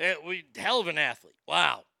 hell of an athlete.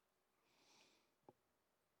 Wow.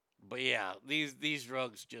 But yeah, these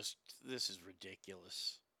drugs this is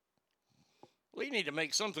ridiculous. We need to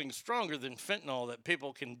make something stronger than fentanyl that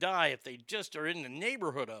people can die if they just are in the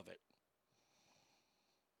neighborhood of it.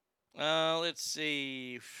 Let's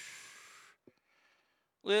see.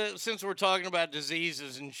 Since we're talking about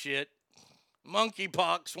diseases and shit,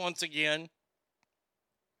 monkeypox once again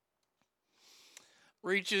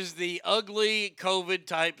reaches the ugly COVID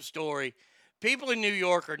type story. People in New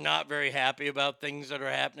York are not very happy about things that are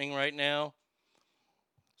happening right now.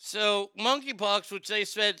 So, monkeypox, which they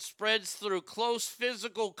said spreads through close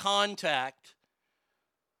physical contact,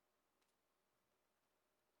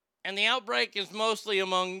 and the outbreak is mostly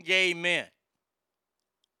among gay men.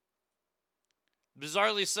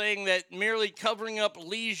 Bizarrely saying that merely covering up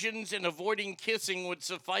lesions and avoiding kissing would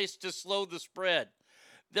suffice to slow the spread.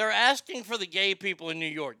 They're asking for the gay people in New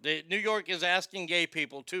York. New York is asking gay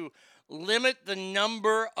people to limit the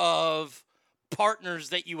number of partners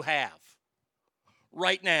that you have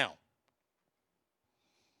right now.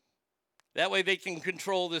 That way they can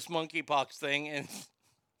control this monkeypox thing, and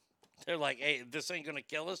they're like, hey, if this ain't going to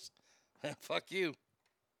kill us, fuck you.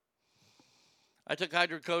 I took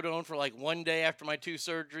hydrocodone for like 1 day after my 2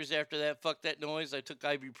 surgeries. After that, fuck that noise. I took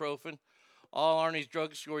ibuprofen. All Arnie's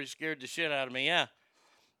drug stories scared the shit out of me, yeah.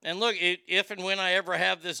 And look, if and when I ever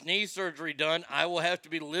have this knee surgery done, I will have to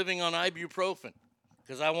be living on ibuprofen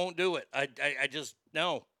because I won't do it. I just,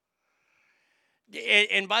 no.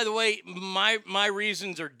 And by the way, my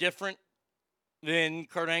reasons are different than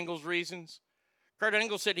Kurt Angle's reasons. Kurt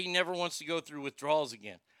Angle said he never wants to go through withdrawals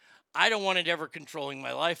again. I don't want it ever controlling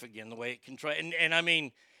my life again the way it controls. And I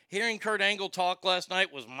mean, hearing Kurt Angle talk last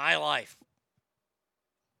night was my life.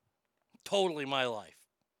 Totally my life.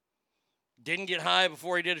 Didn't get high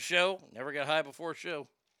before he did a show. Never got high before a show.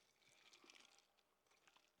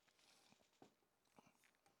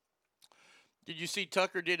 Did you see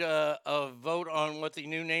Tucker did a vote on what the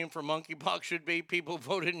new name for monkeypox should be? People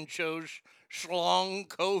voted and chose Schlong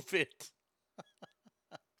COVID.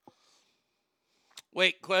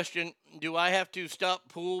 Wait, question. Do I have to stop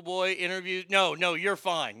pool boy interviews? No, you're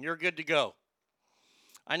fine. You're good to go.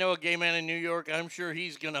 I know a gay man in New York. I'm sure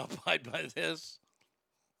he's going to abide by this.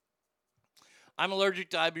 I'm allergic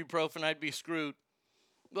to ibuprofen. I'd be screwed.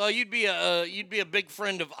 Well, you'd be a big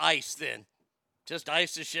friend of ice then. Just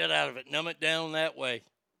ice the shit out of it. Numb it down that way.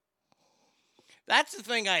 That's the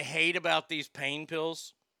thing I hate about these pain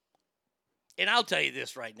pills. And I'll tell you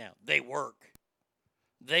this right now. They work.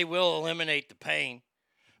 They will eliminate the pain.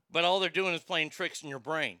 But all they're doing is playing tricks in your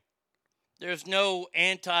brain. There's no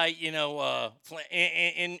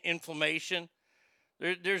inflammation.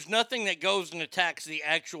 There's nothing that goes and attacks the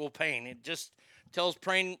actual pain. It just tells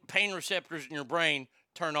pain receptors in your brain,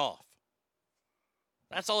 turn off.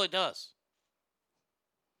 That's all it does.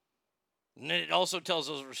 And then it also tells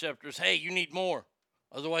those receptors, hey, you need more.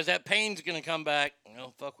 Otherwise, that pain's going to come back.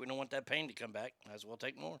 Fuck, we don't want that pain to come back. Might as well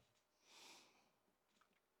take more.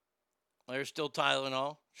 There's still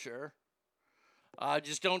Tylenol, sure.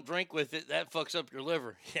 Just don't drink with it. That fucks up your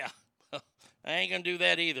liver. Yeah, I ain't going to do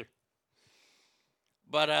that either.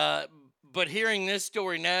 But hearing this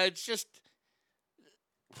story now, it's just...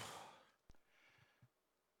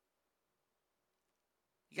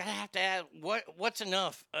 You have to ask, what's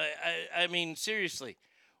enough? I mean, seriously.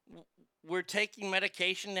 We're taking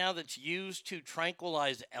medication now that's used to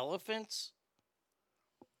tranquilize elephants?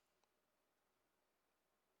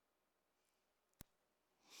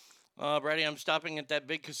 Brady, I'm stopping at that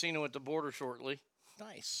big casino at the border shortly.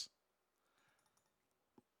 Nice.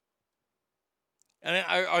 I mean,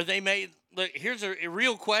 are they made... Look, here's a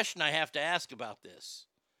real question I have to ask about this.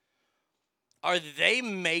 Are they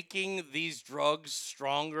making these drugs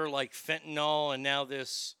stronger, like fentanyl and now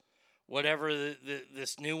this, whatever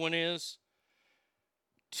this new one is,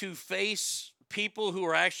 to face people who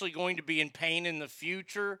are actually going to be in pain in the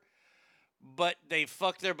future, but they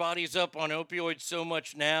fuck their bodies up on opioids so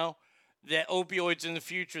much now that opioids in the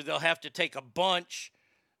future, they'll have to take a bunch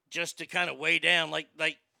just to kind of weigh down. Like,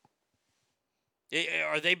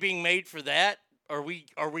 are they being made for that? Are we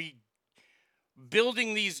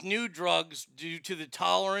building these new drugs due to the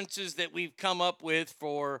tolerances that we've come up with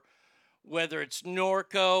for whether it's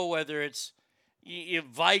Norco, whether it's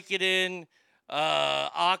Vicodin,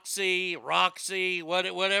 Oxy, Roxy,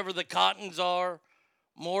 whatever the cottons are,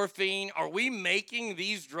 morphine? Are we making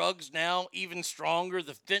these drugs now even stronger,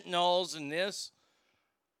 the fentanyls and this,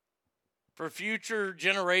 for future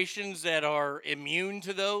generations that are immune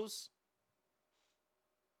to those?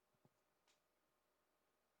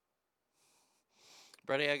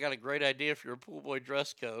 Brady, I got a great idea for your pool boy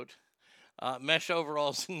dress code. Mesh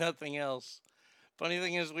overalls and nothing else. Funny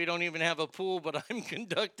thing is, we don't even have a pool, but I'm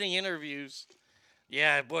conducting interviews.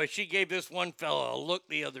 Yeah, boy, she gave this one fella a look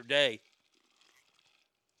the other day.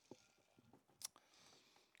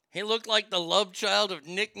 He looked like the love child of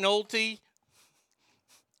Nick Nolte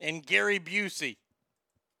and Gary Busey.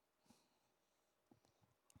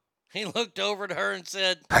 He looked over at her and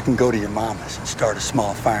said, I can go to your mama's and start a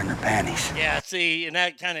small fire in her panties. Yeah, see, and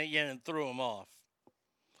that kind of threw him off.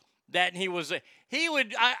 That and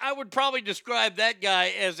I would probably describe that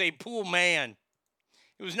guy as a pool man.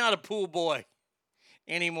 He was not a pool boy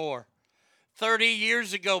anymore. 30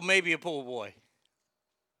 years ago, maybe a pool boy.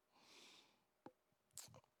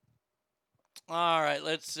 All right,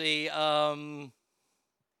 let's see.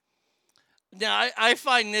 Now, I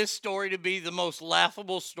find this story to be the most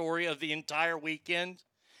laughable story of the entire weekend,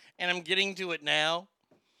 and I'm getting to it now.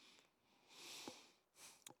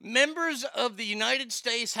 Members of the United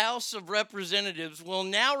States House of Representatives will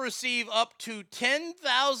now receive up to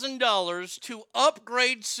 $10,000 to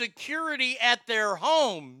upgrade security at their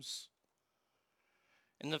homes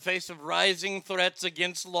in the face of rising threats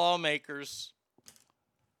against lawmakers.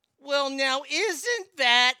 Well, now, isn't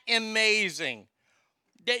that amazing?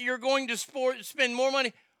 That you're going to spend more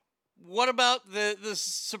money. What about the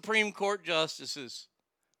Supreme Court justices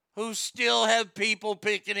who still have people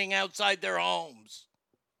picketing outside their homes?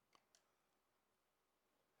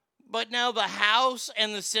 But now the House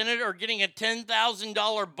and the Senate are getting a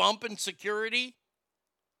 $10,000 bump in security?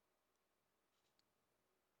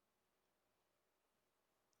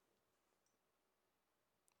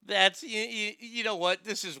 That's, you know what,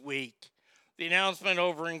 this is weak. The announcement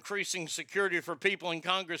over increasing security for people in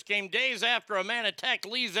Congress came days after a man attacked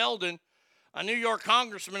Lee Zeldin, a New York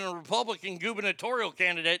congressman and Republican gubernatorial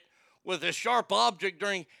candidate, with a sharp object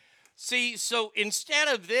during... See, so instead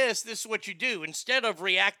of this is what you do. Instead of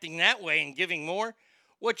reacting that way and giving more,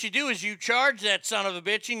 what you do is you charge that son of a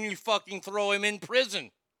bitch and you fucking throw him in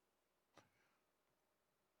prison.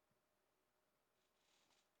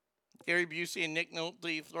 Gary Busey and Nick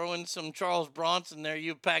Nolte throw in some Charles Bronson there.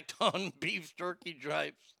 You packed on beef jerky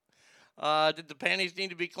stripes. Did the panties need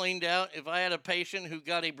to be cleaned out? If I had a patient who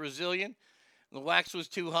got a Brazilian, the wax was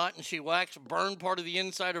too hot and she waxed, burned part of the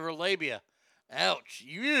inside of her labia. Ouch.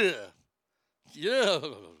 Yeah. Yeah.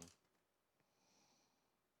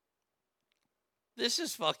 This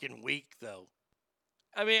is fucking weak, though.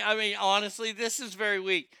 I mean, honestly, this is very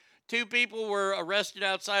weak. 2 people were arrested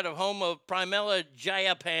outside of home of Pramila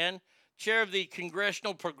Jayappan, chair of the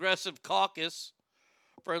Congressional Progressive Caucus,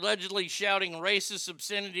 for allegedly shouting racist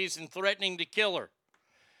obscenities and threatening to kill her.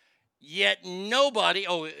 Yet nobody,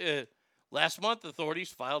 Last month, authorities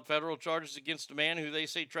filed federal charges against a man who they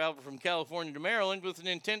say traveled from California to Maryland with an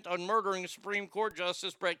intent on murdering Supreme Court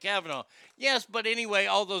Justice Brett Kavanaugh. Yes, but anyway,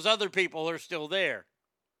 all those other people are still there.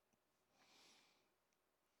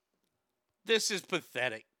 This is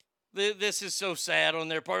pathetic. This is so sad on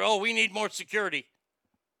their part. Oh, we need more security.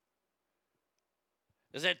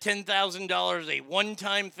 Is that $10,000 a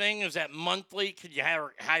one-time thing? Is that monthly? Could you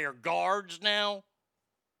hire guards now?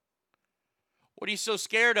 What are you so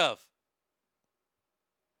scared of?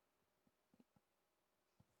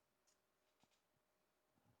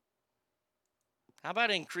 How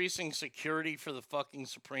about increasing security for the fucking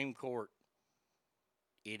Supreme Court?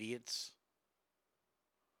 Idiots.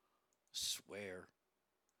 Swear.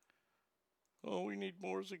 Oh, we need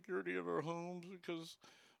more security at our homes because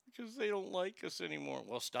they don't like us anymore.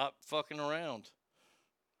 Well, stop fucking around.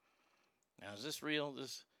 Now, is this real?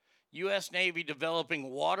 This U.S. Navy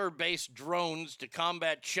developing water-based drones to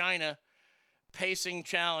combat China pacing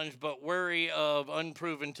challenge, but wary of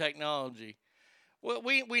unproven technology. Well,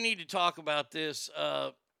 we need to talk about this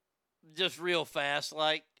just real fast,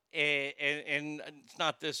 and it's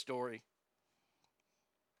not this story.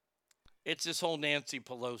 It's this whole Nancy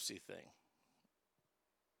Pelosi thing.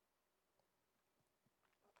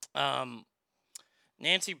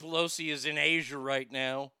 Nancy Pelosi is in Asia right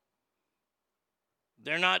now.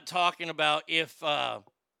 They're not talking about if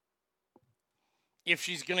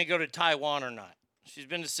she's going to go to Taiwan or not. She's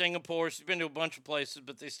been to Singapore. She's been to a bunch of places,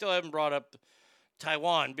 but they still haven't brought up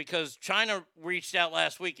Taiwan because China reached out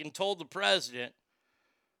last week and told the president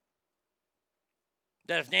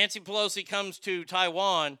that if Nancy Pelosi comes to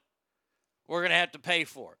Taiwan, we're going to have to pay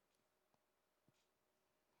for it.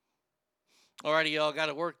 Alrighty, y'all. Got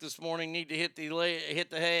to work this morning. Need to hit the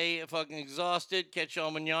hay. Fucking exhausted. Catch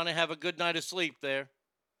y'all mañana. Have a good night of sleep there.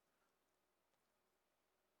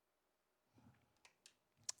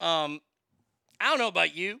 I don't know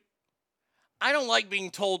about you. I don't like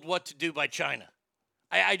being told what to do by China.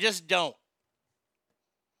 I just don't.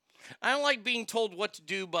 I don't like being told what to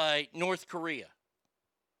do by North Korea.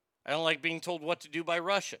 I don't like being told what to do by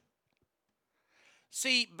Russia.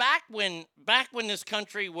 See, back when this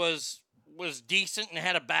country was decent and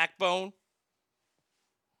had a backbone,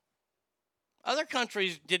 other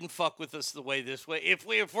countries didn't fuck with us the way this way. If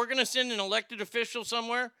we're going to send an elected official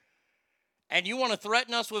somewhere and you want to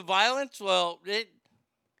threaten us with violence, well,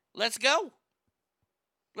 let's go.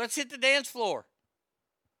 Let's hit the dance floor.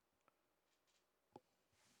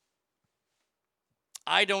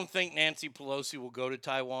 I don't think Nancy Pelosi will go to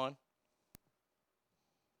Taiwan.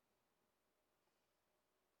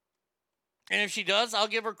 And if she does, I'll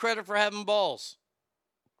give her credit for having balls.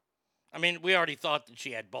 I mean, we already thought that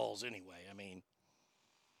she had balls anyway.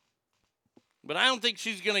 But I don't think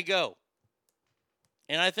she's going to go.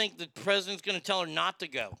 And I think the president's going to tell her not to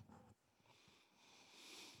go.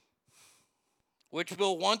 Which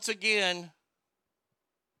will once again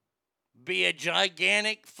be a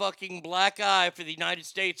gigantic fucking black eye for the United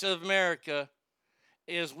States of America,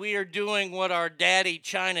 is we are doing what our daddy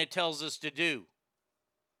China tells us to do.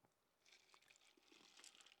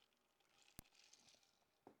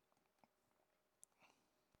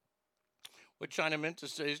 What China meant to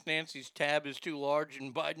say is Nancy's tab is too large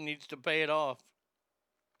and Biden needs to pay it off.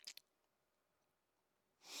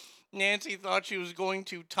 Nancy thought she was going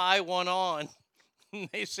to tie one on.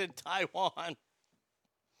 They said Taiwan.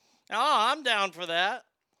 Oh, I'm down for that.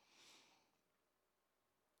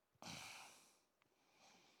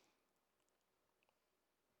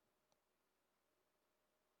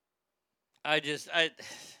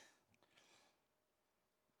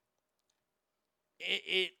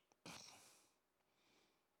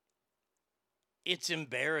 It's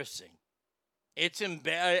embarrassing.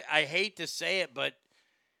 I hate to say it, but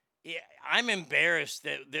I'm embarrassed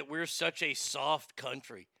that we're such a soft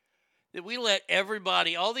country. That we let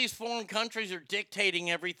everybody, all these foreign countries are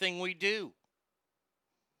dictating everything we do.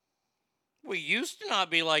 We used to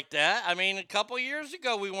not be like that. I mean, a couple years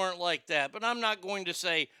ago we weren't like that. But I'm not going to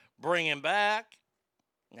say bring him back.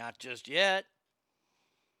 Not just yet.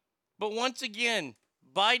 But once again,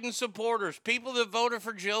 Biden supporters, people that voted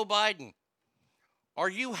for Joe Biden, are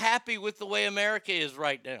you happy with the way America is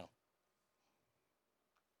right now?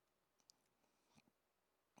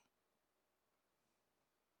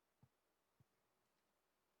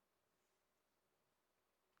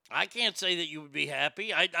 I can't say that you would be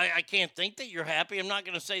happy. I can't think that you're happy. I'm not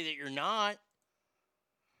going to say that you're not.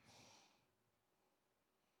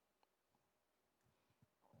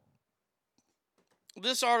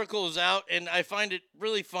 This article is out, and I find it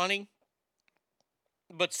really funny,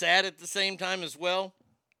 but sad at the same time as well.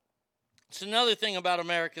 It's another thing about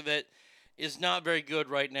America that is not very good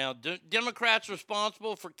right now. Democrats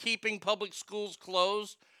responsible for keeping public schools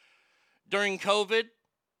closed during COVID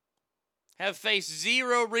have faced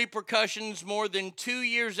zero repercussions more than 2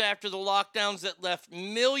 years after the lockdowns that left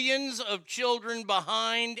millions of children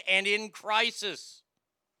behind and in crisis.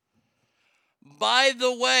 By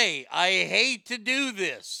the way, I hate to do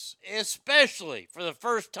this, especially for the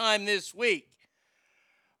first time this week,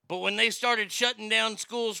 but when they started shutting down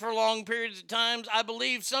schools for long periods of time, I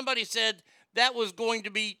believe somebody said that was going to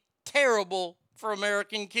be terrible for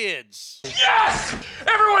American kids. Yes!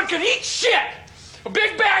 Everyone can eat shit! A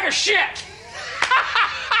big bag of shit!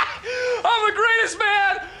 I'm the greatest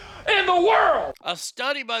man in the world! A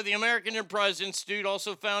study by the American Enterprise Institute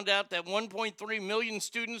also found out that 1.3 million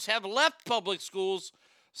students have left public schools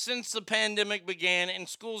since the pandemic began, and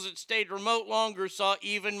schools that stayed remote longer saw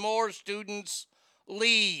even more students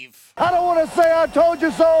leave. I don't want to say I told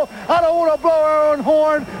you so. I don't want to blow our own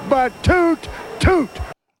horn, but toot, toot.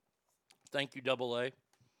 Thank you, Double A.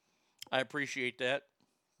 I appreciate that.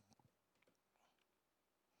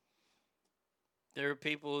 There are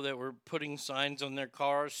people that were putting signs on their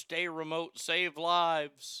cars, stay remote, save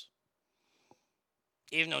lives.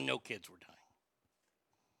 Even though no kids were dying.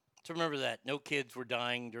 So remember that. No kids were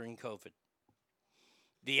dying during COVID.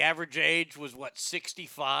 The average age was,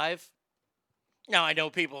 65? Now, I know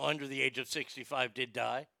people under the age of 65 did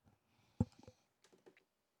die.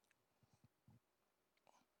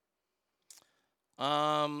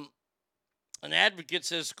 An advocate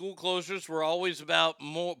says school closures were always about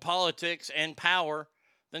more politics and power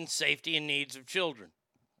than safety and needs of children.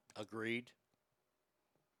 Agreed.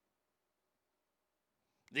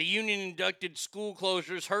 The union inducted school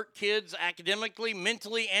closures hurt kids academically,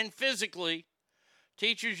 mentally, and physically.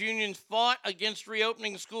 Teachers' unions fought against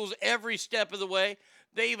reopening schools every step of the way.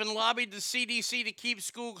 They even lobbied the CDC to keep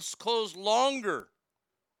schools closed longer.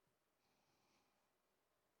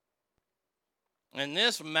 And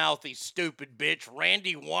this mouthy, stupid bitch,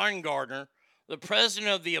 Randy Weingartner, the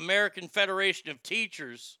president of the American Federation of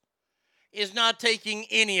Teachers, is not taking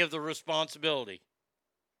any of the responsibility.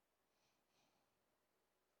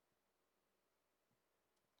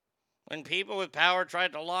 When people with power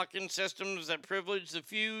tried to lock in systems that privilege the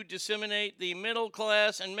few, disseminate the middle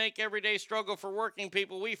class, and make everyday struggle for working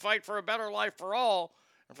people, we fight for a better life for all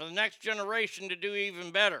and for the next generation to do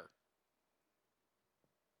even better.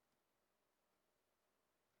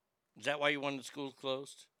 Is that why you wanted schools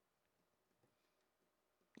closed?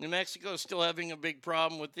 New Mexico is still having a big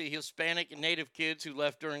problem with the Hispanic and Native kids who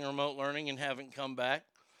left during remote learning and haven't come back.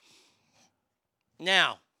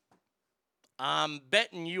 Now, I'm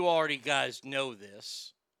betting you already guys know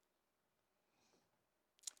this.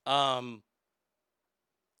 Why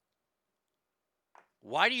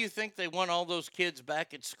do you think they want all those kids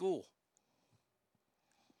back at school?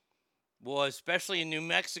 Well, especially in New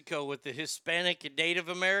Mexico with the Hispanic and Native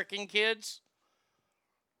American kids.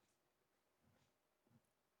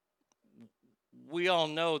 We all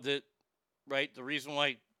know that, right, the reason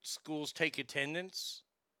why schools take attendance.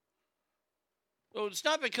 Well, it's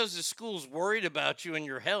not because the school's worried about you and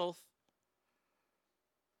your health.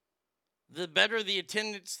 The better the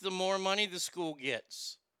attendance, the more money the school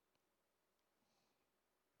gets.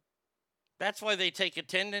 That's why they take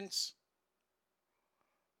attendance.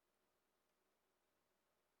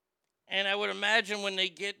 And I would imagine when they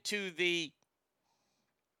get to the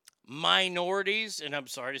minorities, and I'm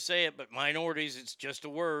sorry to say it, but minorities, it's just a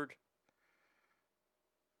word,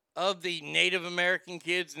 of the Native American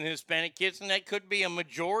kids and Hispanic kids, and that could be a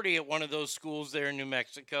majority at one of those schools there in New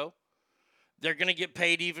Mexico, they're going to get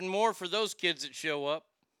paid even more for those kids that show up.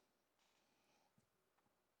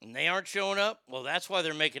 And they aren't showing up? Well, that's why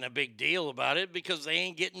they're making a big deal about it, because they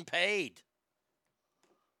ain't getting paid.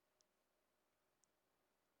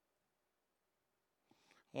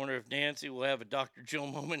 Wonder if Nancy will have a Dr. Jill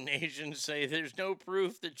moment nation say there's no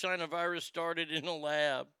proof that China virus started in a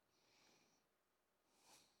lab.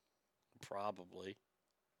 Probably.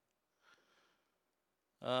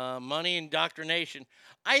 Money indoctrination.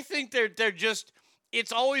 I think they're just,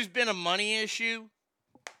 it's always been a money issue.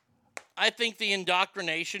 I think the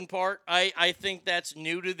indoctrination part, I think that's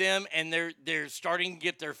new to them, and they're starting to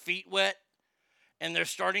get their feet wet, and they're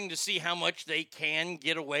starting to see how much they can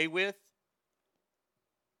get away with.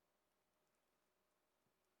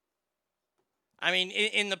 I mean,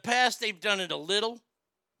 in the past, they've done it a little.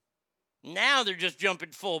 Now they're just jumping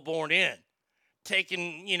full born in.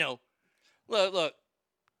 Taking, look,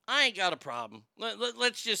 I ain't got a problem.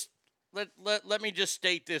 Let me just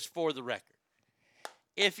state this for the record.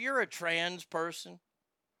 If you're a trans person,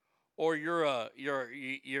 or you're a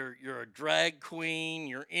drag queen,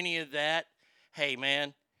 you're any of that, hey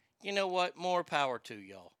man, you know what? More power to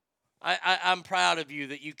y'all. I'm proud of you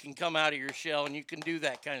that you can come out of your shell and you can do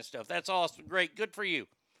that kind of stuff. That's awesome. Great. Good for you.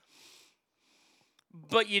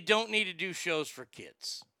 But you don't need to do shows for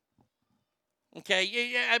kids. Okay?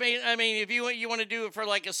 Yeah, I mean, if you want to do it for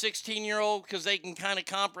like a 16-year-old because they can kind of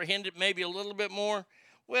comprehend it maybe a little bit more,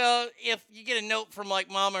 well, if you get a note from like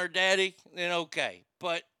mama or daddy, then okay.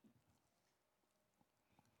 But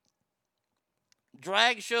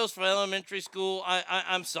drag shows for elementary school,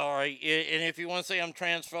 I'm sorry. And if you want to say I'm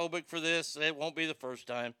transphobic for this, it won't be the first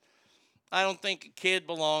time. I don't think a kid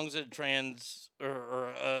belongs at a trans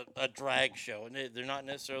or a drag show. And they're not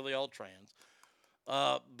necessarily all trans.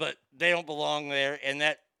 But they don't belong there. And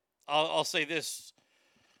that, I'll say this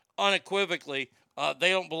unequivocally,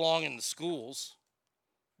 they don't belong in the schools.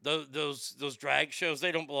 Those drag shows,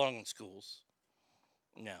 they don't belong in schools.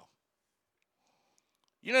 No.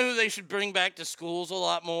 You know who they should bring back to schools a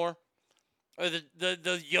lot more? Or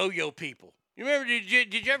the yo-yo people. You remember,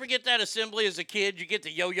 did you ever get that assembly as a kid? You get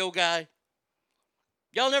the yo-yo guy?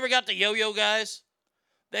 Y'all never got the yo-yo guys?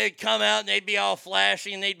 They'd come out and they'd be all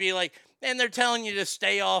flashy and they'd be like, and they're telling you to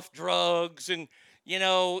stay off drugs and, you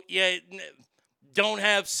know, don't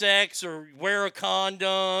have sex or wear a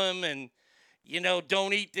condom and, you know,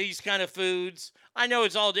 don't eat these kind of foods. I know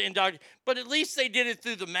it's all indoctrinated, but at least they did it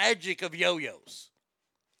through the magic of yo-yos.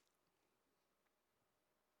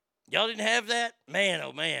 Y'all didn't have that? Man,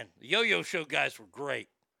 oh man. The yo-yo show guys were great.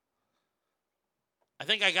 I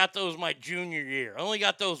think I got those my junior year. I only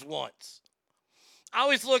got those once. I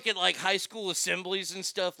always look at like high school assemblies and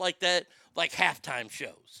stuff like that, like halftime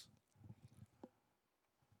shows.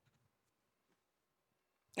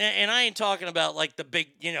 And I ain't talking about like the big,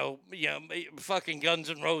 you know, fucking Guns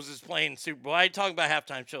N' Roses playing Super Bowl. I ain't talking about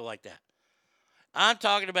halftime show like that. I'm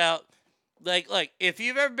talking about like if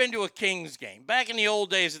you've ever been to a Kings game, back in the old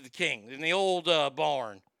days of the Kings, in the old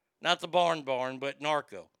barn, not the barn, but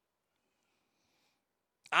Narco.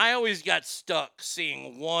 I always got stuck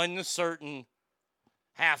seeing one certain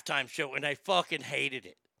halftime show, and I fucking hated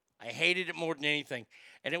it. I hated it more than anything.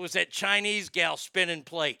 And it was that Chinese gal spinning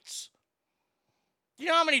plates. You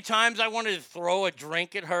know how many times I wanted to throw a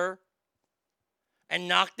drink at her and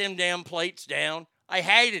knock them damn plates down? I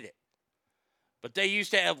hated it. But they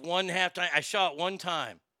used to have one halftime. I saw it one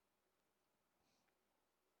time.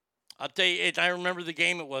 I'll tell you, I remember the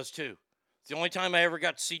game it was, too. It's the only time I ever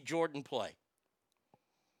got to see Jordan play.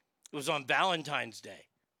 It was on Valentine's Day.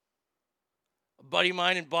 A buddy of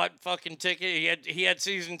mine had bought fucking ticket. He had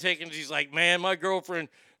season tickets. He's like, man, my girlfriend,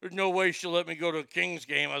 there's no way she'll let me go to a Kings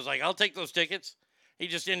game. I was like, I'll take those tickets. He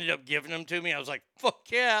just ended up giving them to me. I was like, fuck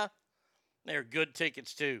yeah. They're good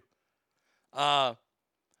tickets, too. But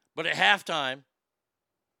at halftime,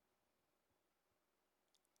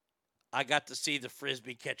 I got to see the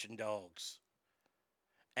Frisbee catching dogs.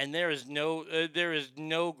 And there is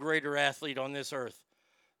no greater athlete on this earth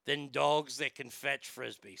than dogs that can fetch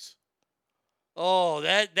Frisbees. Oh,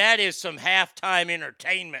 that is some halftime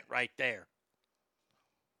entertainment right there.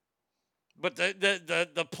 But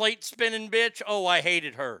the plate spinning bitch, oh, I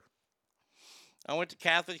hated her. I went to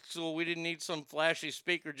Catholic school. We didn't need some flashy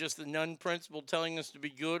speaker, just the nun principal telling us to be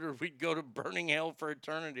good or we'd go to burning hell for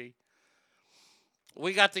eternity.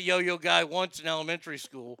 We got the yo-yo guy once in elementary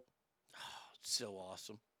school. Oh, it's so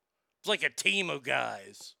awesome. It's like a team of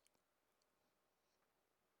guys.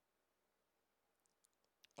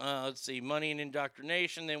 Let's see. Money and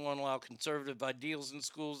indoctrination. They want to allow conservative ideals in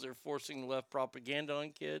schools. They're forcing left propaganda on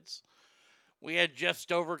kids. We had Jeff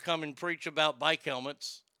Stover come and preach about bike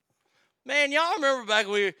helmets. Man, y'all remember back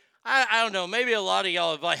when I don't know, maybe a lot of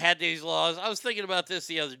y'all have had these laws. I was thinking about this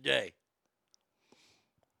the other day.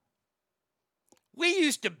 We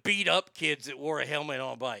used to beat up kids that wore a helmet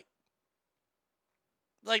on a bike.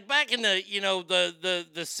 Like back in the,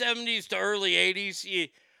 the 70s to early 80s,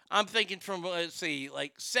 I'm thinking from, let's see,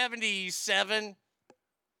 like 77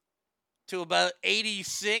 to about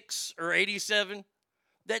 86 or 87.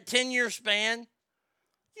 That 10-year span,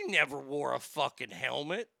 you never wore a fucking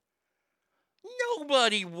helmet.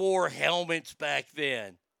 Nobody wore helmets back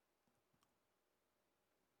then.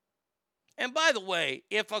 And by the way,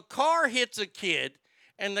 if a car hits a kid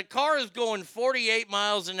and the car is going 48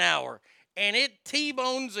 miles an hour and it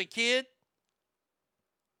T-bones a kid,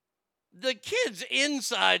 the kid's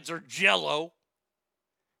insides are jello.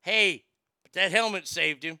 Hey, but that helmet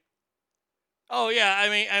saved him. Oh yeah,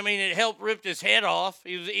 I mean, it helped rip his head off.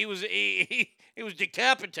 He was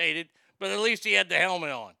decapitated, but at least he had the helmet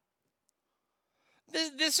on.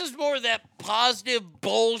 This is more of that positive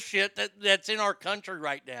bullshit that's in our country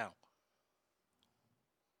right now.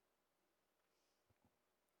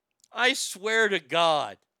 I swear to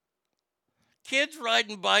God, Kids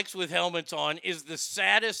riding bikes with helmets on is the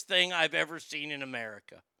saddest thing I've ever seen in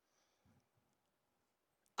America.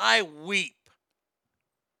 I weep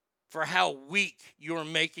for how weak you're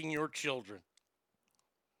making your children.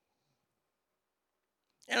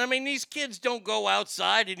 And I mean, these kids don't go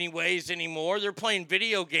outside anyways anymore. They're playing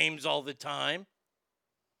video games all the time.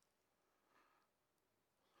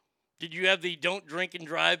 Did you have the don't drink and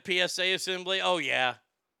drive PSA assembly? Oh, yeah.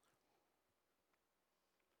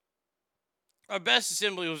 Our best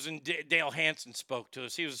assembly was when Dale Hansen spoke to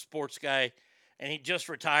us. He was a sports guy, and he just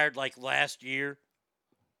retired like last year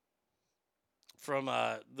from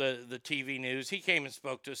the TV news. He came and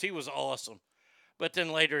spoke to us. He was awesome. But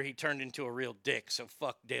then later he turned into a real dick, so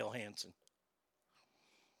fuck Dale Hansen.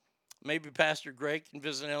 Maybe Pastor Greg can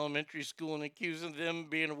visit an elementary school and accuse them of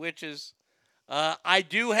being witches. I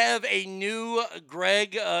do have a new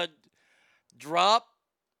Greg drop,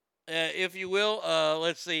 if you will.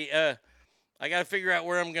 Let's see. I got to figure out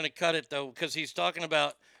where I'm going to cut it, though, because he's talking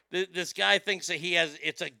about this guy thinks that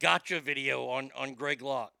it's a gotcha video on Greg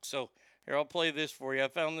Locke. So here, I'll play this for you. I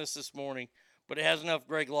found this morning, but it has enough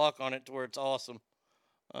Greg Locke on it to where it's awesome.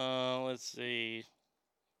 Let's see.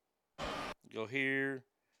 Go here,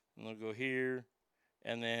 and they'll go here,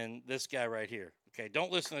 and then this guy right here. Okay,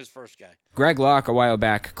 don't listen to this first guy. Greg Locke, a while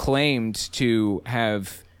back, claimed to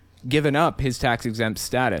have given up his tax-exempt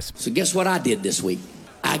status. So guess what I did this week?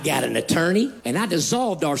 I got an attorney, and I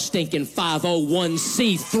dissolved our stinking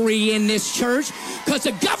 501c3 in this church because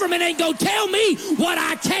the government ain't going to tell me what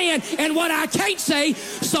I can and what I can't say.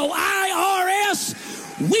 So IRS,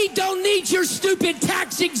 we don't need your stupid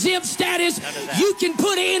tax-exempt status. You can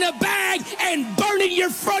put it in a bag and burn it in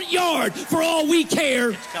your front yard for all we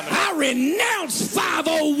care. I renounce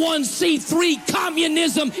 501c3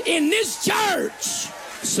 communism in this church.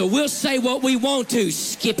 So we'll say what we want to,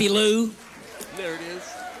 Skippy Lou. There it is.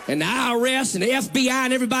 And the IRS and the FBI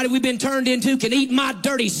and everybody we've been turned into can eat my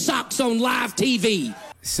dirty socks on live TV.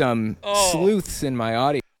 Some sleuths in my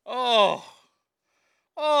audience.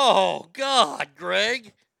 Oh, God,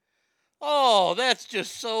 Greg. Oh, that's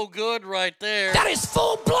just so good right there. That is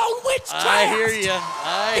full-blown witchcraft. I hear you.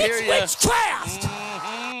 It's witchcraft.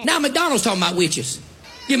 Mm-hmm. Now McDonald's talking about witches.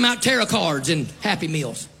 Give them out tarot cards and Happy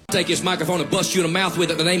Meals. Take this microphone and bust you in the mouth with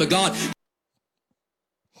it in the name of God.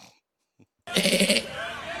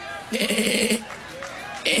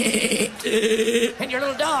 And your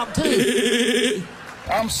little dog, too.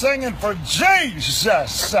 I'm singing for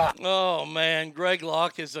Jesus. Oh, man. Greg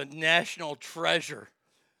Locke is a national treasure.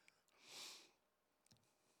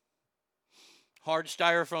 Hard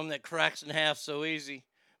styrofoam that cracks in half so easy.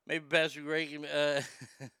 Maybe Pastor Greg...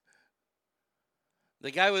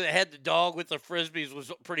 the guy that had the dog with the Frisbees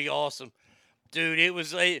was pretty awesome. Dude, it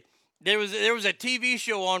was there was a TV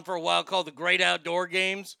show on for a while called The Great Outdoor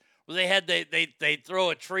Games where they'd throw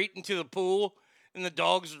a treat into the pool and the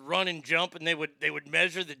dogs would run and jump and they would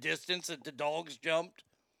measure the distance that the dogs jumped.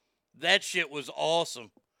 That shit was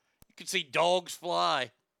awesome. You could see dogs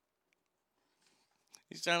fly.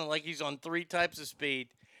 He sounded like he's on 3 types of speed.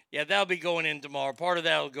 Yeah, that'll be going in tomorrow. Part of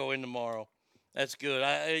that will go in tomorrow. That's good.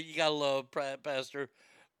 You gotta love Pastor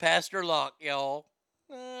Locke, y'all.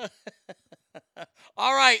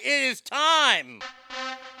 All right, it is time.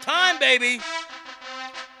 Time, baby,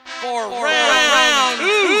 for round 2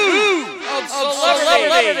 of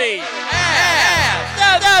celebrity.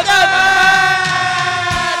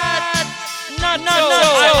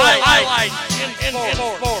 Highlights in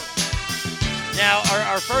sport. Now,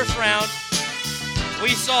 our first round,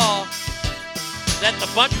 we saw that the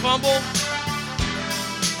butt fumble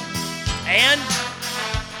and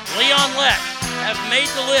Leon Lett have made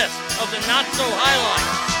the list of the not-so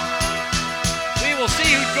highlights. We will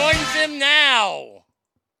see who joins them now.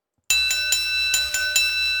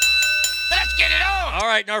 Let's get it on! All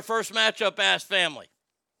right, in our first matchup, Ass Family.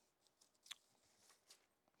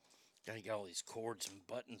 Gotta get all these cords and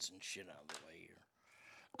buttons and shit out of the way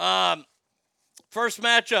here. First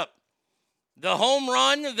matchup. The home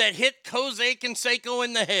run that hit Jose Canseco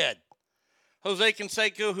in the head. Jose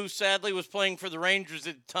Canseco, who sadly was playing for the Rangers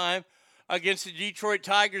at the time, against the Detroit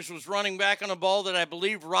Tigers, was running back on a ball that I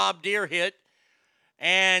believe Rob Deere hit,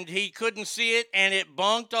 and he couldn't see it, and it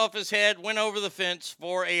bonked off his head, went over the fence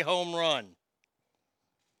for a home run.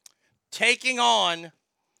 Taking on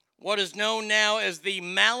what is known now as the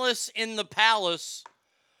Malice in the Palace,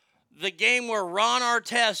 the game where Ron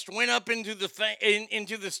Artest went up into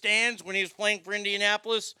the stands when he was playing for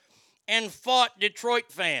Indianapolis and fought Detroit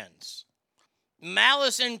fans.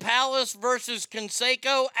 Malice in Palace versus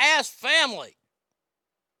Canseco. Ass Family.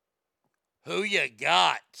 Who you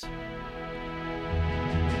got?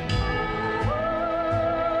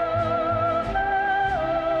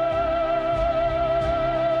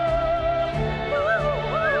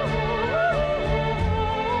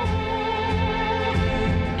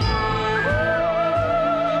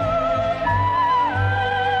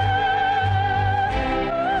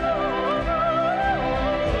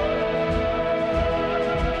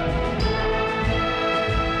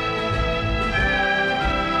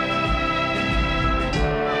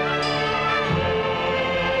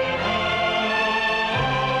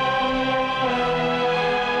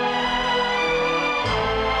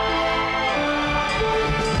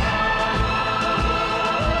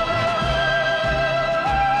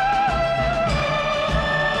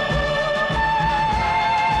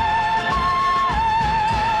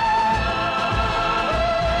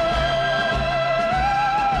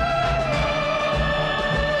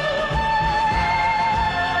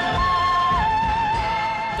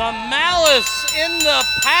 The malice in the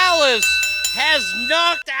palace has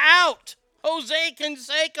knocked out Jose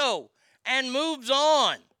Canseco and moves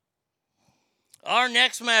on. Our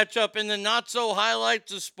next matchup in the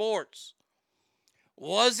not-so-highlights of sports.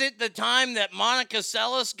 Was it the time that Monica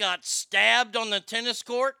Seles got stabbed on the tennis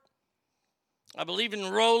court? I believe in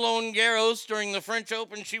Roland Garros during the French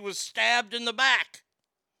Open, she was stabbed in the back.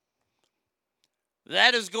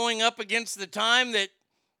 That is going up against the time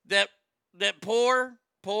that poor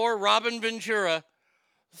Robin Ventura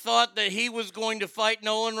thought that he was going to fight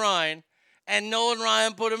Nolan Ryan, and Nolan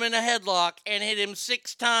Ryan put him in a headlock and hit him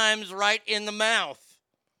 6 times right in the mouth.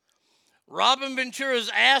 Robin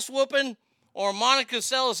Ventura's ass whooping or Monica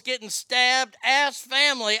Seles getting stabbed? Ass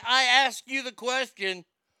family, I ask you the question,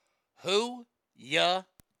 who ya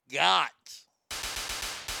got?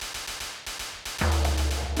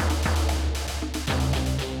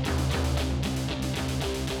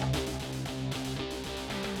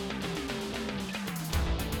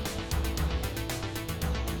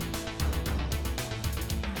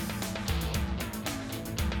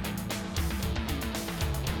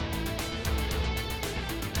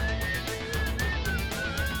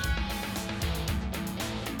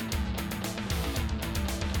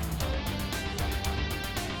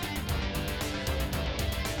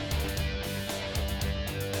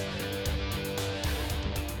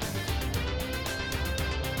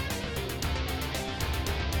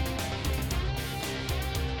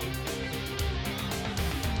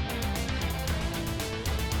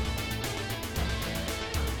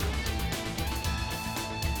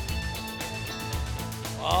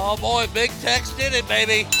 Oh boy, Big Tex did it,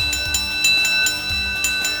 baby.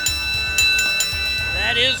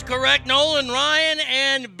 That is correct. Nolan Ryan,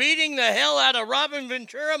 and beating the hell out of Robin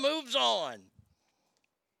Ventura, moves on.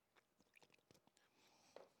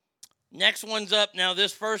 Next one's up. Now,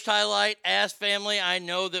 this first highlight, Ass Family, I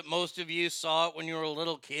know that most of you saw it when you were a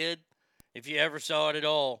little kid, if you ever saw it at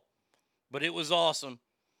all. But it was awesome.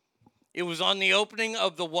 It was on the opening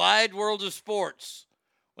of the Wide World of Sports,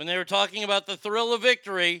 when they were talking about the thrill of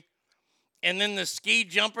victory, and then the ski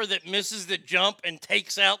jumper that misses the jump and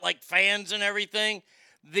takes out like fans and everything.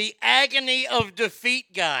 The agony of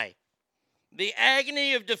defeat guy. The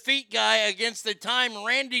agony of defeat guy against the time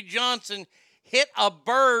Randy Johnson hit a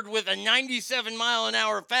bird with a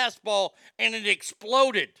 97-mile-an-hour fastball and it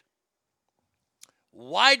exploded.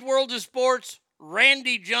 Wide World of Sports,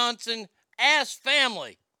 Randy Johnson, Ass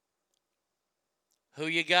Family. Who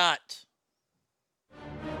you got?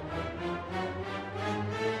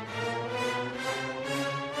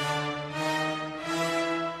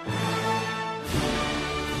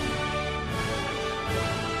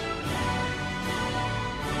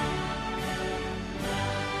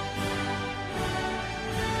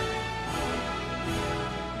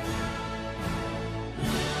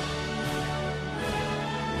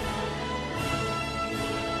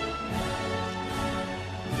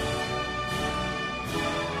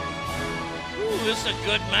 This is a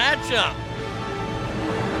good matchup.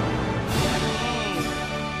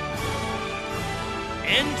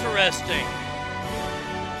 Interesting.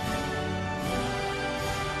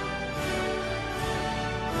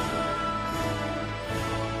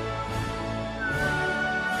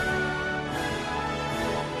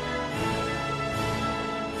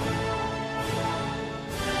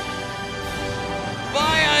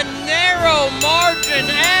 By a narrow margin,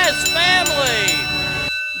 Ass Family.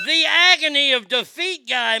 The agony of defeat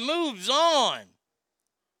guy moves on.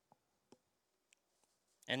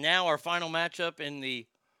 And now our final matchup in the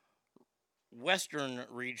Western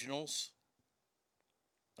Regionals.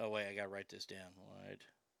 Oh, wait, I got to write this down. Wide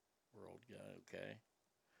World guy, okay.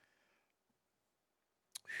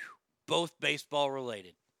 Both baseball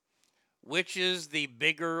related. Which is the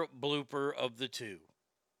bigger blooper of the two?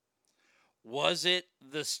 Was it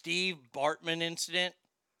the Steve Bartman incident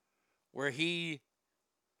where he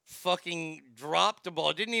fucking dropped the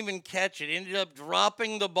ball, didn't even catch it, ended up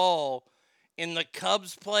dropping the ball in the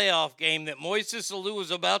Cubs playoff game that Moises Alou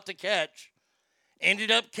was about to catch,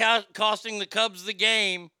 ended up costing the Cubs the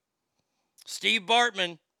game? Steve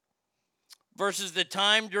Bartman versus the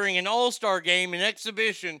time during an All-Star game in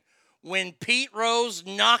exhibition when Pete Rose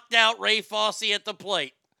knocked out Ray Fosse at the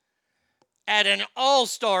plate at an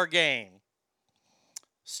All-Star game.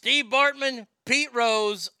 Steve Bartman, Pete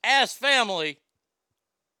Rose, Ass Family.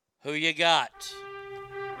 Who you got?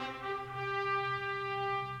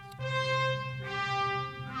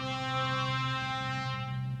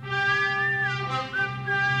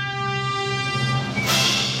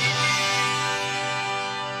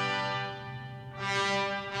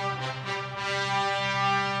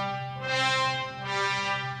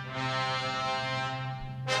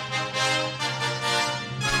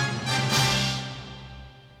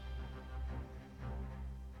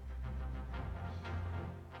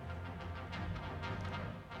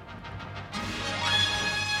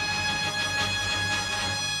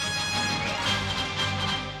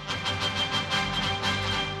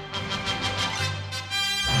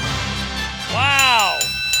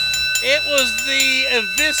 was the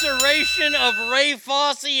evisceration of Ray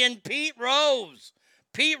Fosse and Pete Rose.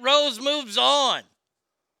 Pete Rose moves on.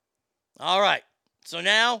 All right. So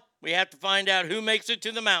now we have to find out who makes it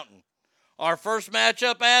to the mountain. Our first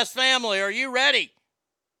matchup, Ass Family. Are you ready?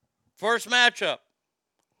 First matchup.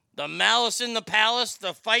 The Malice in the Palace,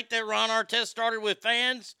 the fight that Ron Artest started with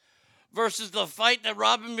fans, versus the fight that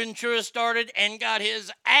Robin Ventura started and got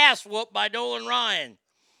his ass whooped by Nolan Ryan.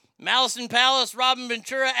 Malice in Palace, Robin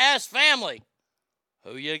Ventura, Ass Family.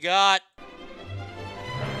 Who you got?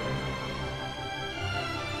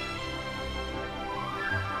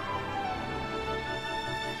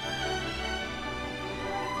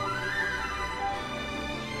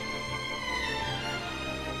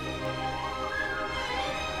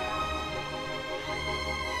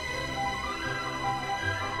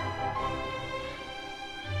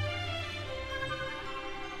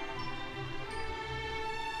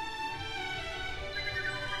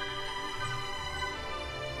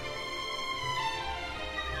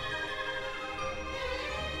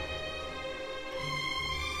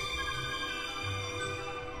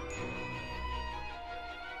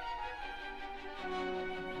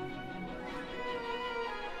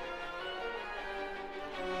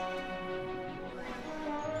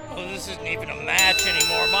 This isn't even a match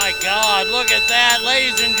anymore. My God, look at that.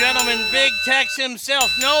 Ladies and gentlemen, Big Tex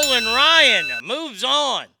himself, Nolan Ryan, moves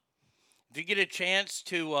on. If you get a chance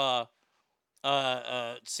to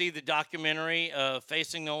see the documentary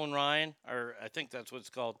Facing Nolan Ryan, or I think that's what it's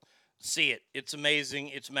called, see it. It's amazing.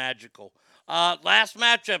 It's magical. Last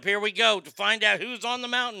matchup. Here we go to find out who's on the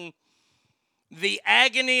mountain. The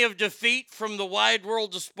agony of defeat from the wide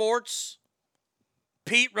world of sports.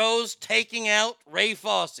 Pete Rose taking out Ray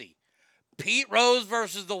Fosse. Pete Rose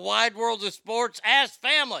versus the wide world of sports. Ass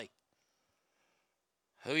Family.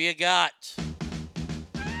 Who you got?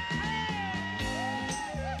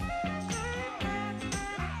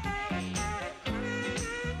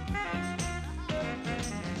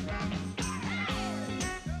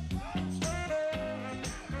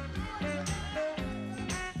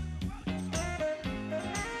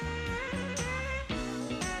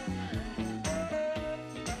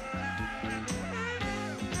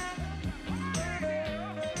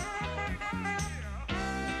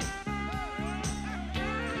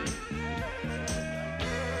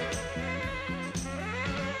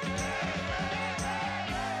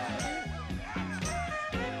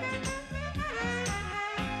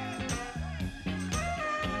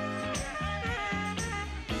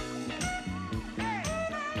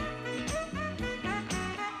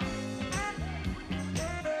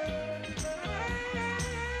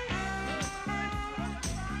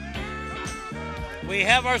 We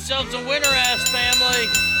have ourselves a winner, Ass Family.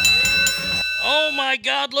 Oh, my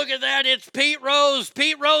God, look at that. It's Pete Rose.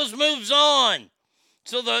 Pete Rose moves on.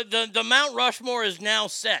 So the Mount Rushmore is now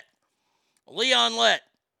set. Leon Lett,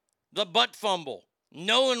 the butt fumble.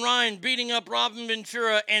 Nolan Ryan beating up Robin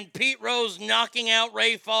Ventura, and Pete Rose knocking out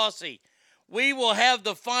Ray Fosse. We will have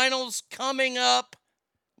the finals coming up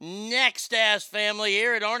next, Ass Family,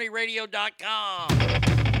 here at ArnieRadio.com.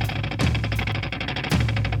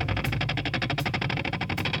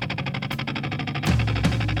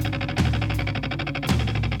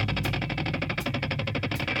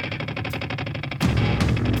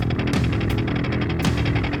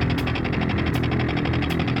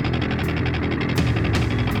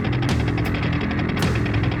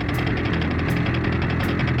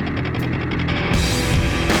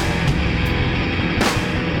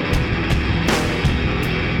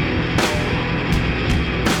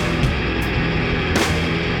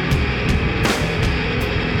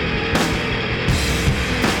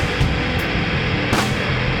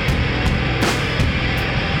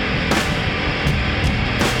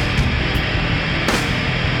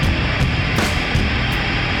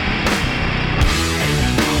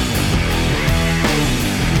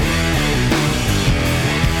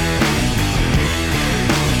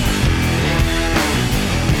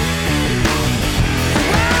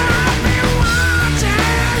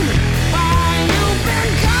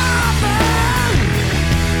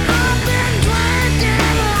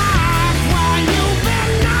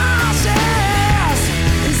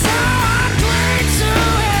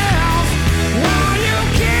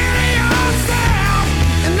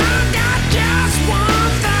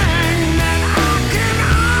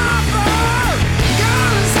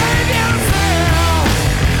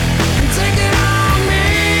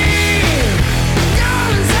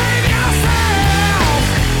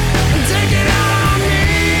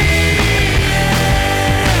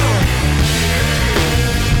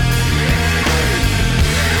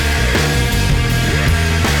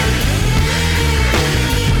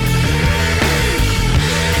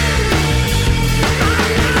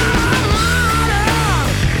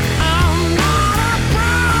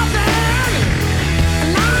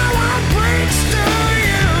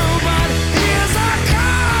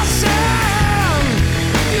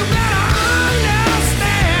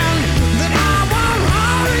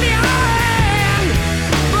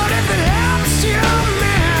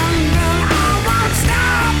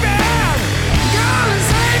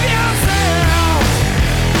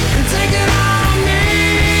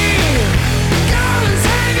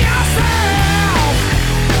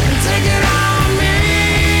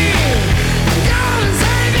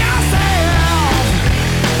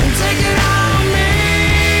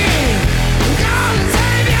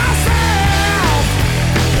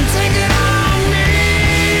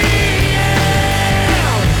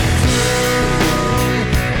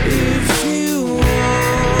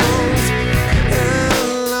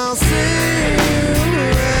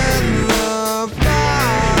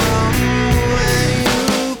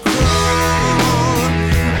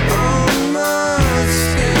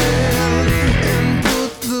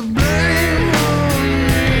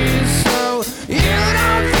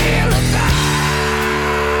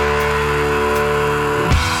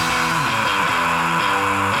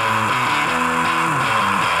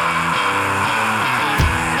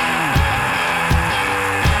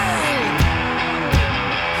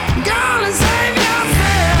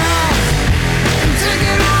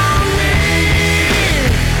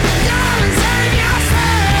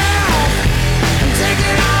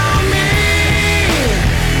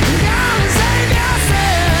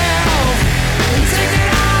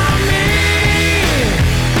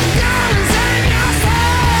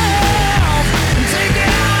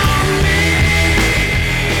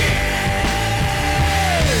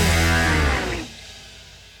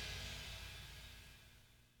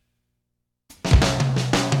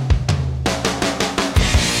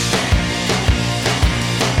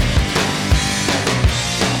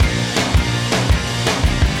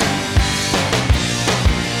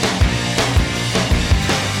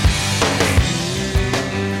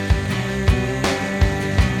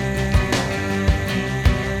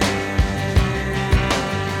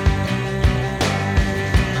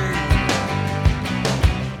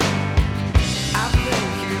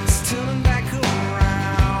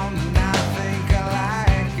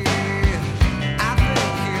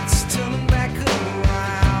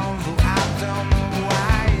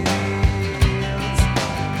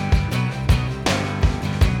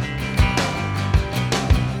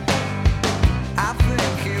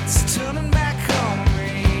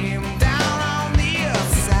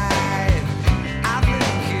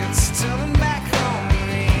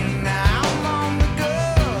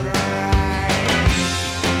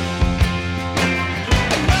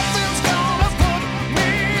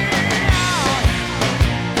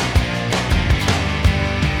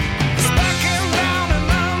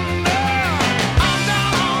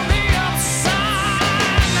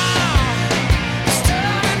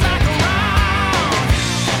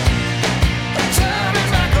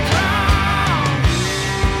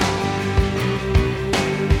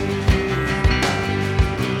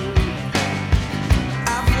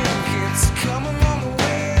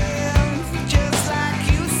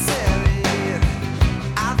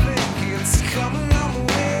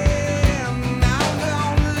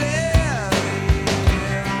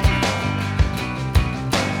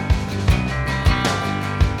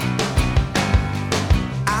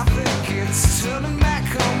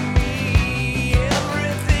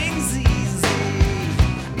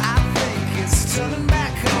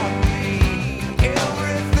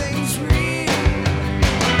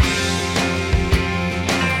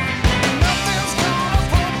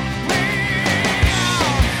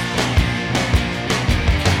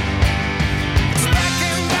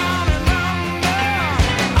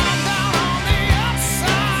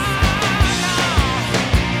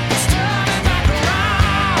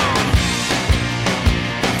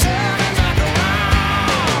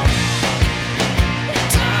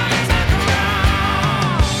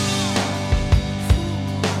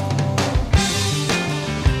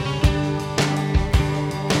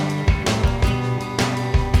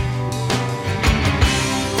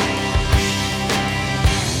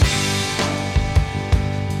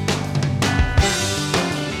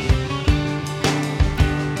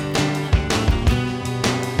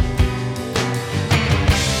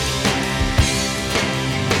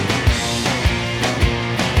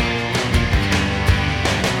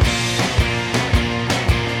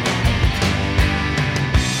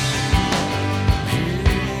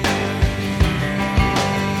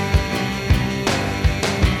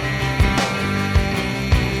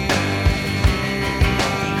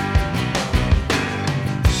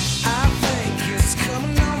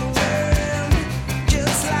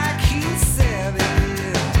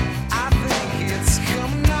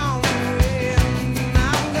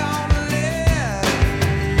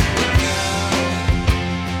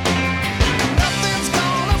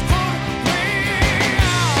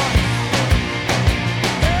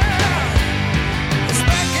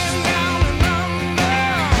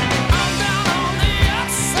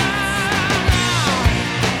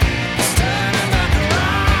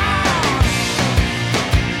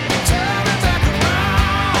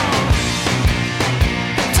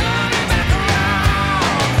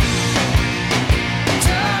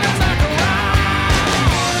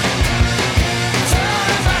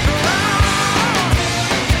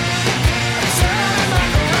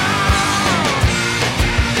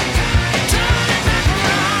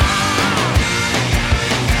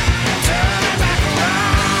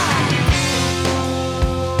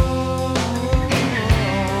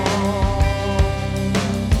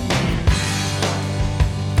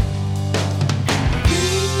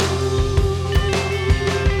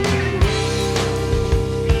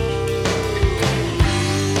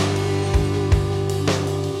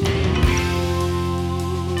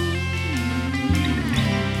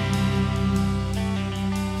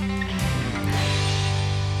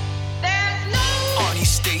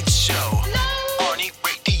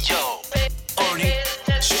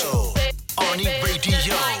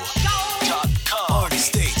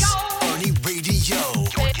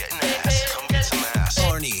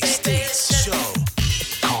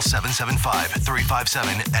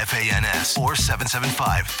 775-357-FANS or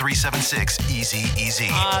 775-376-EASY-EASY.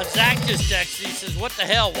 Zach just texted. He says, what the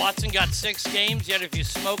hell? Watson got 6 games, yet if you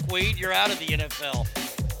smoke weed, you're out of the NFL.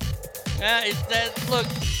 Look,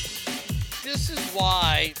 this is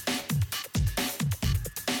why...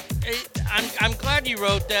 I'm glad you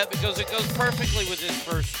wrote that because it goes perfectly with this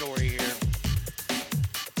first story here.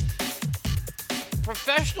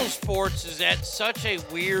 Professional sports is at such a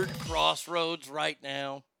weird crossroads right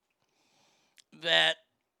now that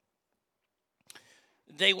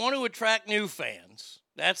they want to attract new fans.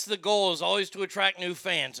 That's the goal, is always to attract new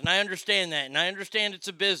fans. And I understand that. And I understand it's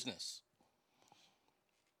a business.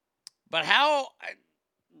 But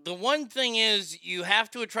the one thing is you have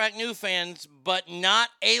to attract new fans, but not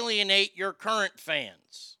alienate your current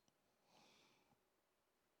fans.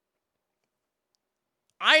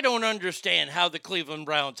 I don't understand how the Cleveland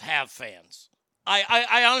Browns have fans.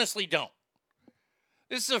 I honestly don't.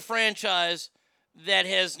 This is a franchise that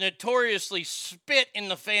has notoriously spit in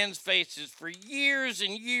the fans' faces for years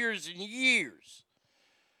and years and years.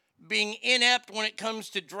 Being inept when it comes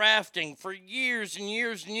to drafting for years and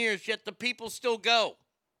years and years, yet the people still go.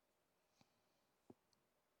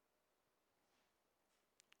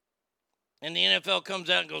 And the NFL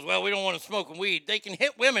comes out and goes, well, we don't want to smoke weed. They can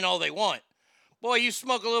hit women all they want. Boy, you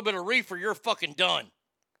smoke a little bit of reefer, you're fucking done.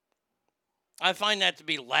 I find that to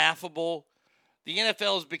be laughable. The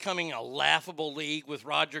NFL is becoming a laughable league with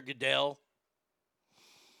Roger Goodell.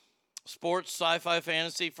 Sports, sci-fi,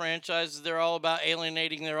 fantasy franchises, they're all about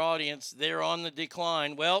alienating their audience. They're on the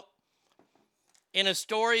decline. Well, in a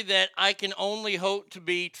story that I can only hope to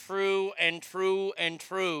be true and true and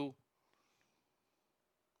true,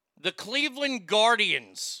 the Cleveland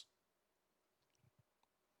Guardians,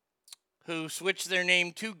 who switched their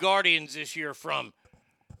name to Guardians this year from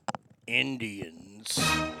Indians.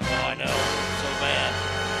 Oh, I know, so bad.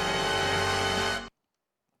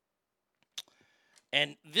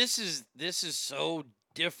 And this is so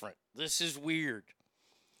different. This is weird.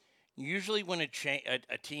 Usually when a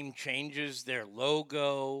team changes their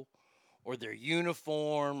logo or their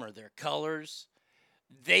uniform or their colors,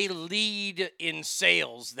 they lead in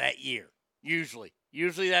sales that year, usually.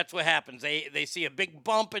 Usually that's what happens. They see a big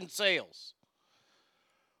bump in sales.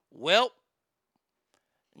 Well,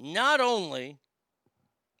 not only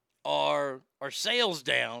are sales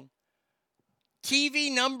down, TV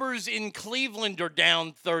numbers in Cleveland are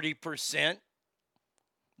down 30%.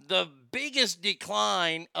 The biggest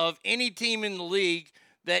decline of any team in the league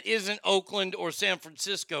that isn't Oakland or San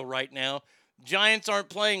Francisco right now. Giants aren't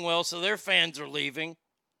playing well, so their fans are leaving.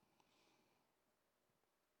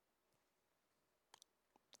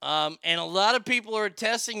 And a lot of people are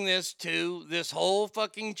attesting to this whole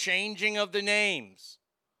fucking changing of the names.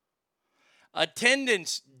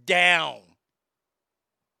 Attendance down.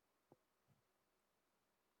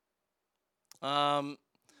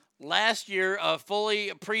 Last year, a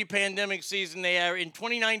fully pre-pandemic season, in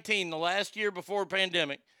 2019, the last year before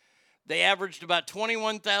pandemic, they averaged about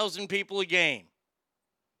 21,000 people a game.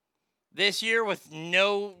 This year, with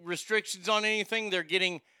no restrictions on anything, they're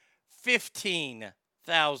getting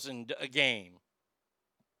 15,000 a game.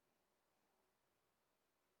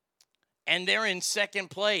 And they're in second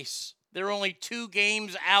place. They're only 2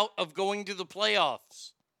 games out of going to the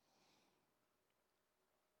playoffs.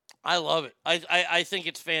 I love it. I think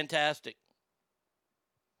it's fantastic.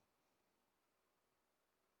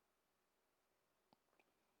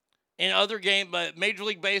 In other games, but Major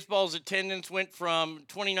League Baseball's attendance went from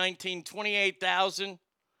 2019 28,000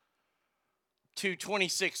 to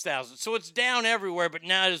 26,000. So it's down everywhere, but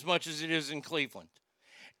not as much as it is in Cleveland.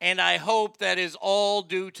 And I hope that is all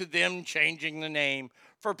due to them changing the name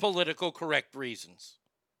for political correct reasons.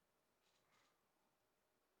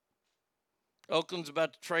 Oakland's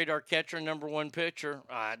about to trade our catcher, number 1 pitcher.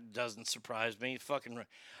 It doesn't surprise me.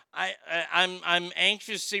 I'm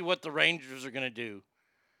anxious to see what the Rangers are going to do,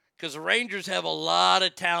 because the Rangers have a lot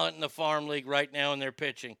of talent in the farm league right now in their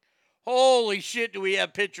pitching. Holy shit, do we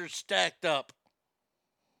have pitchers stacked up?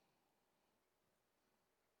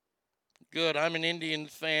 Good. I'm an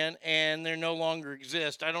Indians fan, and they no longer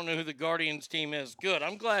exist. I don't know who the Guardians team is. Good.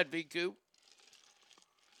 I'm glad, VQ.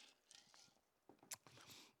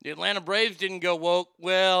 The Atlanta Braves didn't go woke.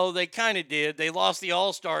 Well, they kind of did. They lost the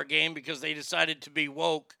All-Star game because they decided to be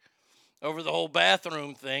woke over the whole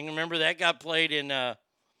bathroom thing. Remember, that got played in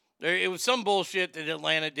it was some bullshit that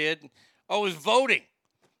Atlanta did. Oh, it was voting.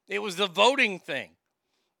 It was the voting thing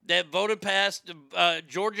that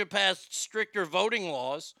Georgia passed stricter voting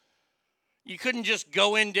laws. You couldn't just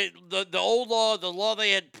go into the old law. The law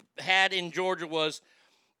they had in Georgia was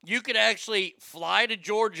You could actually fly to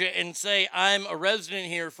Georgia and say, I'm a resident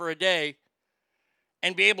here for a day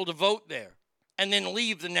and be able to vote there and then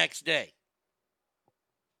leave the next day.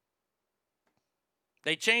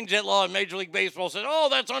 They changed that law in Major League Baseball, said, oh,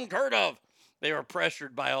 that's unheard of. They were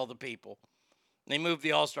pressured by all the people. They moved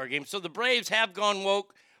the All-Star game. So the Braves have gone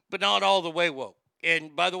woke, but not all the way woke.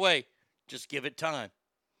 And by the way, just give it time.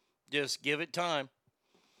 Just give it time.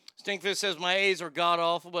 Stinkfist says, my A's are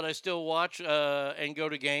god-awful, but I still watch and go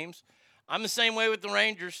to games. I'm the same way with the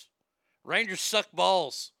Rangers. Rangers suck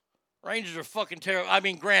balls. Rangers are fucking terrible. I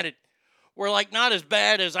mean, granted, we're like not as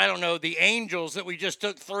bad as, I don't know, the Angels that we just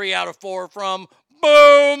took 3 out of 4 from.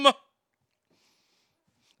 Boom!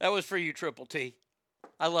 That was for you, Triple T.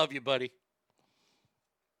 I love you, buddy.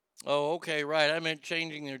 Oh, okay, right. I meant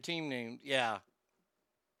changing their team name. Yeah.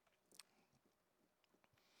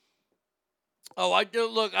 Oh, I do.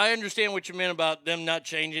 Look, I understand what you meant about them not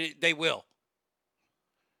changing it. They will.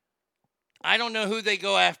 I don't know who they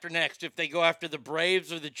go after next, if they go after the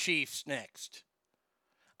Braves or the Chiefs next.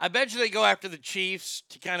 I bet you they go after the Chiefs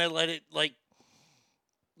to kind of let it, like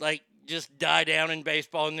just die down in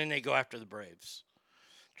baseball, and then they go after the Braves.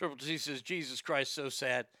 Triple T says, Jesus Christ, so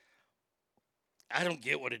sad. I don't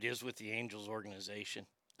get what it is with the Angels organization.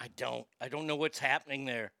 I don't know what's happening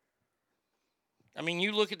there. I mean,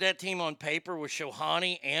 you look at that team on paper with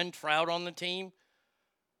Shohani and Trout on the team.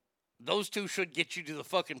 Those two should get you to the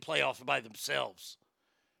fucking playoffs by themselves.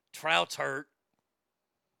 Trout's hurt.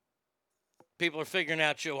 People are figuring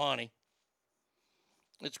out Shohani.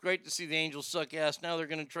 It's great to see the Angels suck ass. Now they're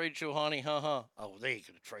going to trade Shohani. Oh, they ain't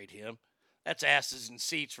going to trade him. That's asses in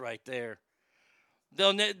seats right there.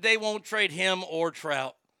 They won't trade him or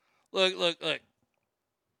Trout. Look.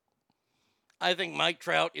 I think Mike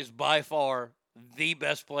Trout is by far the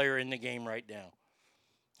best player in the game right now.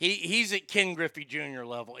 He's at Ken Griffey Jr.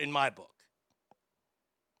 level in my book.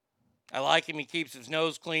 I like him. He keeps his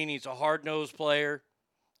nose clean. He's a hard-nosed player.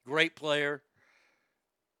 Great player.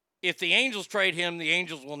 If the Angels trade him, the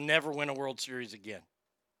Angels will never win a World Series again.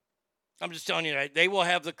 I'm just telling you, they will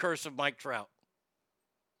have the curse of Mike Trout.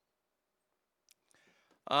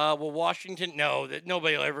 Will Washington? No, that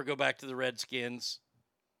nobody will ever go back to the Redskins.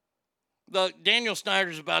 Daniel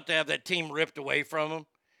Snyder's about to have that team ripped away from him.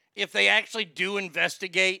 If they actually do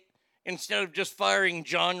investigate, instead of just firing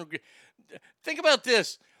John. Think about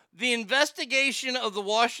this. The investigation of the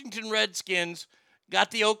Washington Redskins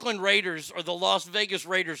got the Oakland Raiders or the Las Vegas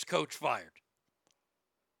Raiders coach fired.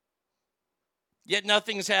 Yet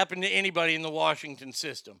nothing's happened to anybody in the Washington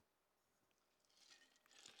system.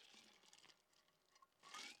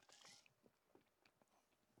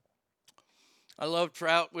 I love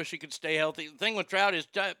Trout. Wish he could stay healthy. The thing with Trout is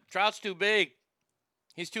Trout's too big.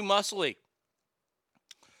 He's too muscly.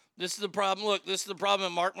 This is the problem. Look, this is the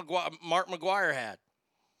problem that Mark McGwire had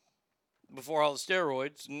before all the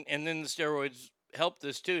steroids. And then the steroids helped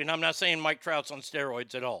this too. And I'm not saying Mike Trout's on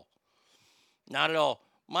steroids at all. Not at all.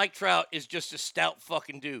 Mike Trout is just a stout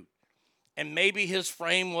fucking dude. And maybe his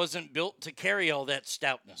frame wasn't built to carry all that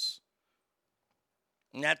stoutness.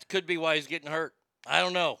 And that could be why he's getting hurt. I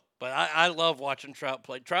don't know. But I love watching Trout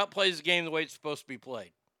play. Trout plays the game the way it's supposed to be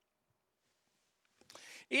played.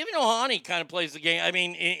 Even Ohani kind of plays the game. I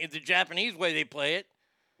mean, in the Japanese way they play it.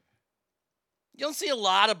 You don't see a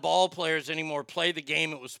lot of ball players anymore play the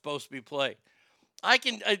game it was supposed to be played.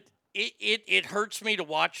 It hurts me to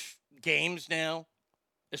watch games now,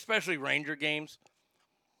 especially Ranger games.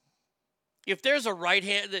 If there's a right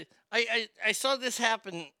hand, I saw this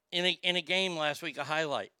happen in a game last week, a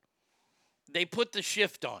highlight. They put the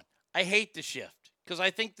shift on. I hate the shift because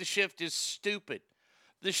I think the shift is stupid.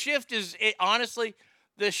 The shift is, honestly,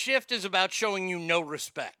 the shift is about showing you no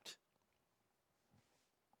respect.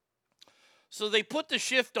 So they put the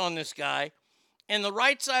shift on this guy, and the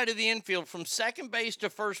right side of the infield from second base to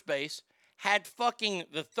first base had fucking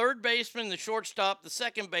the third baseman, the shortstop, the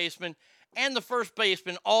second baseman, and the first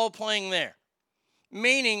baseman all playing there.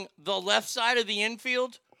 Meaning the left side of the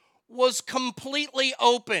infield was completely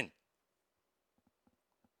open.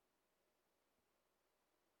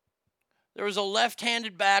 There was a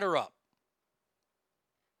left-handed batter up.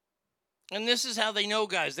 And this is how they know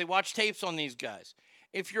guys. They watch tapes on these guys.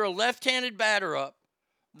 If you're a left-handed batter up,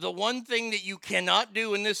 the one thing that you cannot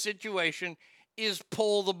do in this situation is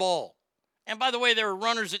pull the ball. And by the way, there were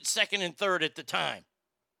runners at second and third at the time.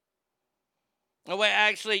 No, wait,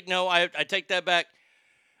 actually, no, I take that back.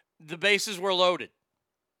 The bases were loaded.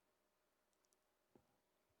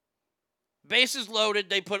 Bases loaded.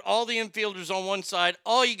 They put all the infielders on one side.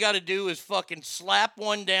 All you got to do is fucking slap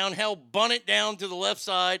one down. Hell, bunt it down to the left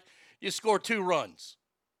side. You score 2 runs.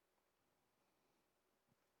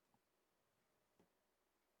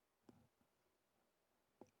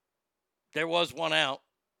 There was one out.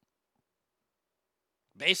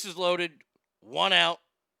 Bases loaded, one out.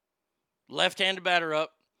 Left-handed batter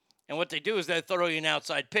up. And what they do is they throw you an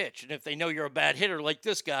outside pitch. And if they know you're a bad hitter like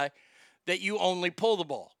this guy, that you only pull the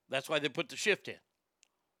ball. That's why they put the shift in.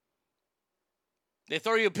 They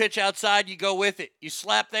throw you a pitch outside, you go with it. You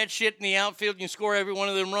slap that shit in the outfield and you score every one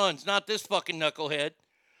of them runs. Not this fucking knucklehead,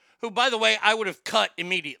 who, by the way, I would have cut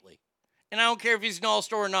immediately. And I don't care if he's an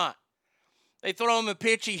all-star or not. They throw him a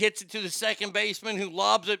pitch, he hits it to the second baseman, who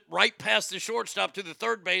lobs it right past the shortstop to the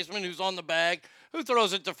third baseman, who's on the bag, who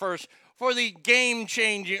throws it to first for the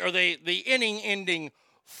game-changing, or the inning-ending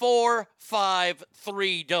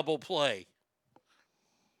 4-5-3 double play.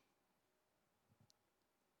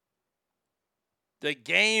 The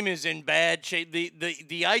game is in bad shape.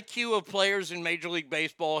 The IQ of players in Major League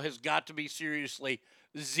Baseball has got to be seriously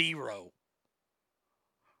zero.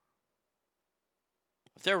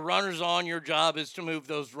 If there are runners on, your job is to move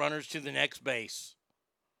those runners to the next base.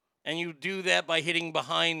 And you do that by hitting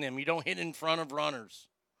behind them. You don't hit in front of runners.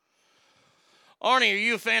 Arnie, are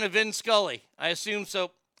you a fan of Vin Scully? I assume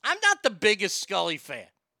so. I'm not the biggest Scully fan.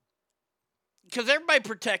 Because everybody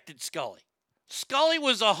protected Scully. Scully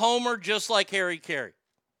was a homer just like Harry Carey.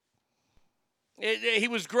 He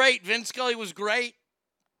was great. Vin Scully was great.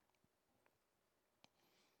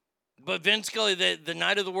 But Vin Scully, the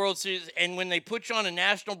night of the World Series, and when they put you on a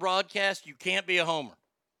national broadcast, you can't be a homer.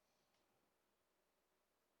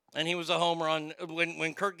 And he was a homer on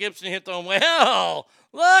when Kirk Gibson hit the home. Well,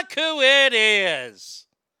 look who it is.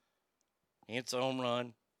 He hits a home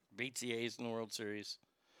run, beats the A's in the World Series.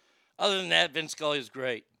 Other than that, Vin Scully is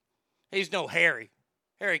great. He's no Harry.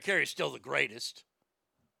 Harry Carey's still the greatest.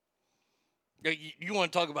 You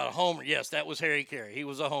want to talk about a homer? Yes, that was Harry Carey. He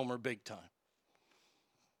was a homer big time.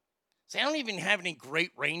 See, I don't even have any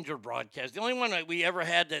great Ranger broadcasts. The only one that we ever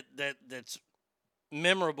had that's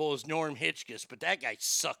memorable is Norm Hitchcock, but that guy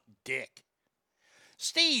sucked dick.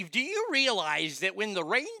 Steve, do you realize that when the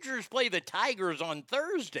Rangers play the Tigers on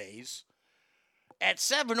Thursdays at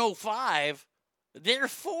 7:05, they're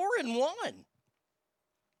 4-1?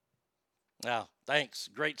 Oh, thanks.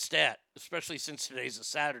 Great stat, especially since today's a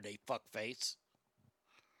Saturday, fuckface.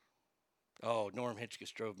 Oh, Norm Hitchcock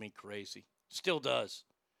drove me crazy. Still does.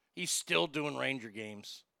 He's still doing Ranger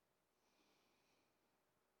games.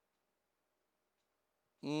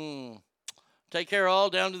 Take care, all.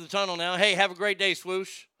 Down to the tunnel now. Hey, have a great day,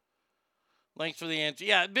 Swoosh. Thanks for the answer.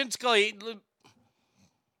 Yeah, Vin Scully,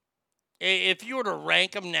 if you were to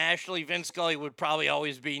rank him nationally, Vin Scully would probably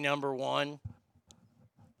always be number one.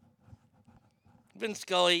 Vin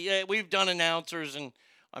Scully, we've done announcers, and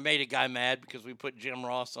I made a guy mad because we put Jim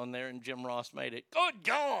Ross on there, and Jim Ross made it. Good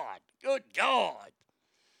God. Good God.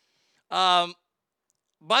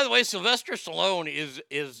 By the way, Sylvester Stallone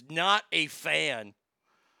is not a fan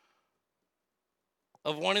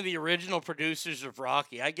of one of the original producers of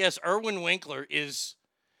Rocky. I guess Irwin Winkler is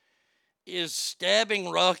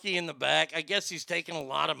stabbing Rocky in the back. I guess he's taking a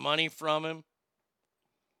lot of money from him.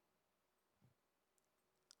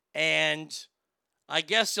 And I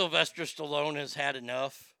guess Sylvester Stallone has had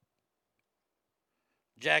enough.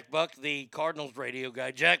 Jack Buck, the Cardinals radio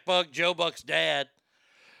guy. Jack Buck, Joe Buck's dad.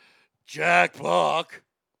 Jack Buck,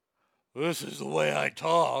 this is the way I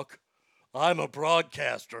talk. I'm a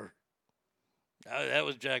broadcaster. That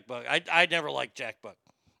was Jack Buck. I never liked Jack Buck.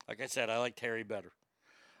 Like I said, I liked Harry better.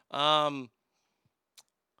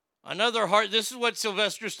 This is what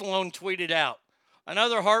Sylvester Stallone tweeted out.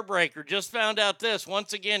 Another heartbreaker. Just found out this.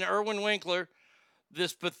 Once again, Irwin Winkler,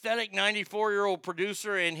 this pathetic 94-year-old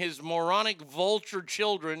producer, and his moronic vulture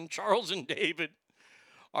children, Charles and David,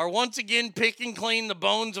 are once again picking clean the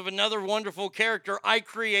bones of another wonderful character I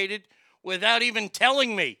created without even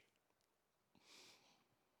telling me.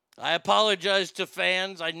 I apologize to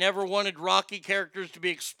fans. I never wanted Rocky characters to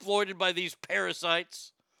be exploited by these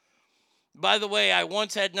parasites. By the way, I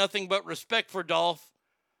once had nothing but respect for Dolph,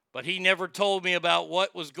 but he never told me about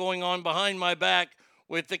what was going on behind my back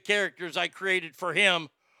with the characters I created for him.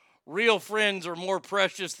 Real friends are more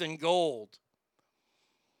precious than gold.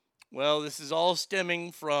 Well, this is all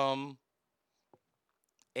stemming from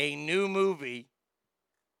a new movie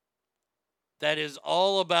that is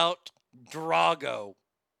all about Drago.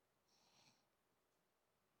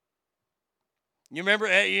 You remember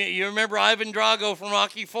Ivan Drago from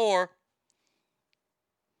Rocky IV?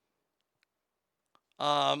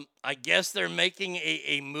 I guess they're making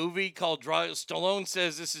a movie called Drago. Stallone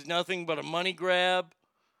says this is nothing but a money grab.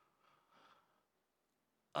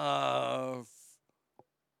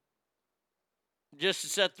 Just to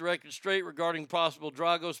set the record straight regarding possible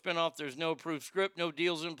Drago spinoff, there's no approved script, no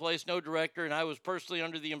deals in place, no director, and I was personally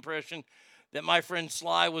under the impression that my friend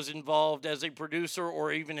Sly was involved as a producer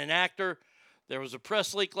or even an actor. There was a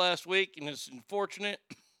press leak last week, and it's unfortunate.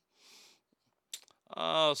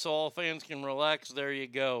 So all fans can relax. There you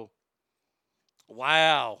go.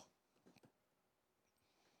 Wow.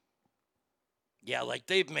 Yeah, like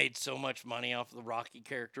they've made so much money off of the Rocky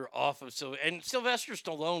character, and Sylvester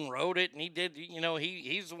Stallone wrote it, and he did.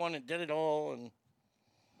 He's the one that did it all, and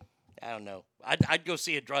I don't know. I'd go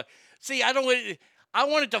see it. See, I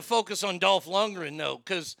wanted to focus on Dolph Lundgren though,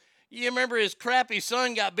 because you remember his crappy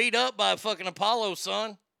son got beat up by a fucking Apollo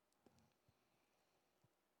son.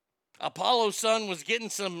 Apollo's son was getting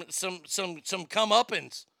some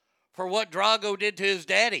comeuppance for what Drago did to his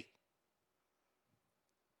daddy.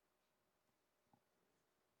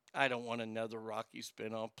 I don't want another Rocky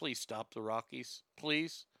spinoff. Please stop the Rockies.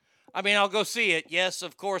 Please. I mean, I'll go see it. Yes,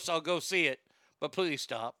 of course, I'll go see it. But please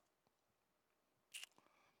stop.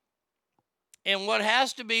 And what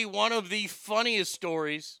has to be one of the funniest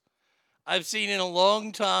stories I've seen in a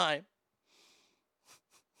long time.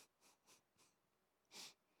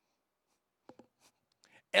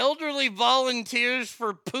 Elderly volunteers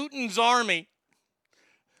for Putin's army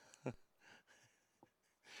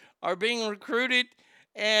are being recruited,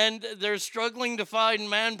 and they're struggling to find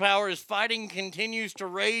manpower as fighting continues to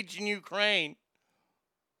rage in Ukraine.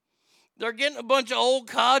 They're getting a bunch of old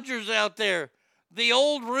codgers out there, the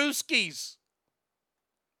old Ruskies.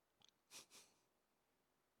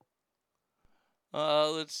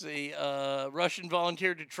 Let's see. Russian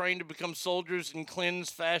volunteer to train to become soldiers and cleanse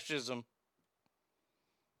fascism.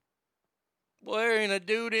 Boy, ain't a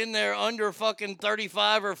dude in there under fucking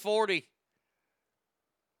 35 or 40.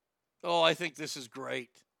 Oh, I think this is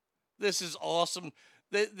great. This is awesome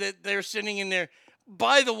that they're sitting in there.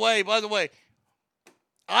 By the way,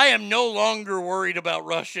 I am no longer worried about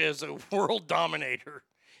Russia as a world dominator.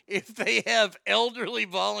 If they have elderly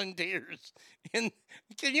volunteers, and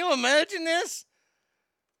can you imagine this?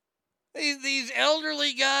 These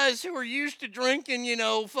elderly guys who are used to drinking,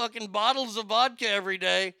 fucking bottles of vodka every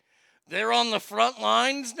day, they're on the front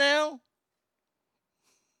lines now?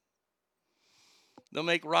 They'll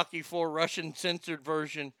make Rocky IV Russian censored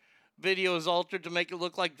version. Video is altered to make it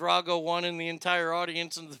look like Drago won and the entire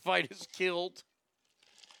audience and the fight is killed.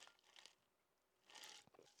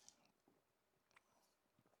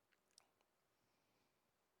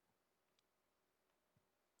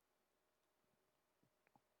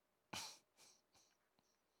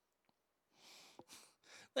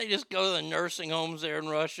 They just go to the nursing homes there in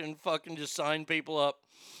Russia and fucking just sign people up.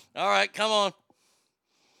 All right, come on.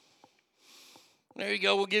 There you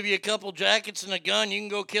go. We'll give you a couple jackets and a gun. You can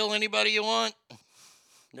go kill anybody you want.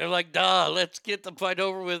 They're like, let's get the fight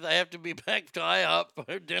over with. I have to be back to IHOP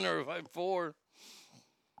for dinner by 4.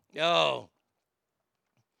 Oh.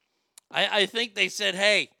 I think they said,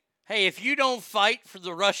 hey, if you don't fight for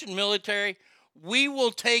the Russian military, we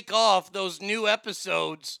will take off those new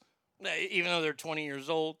episodes, even though they're 20 years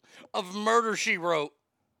old, of Murder, She Wrote.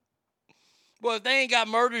 Well, if they ain't got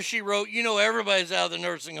Murder, She Wrote, everybody's out of the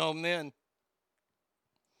nursing home then.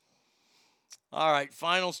 All right,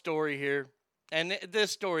 final story here. And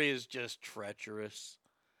this story is just treacherous.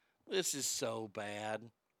 This is so bad.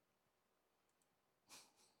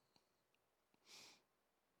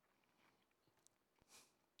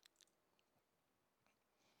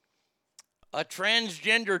 A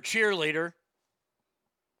transgender cheerleader.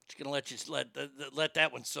 Just going to let you let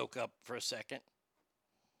that one soak up for a second.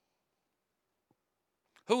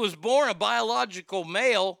 Who was born a biological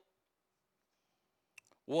male,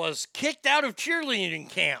 was kicked out of cheerleading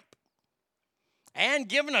camp and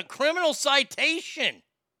given a criminal citation.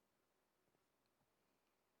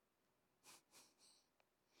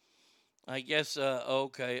 I guess,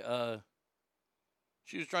 okay,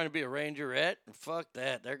 she was trying to be a rangerette. Fuck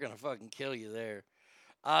that. They're going to fucking kill you there.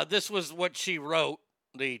 This was what she wrote,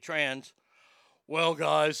 the trans. Well,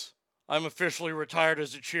 guys, I'm officially retired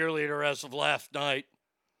as a cheerleader as of last night.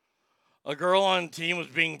 A girl on the team was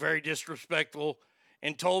being very disrespectful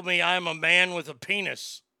and told me I am a man with a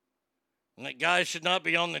penis and that guys should not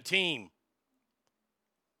be on the team.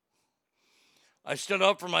 I stood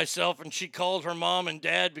up for myself, and she called her mom and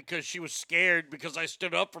dad because she was scared because I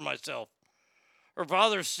stood up for myself. Her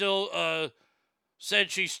father still said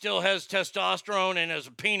she still has testosterone and has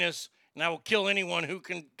a penis, and I will kill anyone who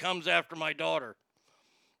comes after my daughter.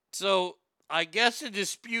 So I guess a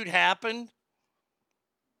dispute happened.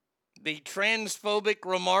 The transphobic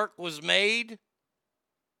remark was made.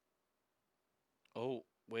 Oh,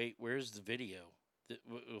 wait, where's the video?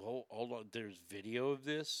 Hold on, there's video of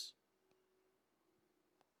this?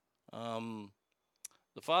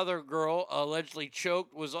 The father girl allegedly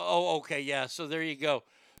choked was, okay, yeah, so there you go.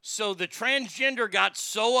 So the transgender got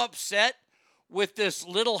so upset with this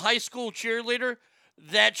little high school cheerleader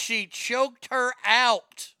that she choked her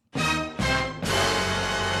out.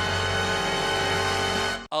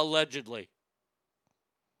 Allegedly.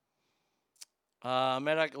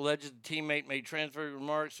 Meddock alleged the teammate made transfer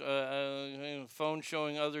remarks, phone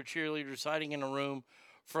showing other cheerleaders hiding in a room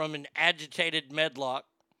from an agitated Medlock.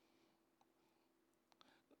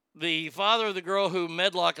 The father of the girl who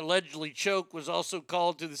Medlock allegedly choked was also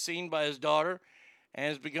called to the scene by his daughter and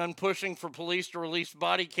has begun pushing for police to release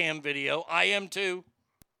body cam video. I am too.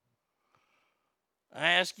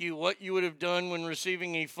 I ask you what you would have done when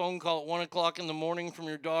receiving a phone call at 1 o'clock in the morning from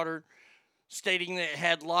your daughter stating that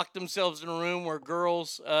had locked themselves in a room where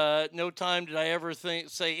girls, no time did I ever say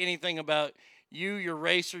anything about you, your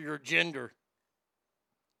race, or your gender.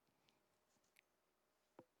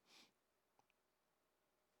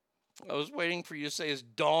 I was waiting for you to say his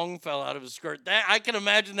dong fell out of his skirt. That I can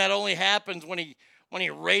imagine that only happens when he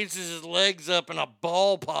raises his legs up and a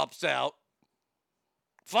ball pops out.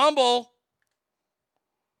 Fumble.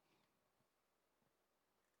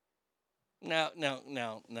 Now,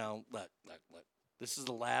 look. This is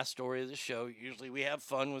the last story of the show. Usually we have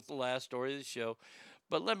fun with the last story of the show.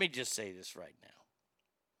 But let me just say this right now.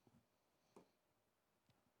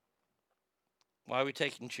 Why are we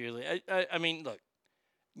taking cheerleaders? I mean, look,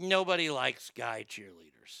 nobody likes guy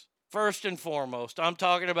cheerleaders. First and foremost, I'm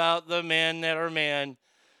talking about the men that are men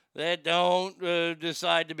that don't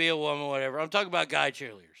decide to be a woman, whatever. I'm talking about guy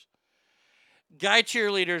cheerleaders. Guy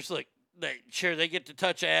cheerleaders, look, they get to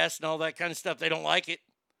touch ass and all that kind of stuff. They don't like it.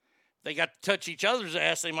 They got to touch each other's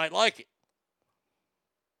ass, they might like it.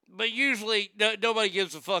 But usually, nobody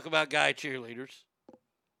gives a fuck about guy cheerleaders.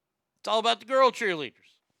 It's all about the girl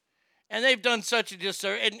cheerleaders. And they've done such a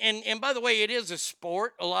disservice. And by the way, it is a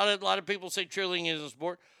sport. A lot of people say cheerleading is a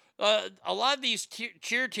sport. A lot of these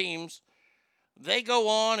cheer teams, they go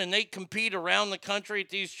on and they compete around the country at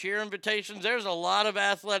these cheer invitations. There's a lot of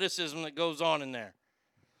athleticism that goes on in there.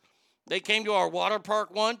 They came to our water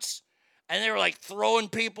park once, and they were like throwing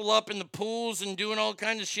people up in the pools and doing all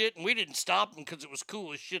kinds of shit, and we didn't stop them because it was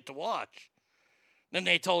cool as shit to watch. Then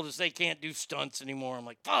they told us they can't do stunts anymore. I'm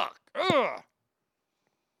like, fuck. Ugh.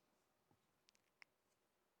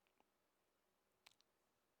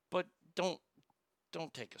 But don't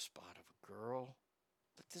take a spot of a girl.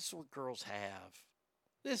 But this is what girls have.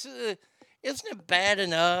 Isn't it bad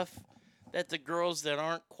enough that the girls that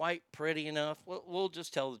aren't quite pretty enough, we'll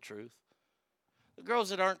just tell the truth. The girls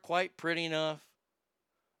that aren't quite pretty enough,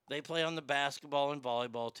 they play on the basketball and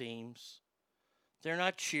volleyball teams. They're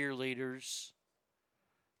not cheerleaders.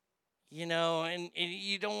 You know, and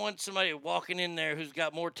you don't want somebody walking in there who's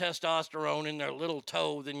got more testosterone in their little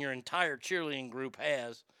toe than your entire cheerleading group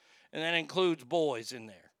has. And that includes boys in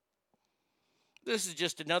there. This is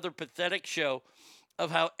just another pathetic show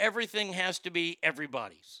of how everything has to be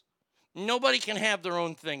everybody's. Nobody can have their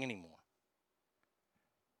own thing anymore.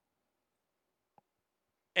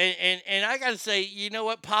 And I got to say, you know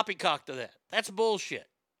what? Poppycock to that. That's bullshit.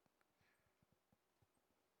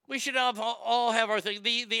 We should all have our thing.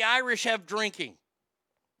 The Irish have drinking.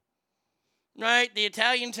 Right? The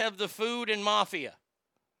Italians have the food and mafia.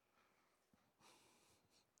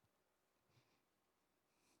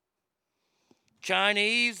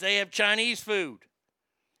 Chinese, they have Chinese food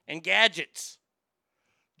and gadgets.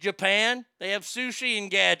 Japan, they have sushi and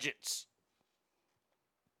gadgets.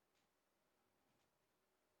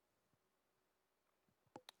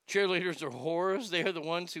 Cheerleaders are whores. They are the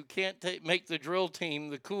ones who can't make the drill team,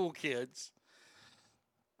 the cool kids.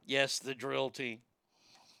 Yes, the drill team.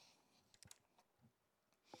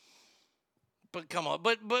 But come on.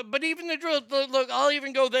 But even the drill, look, I'll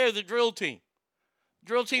even go there, the drill team.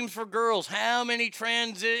 Drill teams for girls. How many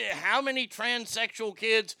transsexual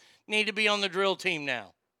kids need to be on the drill team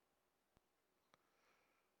now?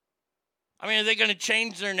 I mean, are they going to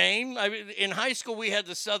change their name? In high school, we had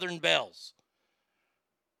the Southern Belles.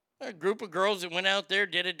 A group of girls that went out there,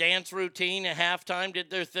 did a dance routine at halftime,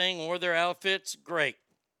 did their thing, wore their outfits. Great.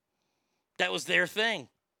 That was their thing.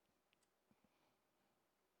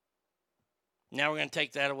 Now we're going to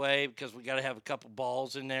take that away because we got to have a couple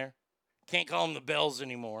balls in there. Can't call them the Bells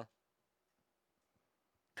anymore.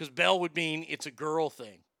 Because Belle would mean it's a girl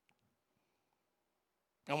thing.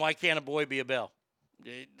 And why can't a boy be a Belle?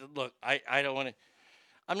 Look, I don't want to.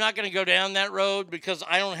 I'm not going to go down that road because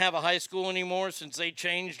I don't have a high school anymore since they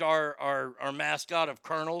changed our mascot of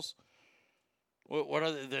Colonels. What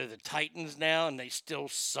are they? They're the Titans now, and they still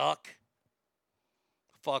suck.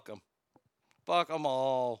 Fuck them. Fuck them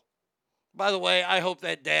all. By the way, I hope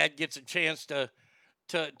that dad gets a chance to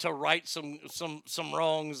right some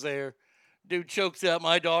wrongs there. Dude chokes out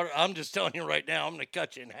my daughter. I'm just telling you right now, I'm going to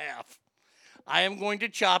cut you in half. I am going to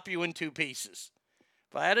chop you in 2 pieces.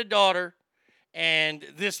 If I had a daughter and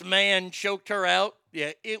this man choked her out,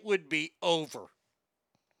 yeah, it would be over.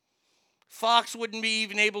 Fox wouldn't be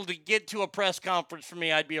even able to get to a press conference for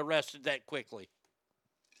me. I'd be arrested that quickly.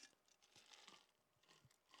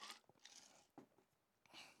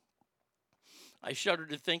 I shudder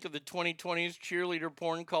to think of the 2020s cheerleader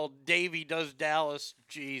porn called Davey Does Dallas.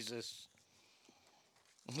 Jesus.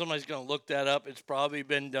 Somebody's going to look that up. It's probably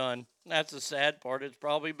been done. That's the sad part. It's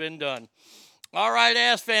probably been done. All right,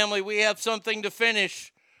 Ass Family, we have something to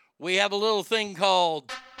finish. We have a little thing called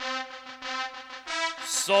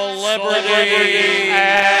Celebrity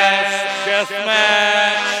Ass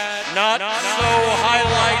Deathmatch. Not so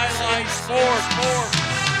highlights in sports.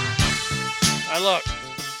 Now look,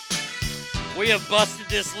 we have busted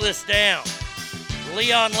this list down.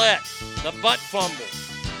 Leon Lett, the butt fumble.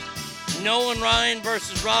 Nolan Ryan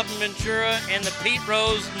versus Robin Ventura, and the Pete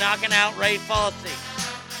Rose knocking out Ray Fosse.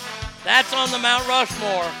 That's on the Mount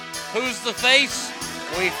Rushmore. Who's the face?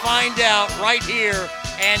 We find out right here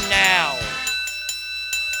and now.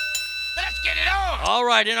 Let's get it on. All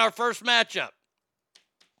right, in our first matchup,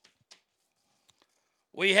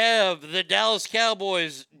 we have the Dallas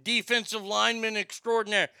Cowboys defensive lineman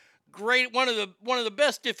extraordinaire. Great, one of the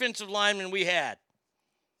best defensive linemen we had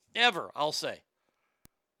ever, I'll say.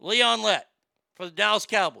 Leon Lett for the Dallas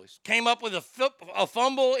Cowboys came up with a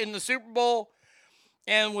fumble in the Super Bowl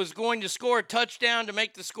and was going to score a touchdown to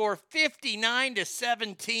make the score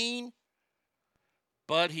 59-17.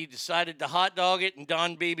 But he decided to hot dog it, and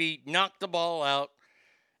Don Beebe knocked the ball out,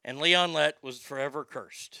 and Leon Lett was forever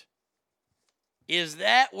cursed. Is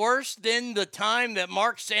that worse than the time that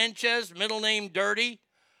Mark Sanchez, middle name Dirty,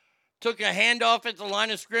 took a handoff at the line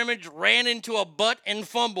of scrimmage, ran into a butt, and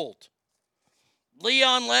fumbled?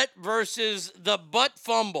 Leon Lett versus the butt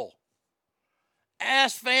fumble.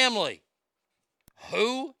 Ass Family,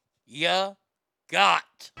 who ya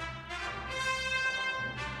got?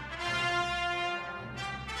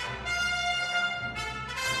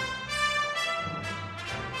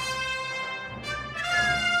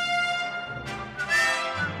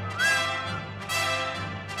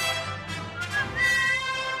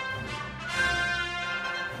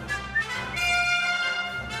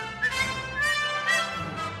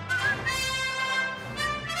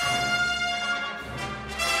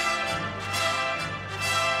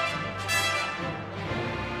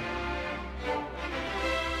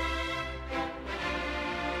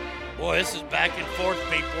 Boy, this is back and forth,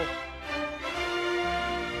 people.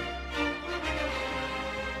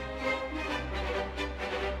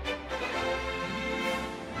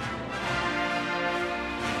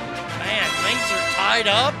 Man, things are tied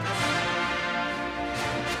up.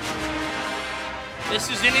 This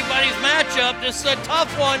is anybody's matchup. This is a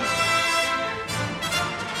tough one.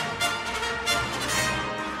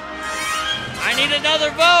 I need another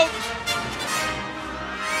vote.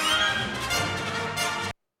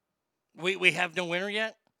 We have no winner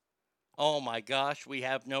yet? Oh my gosh, we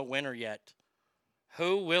have no winner yet.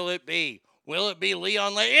 Who will it be? Will it be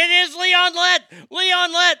Leon Lett? It is Leon Lett!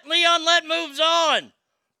 Leon Lett! Leon Lett moves on!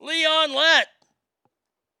 Leon Lett!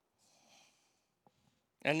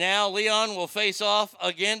 And now Leon will face off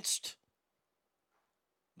against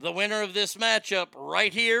the winner of this matchup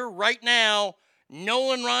right here, right now.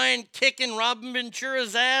 Nolan Ryan kicking Robin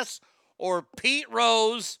Ventura's ass, or Pete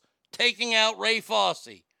Rose taking out Ray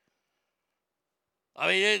Fosse. I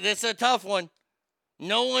mean, it's a tough one.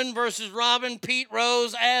 Nolan versus Robin, Pete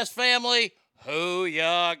Rose, Ass Family. Who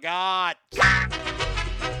ya got?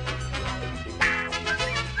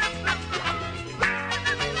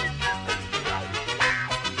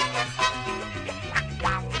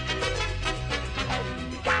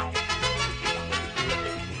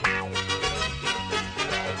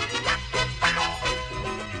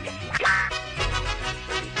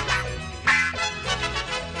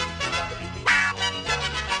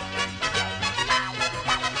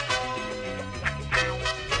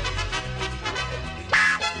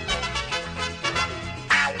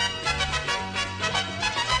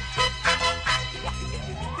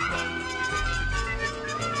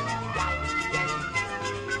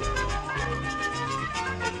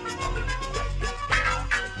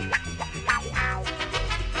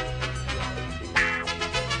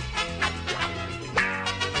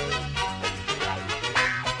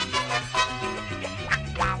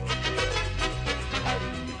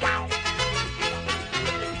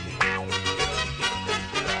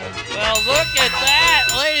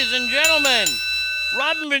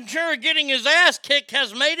 Robin Ventura getting his ass kicked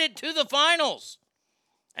has made it to the finals.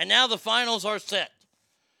 And now the finals are set.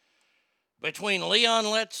 between Leon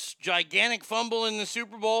Lett's gigantic fumble in the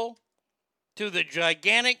Super Bowl to the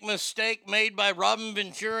gigantic mistake made by Robin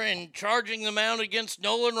Ventura in charging the mound against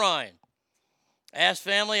Nolan Ryan. Ask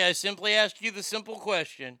family, I simply asked you the simple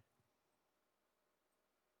question.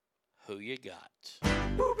 Who you got?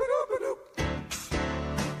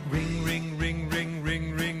 Ring, ring, ring, ring,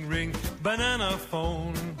 ring, ring, ring, banana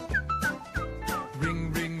phone.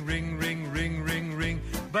 Ring, ring, ring, ring, ring, ring, ring,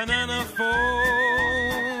 banana phone.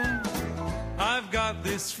 I've got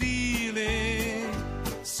this feeling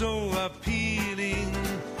so appealing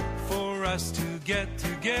for us to get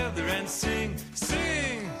together and sing,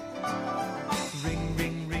 sing. Ring,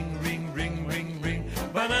 ring, ring, ring, ring, ring, ring,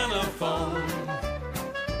 banana phone.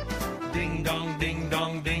 Ding dong, ding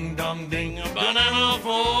dong, ding dong, ding, a banana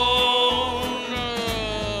phone.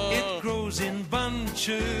 It grows in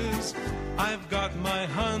bunches. I've got my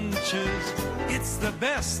hunches. It's the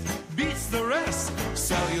best, beats the rest.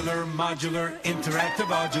 Cellular, modular, interactive,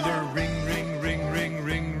 modular. Ring, ring, ring, ring,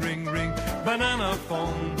 ring, ring, ring, banana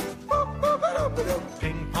phone.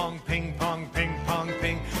 Ping pong, ping pong, ping pong,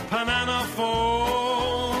 ping, banana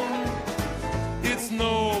phone. It's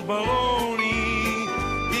no baloney,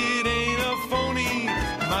 it ain't a phony.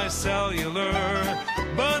 My cellular,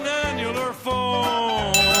 bananular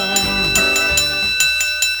phone.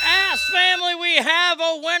 Family, we have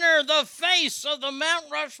a winner. The face of the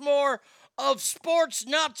Mount Rushmore of sports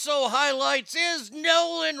not-so-highlights is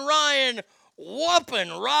Nolan Ryan whooping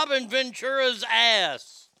Robin Ventura's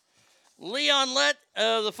ass. Leon Lett,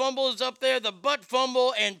 the fumble is up there, the butt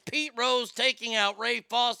fumble, and Pete Rose taking out Ray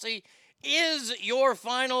Fosse is your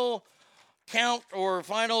final count or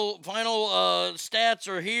final stats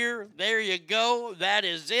are here. There you go. That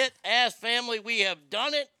is it. Ask family, we have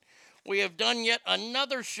done it. We have done yet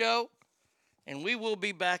another show. And we will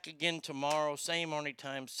be back again tomorrow. Same Arnie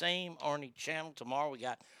time, same Arnie channel. Tomorrow we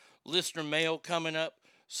got listener mail coming up.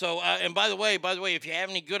 So, and by the way, if you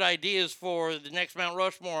have any good ideas for the next Mount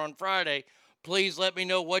Rushmore on Friday, please let me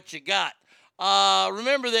know what you got.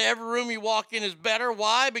 Remember that every room you walk in is better.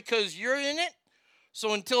 Why? Because you're in it.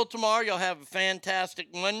 So until tomorrow, you'll have a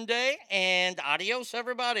fantastic Monday. And adios,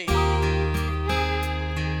 everybody.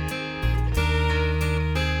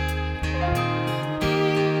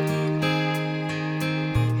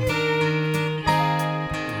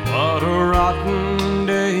 What a rotten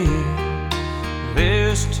day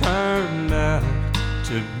this turned out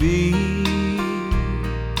to be.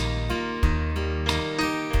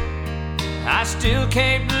 I still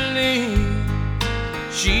can't believe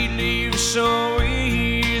she leaves so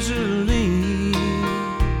easily.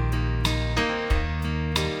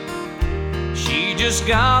 She just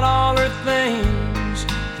got all her things,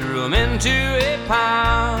 threw them into a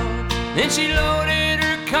pile, then she loaded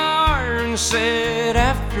her car and said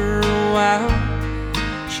after a while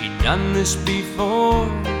she'd done this before,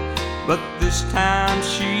 but this time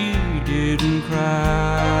she didn't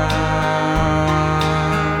cry.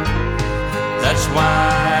 That's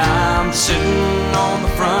why I'm sitting on the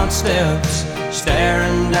front steps,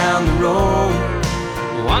 staring down the road,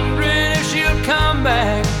 wondering if she'll come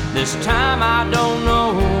back. This time I don't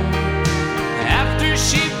know. After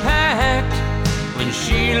she packed, when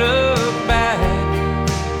she looked back,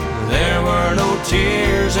 there were no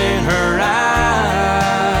tears in her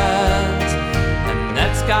eyes. And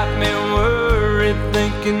that's got me worried,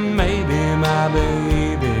 thinking maybe my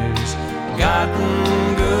baby's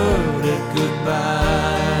gotten good at goodbye.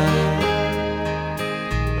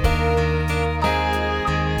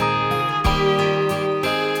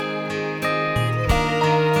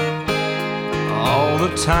 All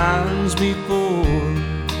the times before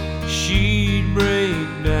she'd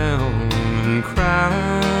break down and cry,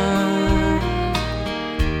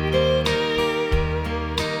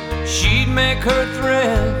 she'd make her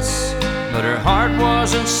threats, but her heart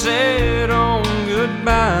wasn't set on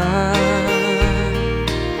goodbye.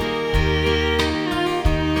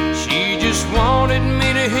 She just wanted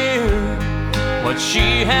me to hear what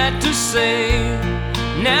she had to say.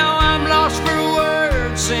 Now I'm lost for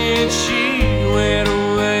words since she went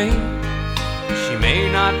away. She may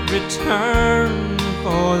not return,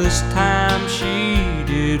 for this time she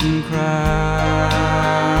didn't cry.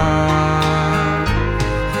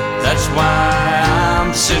 That's why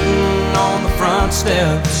I'm sitting on the front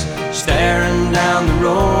steps, staring down the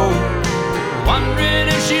road, wondering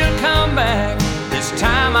if she'll come back. This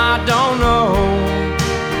time I don't know.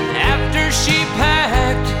 After she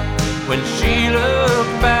packed, when she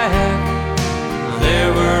looked back,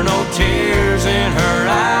 there were no tears in her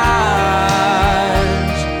eyes.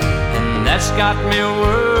 And that's got me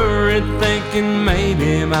worried, thinking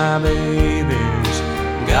maybe my baby's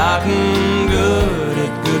gotten good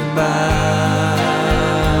at goodbye. goodbye.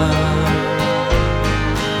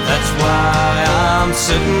 That's why I'm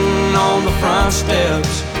sitting on the front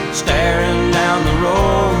steps, staring down the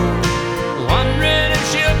road, wondering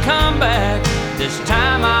if she'll come back. This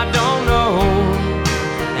time I don't know.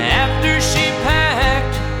 After she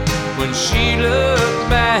packed, when she looked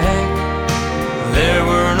back, there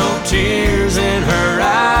were no tears in her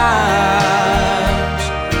eyes.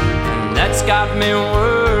 And that's got me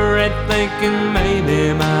worried, thinking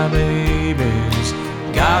maybe my baby's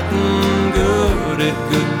gotten good at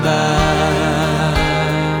goodbye.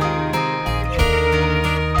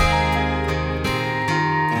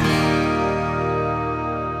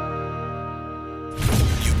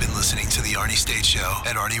 You've been listening to The Arnie State Show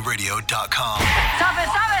at ArnieRadio.com. Stop it,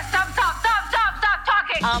 stop it, stop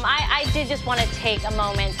talking. I did just want to take a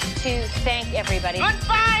moment to thank everybody.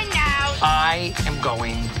 Goodbye now. I am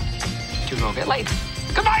going to go get laid.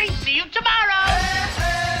 Goodbye. See you tomorrow.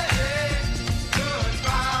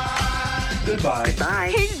 Goodbye.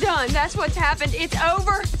 Bye. He's done. That's what's happened. It's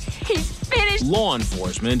over. He's finished. Law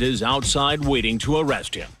enforcement is outside waiting to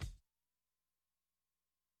arrest him.